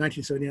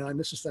 1979,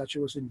 Mrs.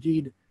 Thatcher was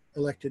indeed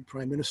elected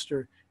prime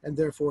minister, and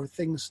therefore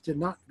things did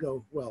not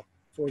go well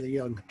for the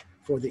young,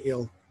 for the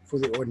ill, for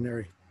the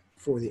ordinary,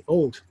 for the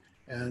old.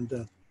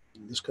 And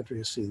this country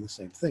has seen the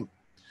same thing.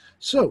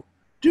 So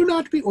do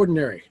not be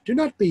ordinary. Do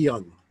not be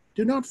young.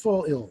 Do not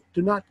fall ill.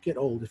 Do not get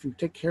old. If you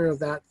take care of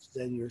that,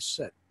 then you're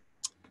set.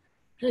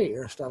 Hey,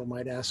 Aristotle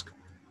might ask,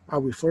 are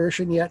we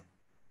flourishing yet?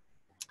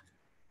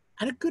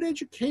 And a good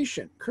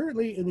education.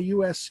 Currently in the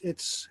US,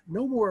 it's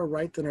no more a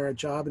right than a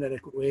job, an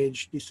adequate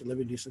wage, decent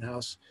living, decent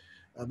house,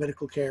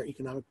 medical care,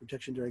 economic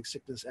protection during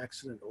sickness,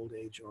 accident, old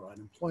age, or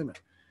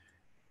unemployment.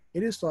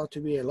 It is thought to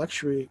be a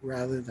luxury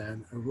rather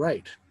than a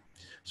right.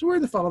 So we're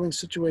in the following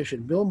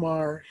situation. Bill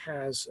Maher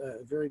has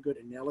a very good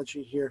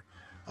analogy here.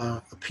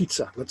 A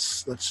pizza.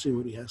 Let's see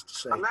what he has to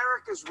say.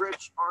 America's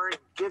rich aren't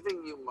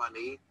giving you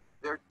money,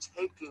 they're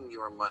taking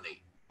your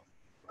money.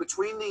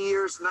 Between the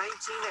years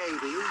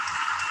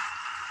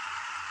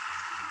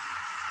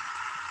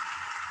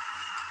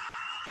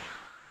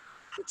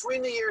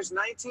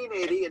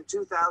 1980 and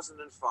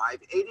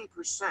 2005,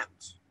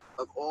 80%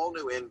 of all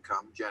new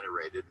income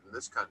generated in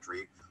this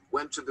country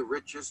went to the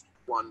richest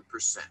 1%.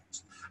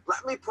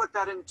 Let me put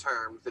that in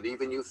terms that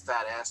even you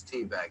fat-ass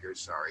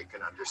teabaggers,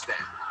 can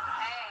understand.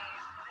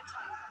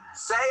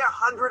 Say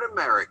 100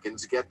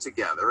 Americans get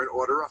together and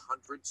order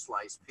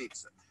 100-slice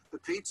pizza. The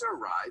pizza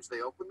arrives,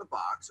 they open the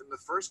box, and the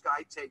first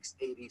guy takes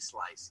 80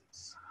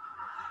 slices.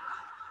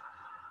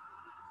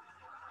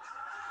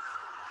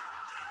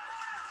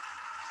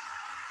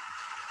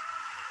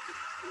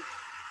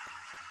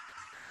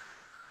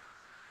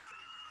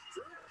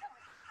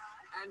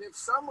 And if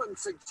someone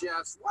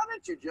suggests, why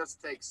don't you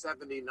just take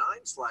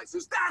 79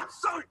 slices?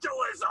 That's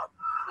socialism!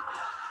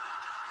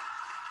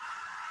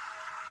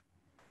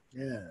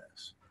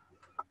 Yes.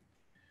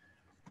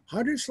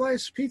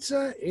 100-slice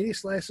pizza, 80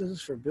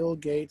 slices for Bill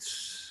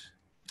Gates.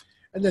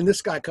 And then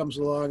this guy comes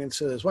along and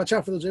says, watch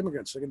out for those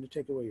immigrants. They're going to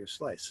take away your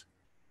slice.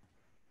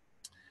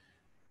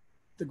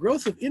 The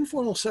growth of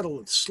informal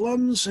settlements,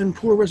 slums, and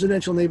poor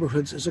residential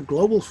neighborhoods is a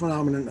global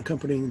phenomenon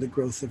accompanying the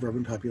growth of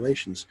urban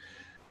populations.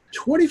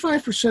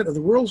 25% of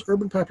the world's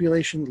urban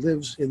population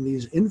lives in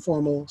these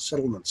informal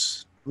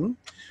settlements.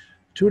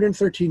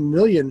 213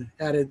 million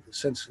added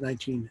since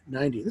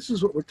 1990. This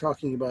is what we're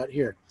talking about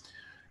here.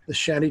 The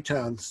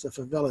shantytowns, the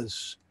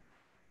favelas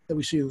that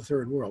we see in the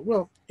third world.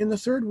 Well, in the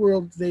third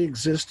world, they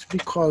exist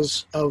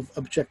because of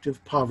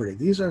objective poverty.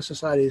 These are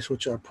societies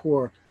which are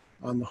poor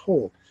on the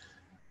whole.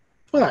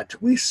 But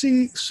we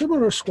see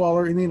similar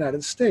squalor in the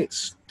United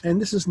States.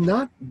 And this is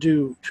not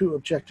due to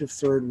objective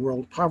third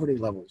world poverty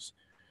levels.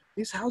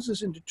 These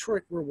houses in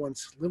Detroit were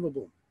once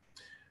livable.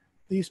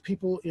 These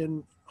people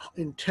in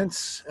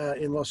tents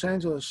in Los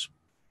Angeles,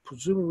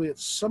 presumably at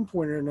some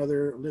point or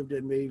another, lived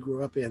in, maybe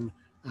grew up in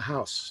a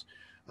house.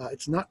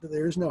 It's not that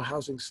there is no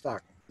housing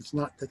stock. It's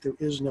not that there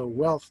is no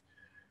wealth.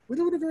 We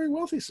live in a very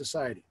wealthy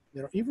society.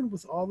 Even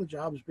with all the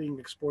jobs being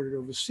exported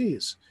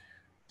overseas,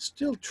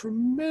 still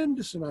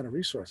tremendous amount of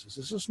resources.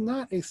 This is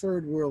not a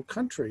third world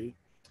country,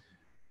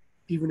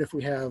 even if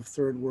we have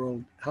third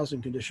world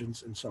housing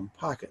conditions in some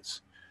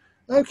pockets.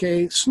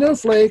 Okay,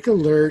 snowflake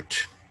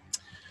alert.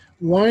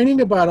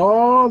 Whining about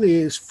all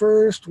these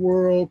first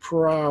world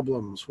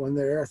problems when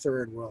there are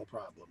third world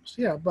problems.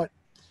 Yeah, but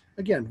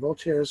again,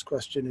 Voltaire's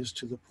question is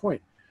to the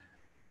point.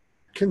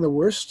 Can the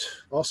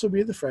worst also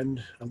be the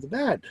friend of the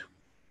bad?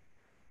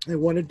 I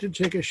wanted to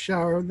take a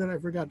shower and then I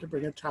forgot to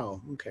bring a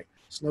towel. Okay,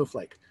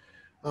 snowflake.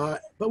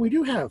 But we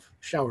do have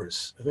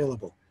showers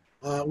available.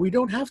 We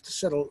don't have to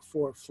settle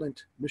for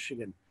Flint,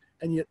 Michigan,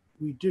 and yet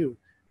we do,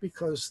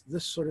 because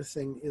this sort of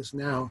thing is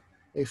now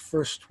a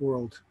first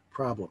world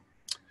problem.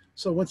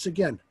 So once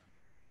again,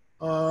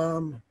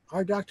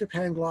 are Dr.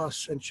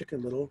 Pangloss and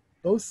Chicken Little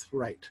both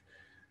right?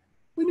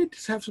 We need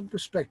to have some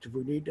perspective.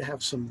 We need to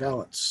have some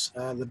balance.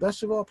 The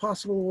best of all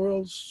possible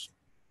worlds,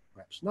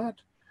 perhaps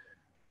not.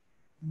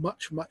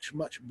 Much, much,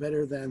 much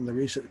better than the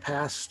recent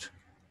past.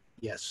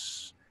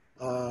 Yes.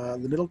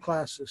 The middle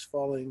class is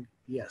falling.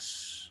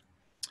 Yes.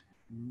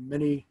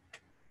 Many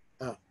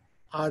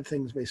odd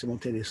things may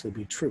simultaneously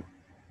be true.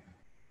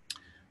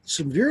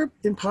 Severe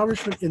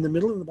impoverishment in the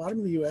middle and the bottom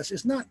of the U.S.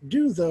 is not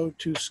due, though,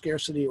 to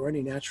scarcity or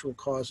any natural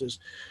causes.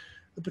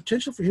 The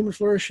potential for human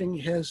flourishing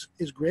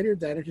is greater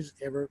than it has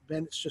ever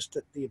been. It's just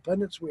that the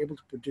abundance we're able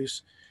to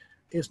produce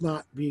is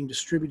not being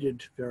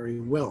distributed very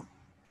well.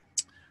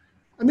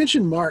 I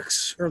mentioned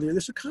Marx earlier.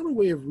 There's a common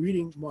way of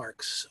reading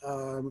Marx,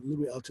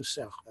 Louis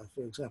Althusser,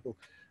 for example,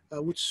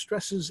 which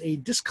stresses a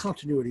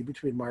discontinuity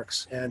between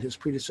Marx and his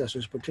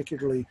predecessors,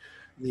 particularly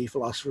the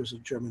philosophers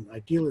of German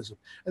idealism.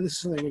 And this is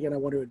something, again, I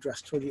want to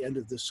address toward the end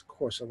of this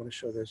course. I want to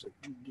show there's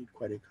indeed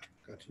quite a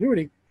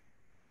continuity.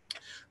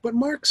 But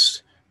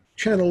Marx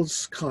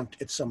channels Kant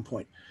at some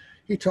point.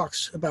 He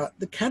talks about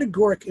the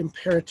categoric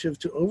imperative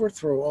to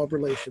overthrow all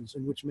relations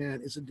in which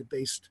man is a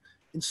debased,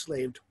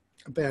 enslaved,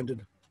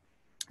 abandoned,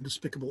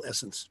 despicable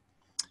essence.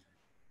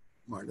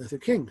 Martin Luther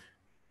King.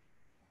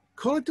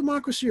 Call it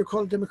democracy or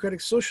call it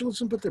democratic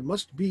socialism, but there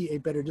must be a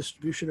better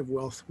distribution of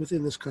wealth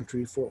within this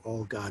country for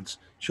all God's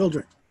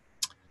children.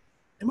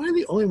 Am I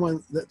the only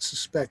one that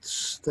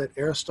suspects that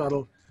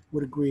Aristotle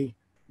would agree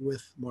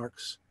with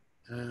Marx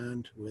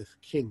and with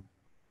King?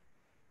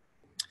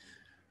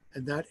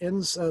 And that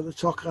ends the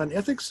talk on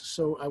ethics,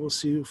 so I will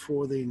see you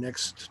for the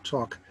next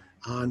talk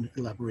on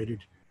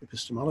elaborated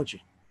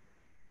epistemology.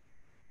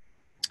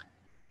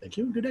 Thank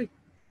you and good day.